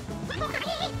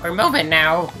 We're moving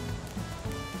now.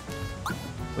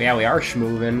 Well, yeah, we are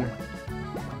schmoving.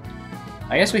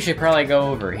 I guess we should probably go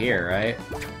over here, right?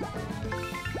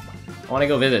 I want to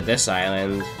go visit this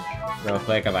island real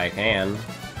quick if I can.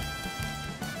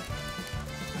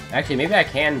 Actually, maybe I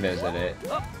can visit it.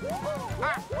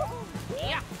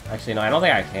 Actually, no, I don't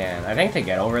think I can. I think to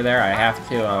get over there, I have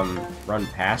to, run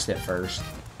past it first.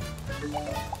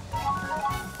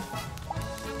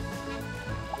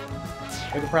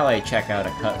 We could probably check out a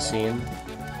cutscene.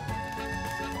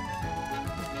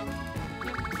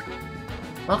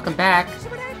 Welcome back.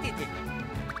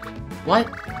 What?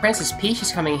 Princess Peach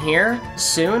is coming here?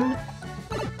 Soon?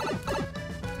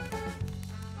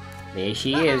 There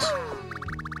she is.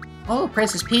 Oh,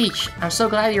 Princess Peach, I'm so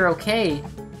glad you're okay.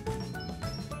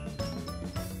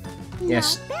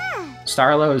 Yes,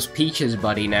 Starlow's Peach's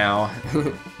buddy now.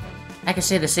 I can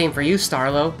say the same for you,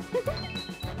 Starlow.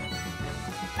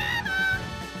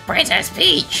 Princess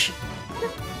Peach!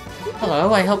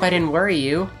 Hello, I hope I didn't worry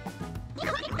you.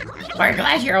 We're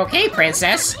glad you're okay,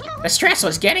 Princess. The stress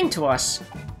was getting to us.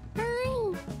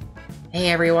 Hey,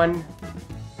 everyone.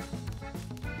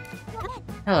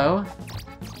 Hello.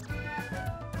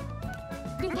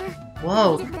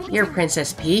 Whoa, you're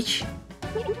Princess Peach.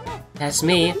 That's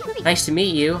me. Nice to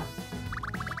meet you.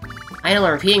 I know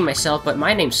I'm repeating myself, but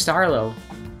my name's Starlow.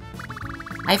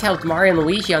 I've helped Mario and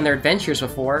Luigi on their adventures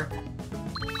before.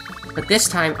 But this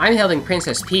time, I'm helping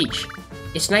Princess Peach.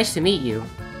 It's nice to meet you.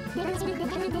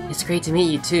 It's great to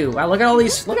meet you too. Wow, look at all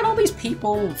these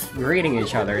people greeting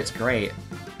each other. It's great.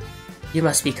 You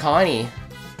must be Connie.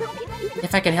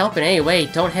 If I can help in any way,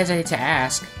 don't hesitate to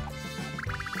ask.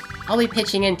 I'll be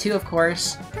pitching in too, of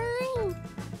course.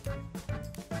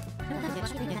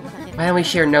 Why don't we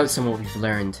share notes on what we've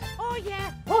learned? Oh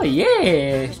yeah. Oh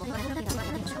yeah!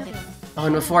 Oh,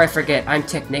 and before I forget, I'm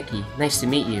Tech Nicky. Nice to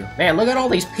meet you. Man, look at all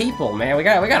these people, man. We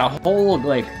got a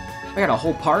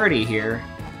whole party here.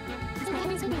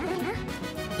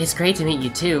 It's great to meet you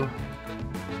too.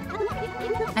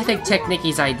 I think Tech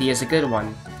Nicky's idea is a good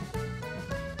one.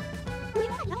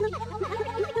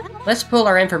 Let's pull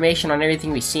our information on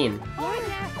everything we've seen.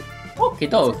 Okie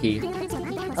dokie.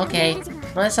 Okay,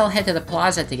 well, let's all head to the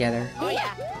plaza together. Oh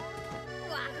yeah.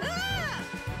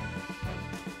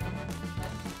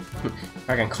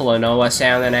 Fucking Klonoa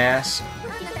sounding ass.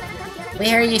 We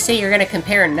heard you say you're gonna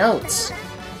compare notes.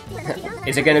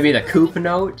 Is it gonna be the Coop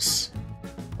notes?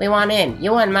 We want in.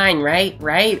 You want mine, right?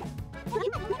 Right?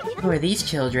 Who are these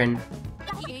children?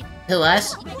 Who,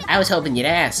 us? I was hoping you'd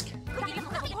ask.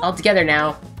 All together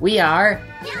now, we are...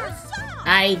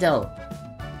 Idol.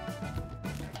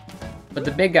 But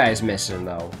the big guy's missing,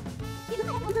 though.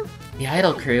 The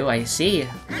Idol crew, I see.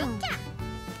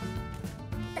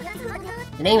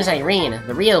 The name's Irene,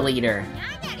 the real leader.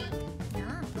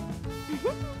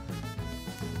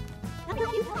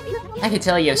 I could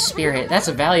tell you have spirit. That's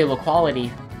a valuable quality.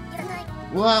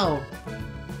 Whoa.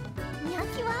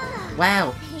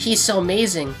 Wow, she's so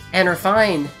amazing, and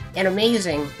refined, and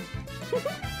amazing.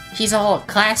 She's all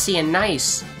classy and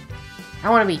nice.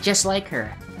 I want to be just like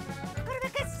her.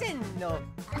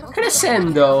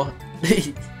 Crescendo.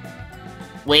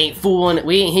 We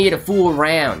ain't here to fool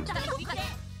around.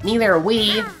 Neither are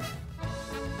we.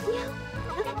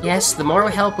 Yes, the more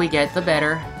help we get, the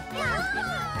better.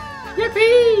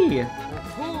 Yippee!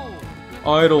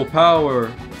 Idol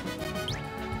power.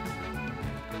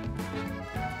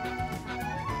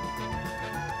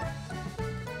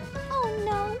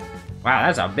 Wow,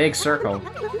 that's a big circle.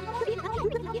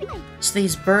 So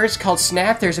these birds called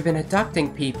snappers have been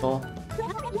abducting people.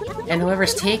 And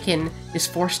whoever's taken is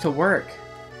forced to work.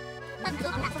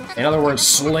 In other words,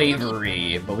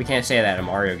 slavery. But we can't say that in a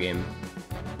Mario game.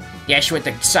 Yes, with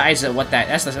the size of what that...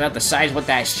 That's not the size of what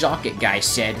that socket guy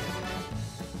said.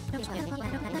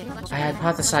 I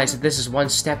hypothesize that this is one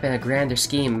step in a grander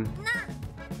scheme.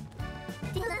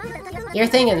 You're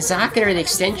thinking socket or the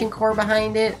extension cord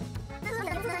behind it?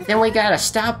 Then we gotta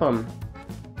stop him.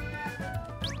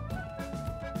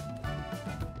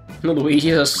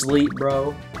 Luigi's asleep,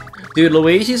 bro. Dude,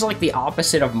 Luigi's like the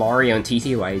opposite of Mario and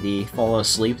TTYD, falling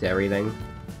asleep to everything.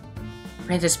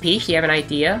 Princess Peach, you have an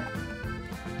idea?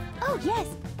 Oh yes.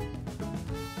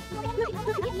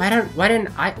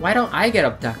 Why don't I get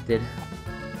abducted?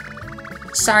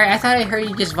 Sorry, I thought I heard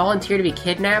you just volunteer to be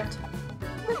kidnapped.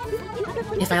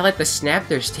 If I let the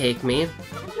Snappers take me,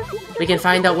 we can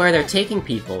find out where they're taking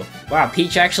people. Wow,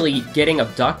 Peach actually getting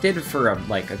abducted for a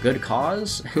good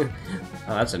cause? Oh,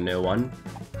 that's a new one.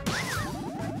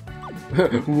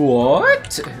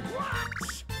 What?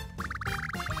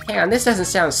 Hang on, this doesn't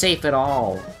sound safe at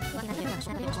all.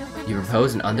 You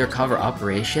propose an undercover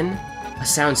operation? A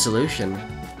sound solution.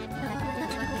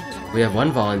 We have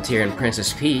one volunteer in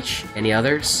Princess Peach. Any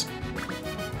others?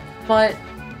 But...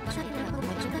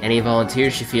 any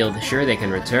volunteers should feel sure they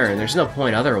can return. There's no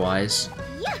point otherwise.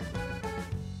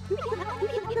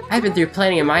 I've been through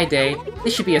plenty in my day.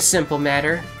 This should be a simple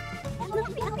matter.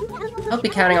 I'll be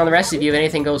counting on the rest of you if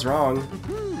anything goes wrong.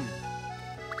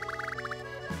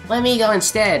 Let me go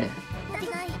instead.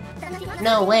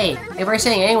 No way. If we're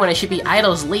sending anyone, it should be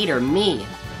Idol's leader, me.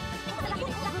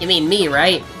 You mean me,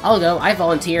 right? I'll go. I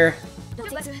volunteer.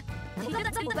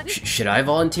 Should I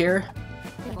volunteer?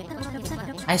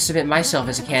 I submit myself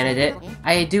as a candidate.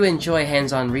 I do enjoy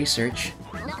hands-on research.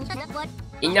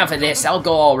 Enough of this, I'll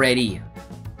go already.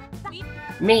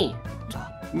 Me.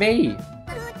 Me.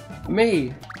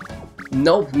 Me.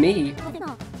 Nope, me.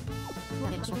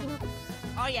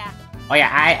 Oh yeah. Oh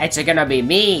yeah, it's gonna be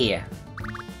me.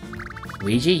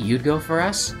 Luigi, you'd go for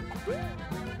us?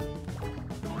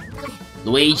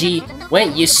 Luigi,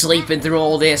 weren't you sleeping through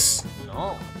all this?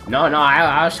 No. No,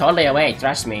 I was totally awake,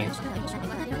 trust me.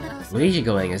 Luigi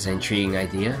going is an intriguing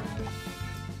idea.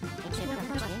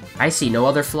 I see no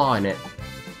other flaw in it.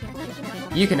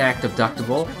 You can act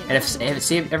abductable, and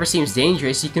if it ever seems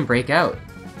dangerous, you can break out.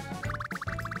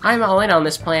 I'm all in on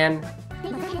this plan.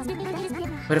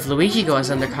 But if Luigi goes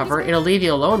undercover, it'll leave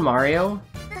you alone, Mario.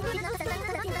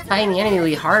 Fighting the enemy will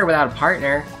be hard without a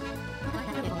partner.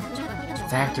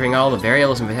 Factoring all the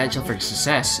variables and potential for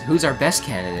success, who's our best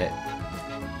candidate?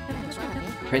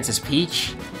 Princess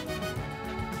Peach?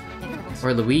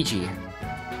 Or Luigi?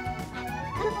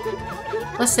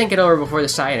 Let's think it over before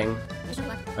deciding.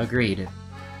 Agreed.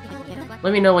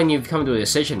 Let me know when you've come to a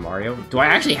decision, Mario. Do I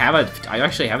actually have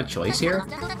a choice here?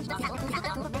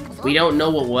 We don't know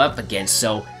what we're up against,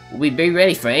 so we'd be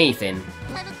ready for anything.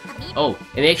 Oh,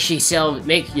 and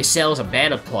make yourselves a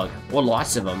battle plug, or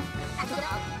lots of them.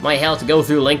 Might help to go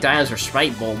through linked islands or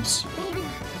sprite bulbs.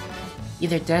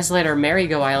 Either Desolatt or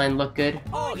Merry-Go Island look good.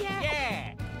 Oh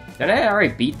yeah. Did I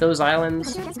already beat those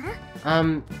islands?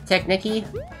 Technicky?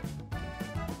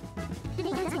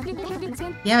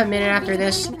 You have a minute after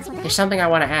this? There's something I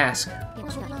want to ask.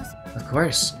 Of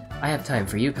course. I have time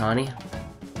for you, Connie.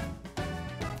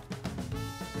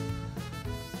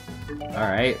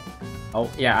 Alright. Oh,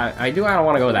 yeah, I don't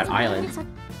want to go to that island.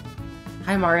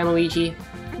 Hi, Mario and Luigi.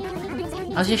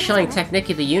 I was just showing Technic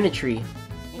the Unitree.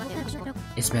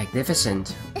 It's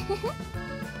magnificent.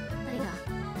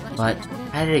 But,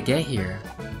 how did it get here?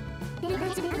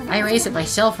 I raised it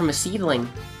myself from a seedling.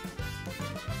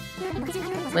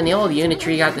 When the old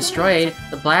Unitree got destroyed,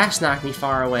 the blast knocked me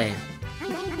far away.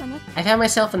 I found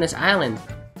myself on this island.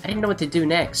 I didn't know what to do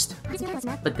next.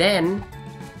 But then...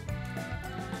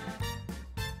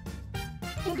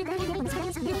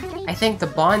 I think the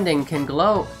bonding can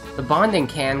glow. The bonding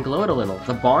can glowed a little.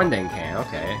 The bonding can,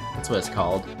 okay. That's what it's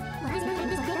called.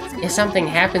 If something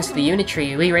happens to the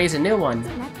Unitree, we raise a new one.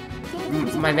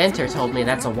 My mentor told me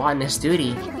that's a Witness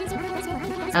duty.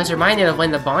 I was reminded of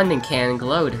when the bonding can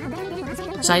glowed.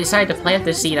 So I decided to plant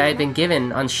the seed I had been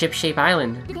given on Ship-Shape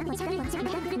Island.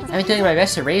 I've been doing my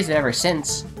best to raise it ever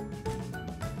since.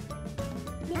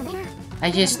 I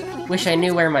just wish I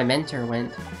knew where my mentor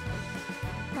went.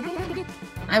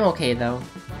 I'm okay though.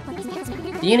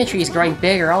 The Unitree is growing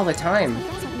bigger all the time,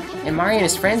 and Mario and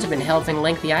his friends have been helping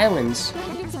link the islands.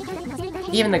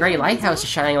 Even the Great Lighthouse is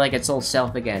shining like its old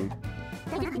self again.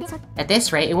 At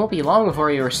this rate, it won't be long before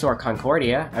we restore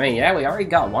Concordia. I mean, yeah, we already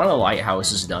got one of the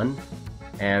lighthouses done.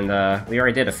 And, we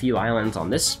already did a few islands on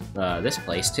this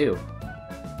place, too.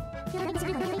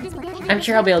 I'm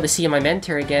sure I'll be able to see my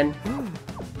mentor again.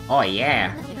 Oh,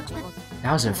 yeah.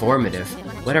 That was informative.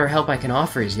 Whatever help I can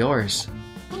offer is yours.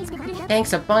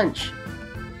 Thanks a bunch.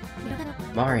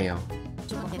 Mario.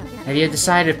 Have you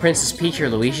decided if Princess Peach or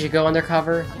Luigi should go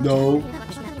undercover? No.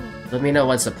 Let me know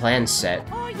once the plan's set.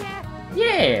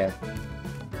 Yeah!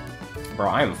 Bro,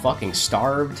 I am fucking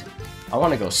starved. I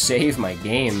want to go save my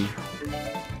game.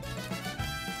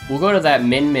 We'll go to that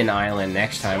Min Min Island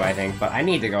next time, I think, but I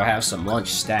need to go have some lunch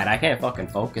stat. I can't fucking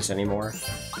focus anymore.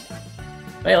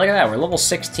 But hey, look at that, we're level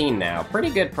 16 now. Pretty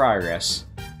good progress.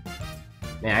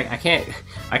 Man,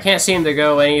 I can't seem to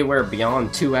go anywhere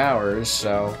beyond 2 hours,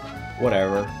 so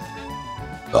whatever.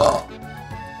 Ugh.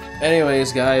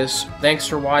 Anyways, guys, thanks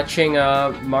for watching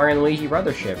Mario and Luigi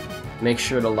Brothership. Make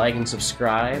sure to like and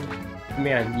subscribe to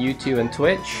me on YouTube and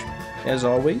Twitch, as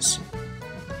always.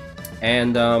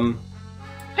 And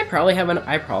I probably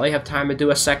have time to do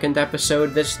a second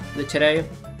episode today.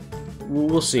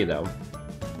 We'll see though,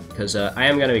 because I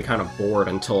am gonna be kind of bored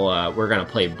until we're gonna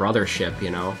play Brothership, you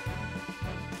know.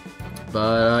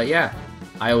 But yeah,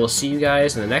 I will see you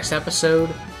guys in the next episode.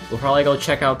 We'll probably go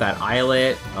check out that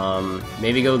islet.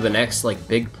 Maybe go to the next like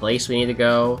big place we need to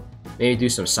go. Maybe do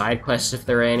some side quests if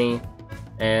there are any.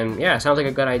 And yeah, sounds like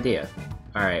a good idea.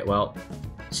 Alright, well,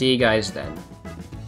 see you guys then.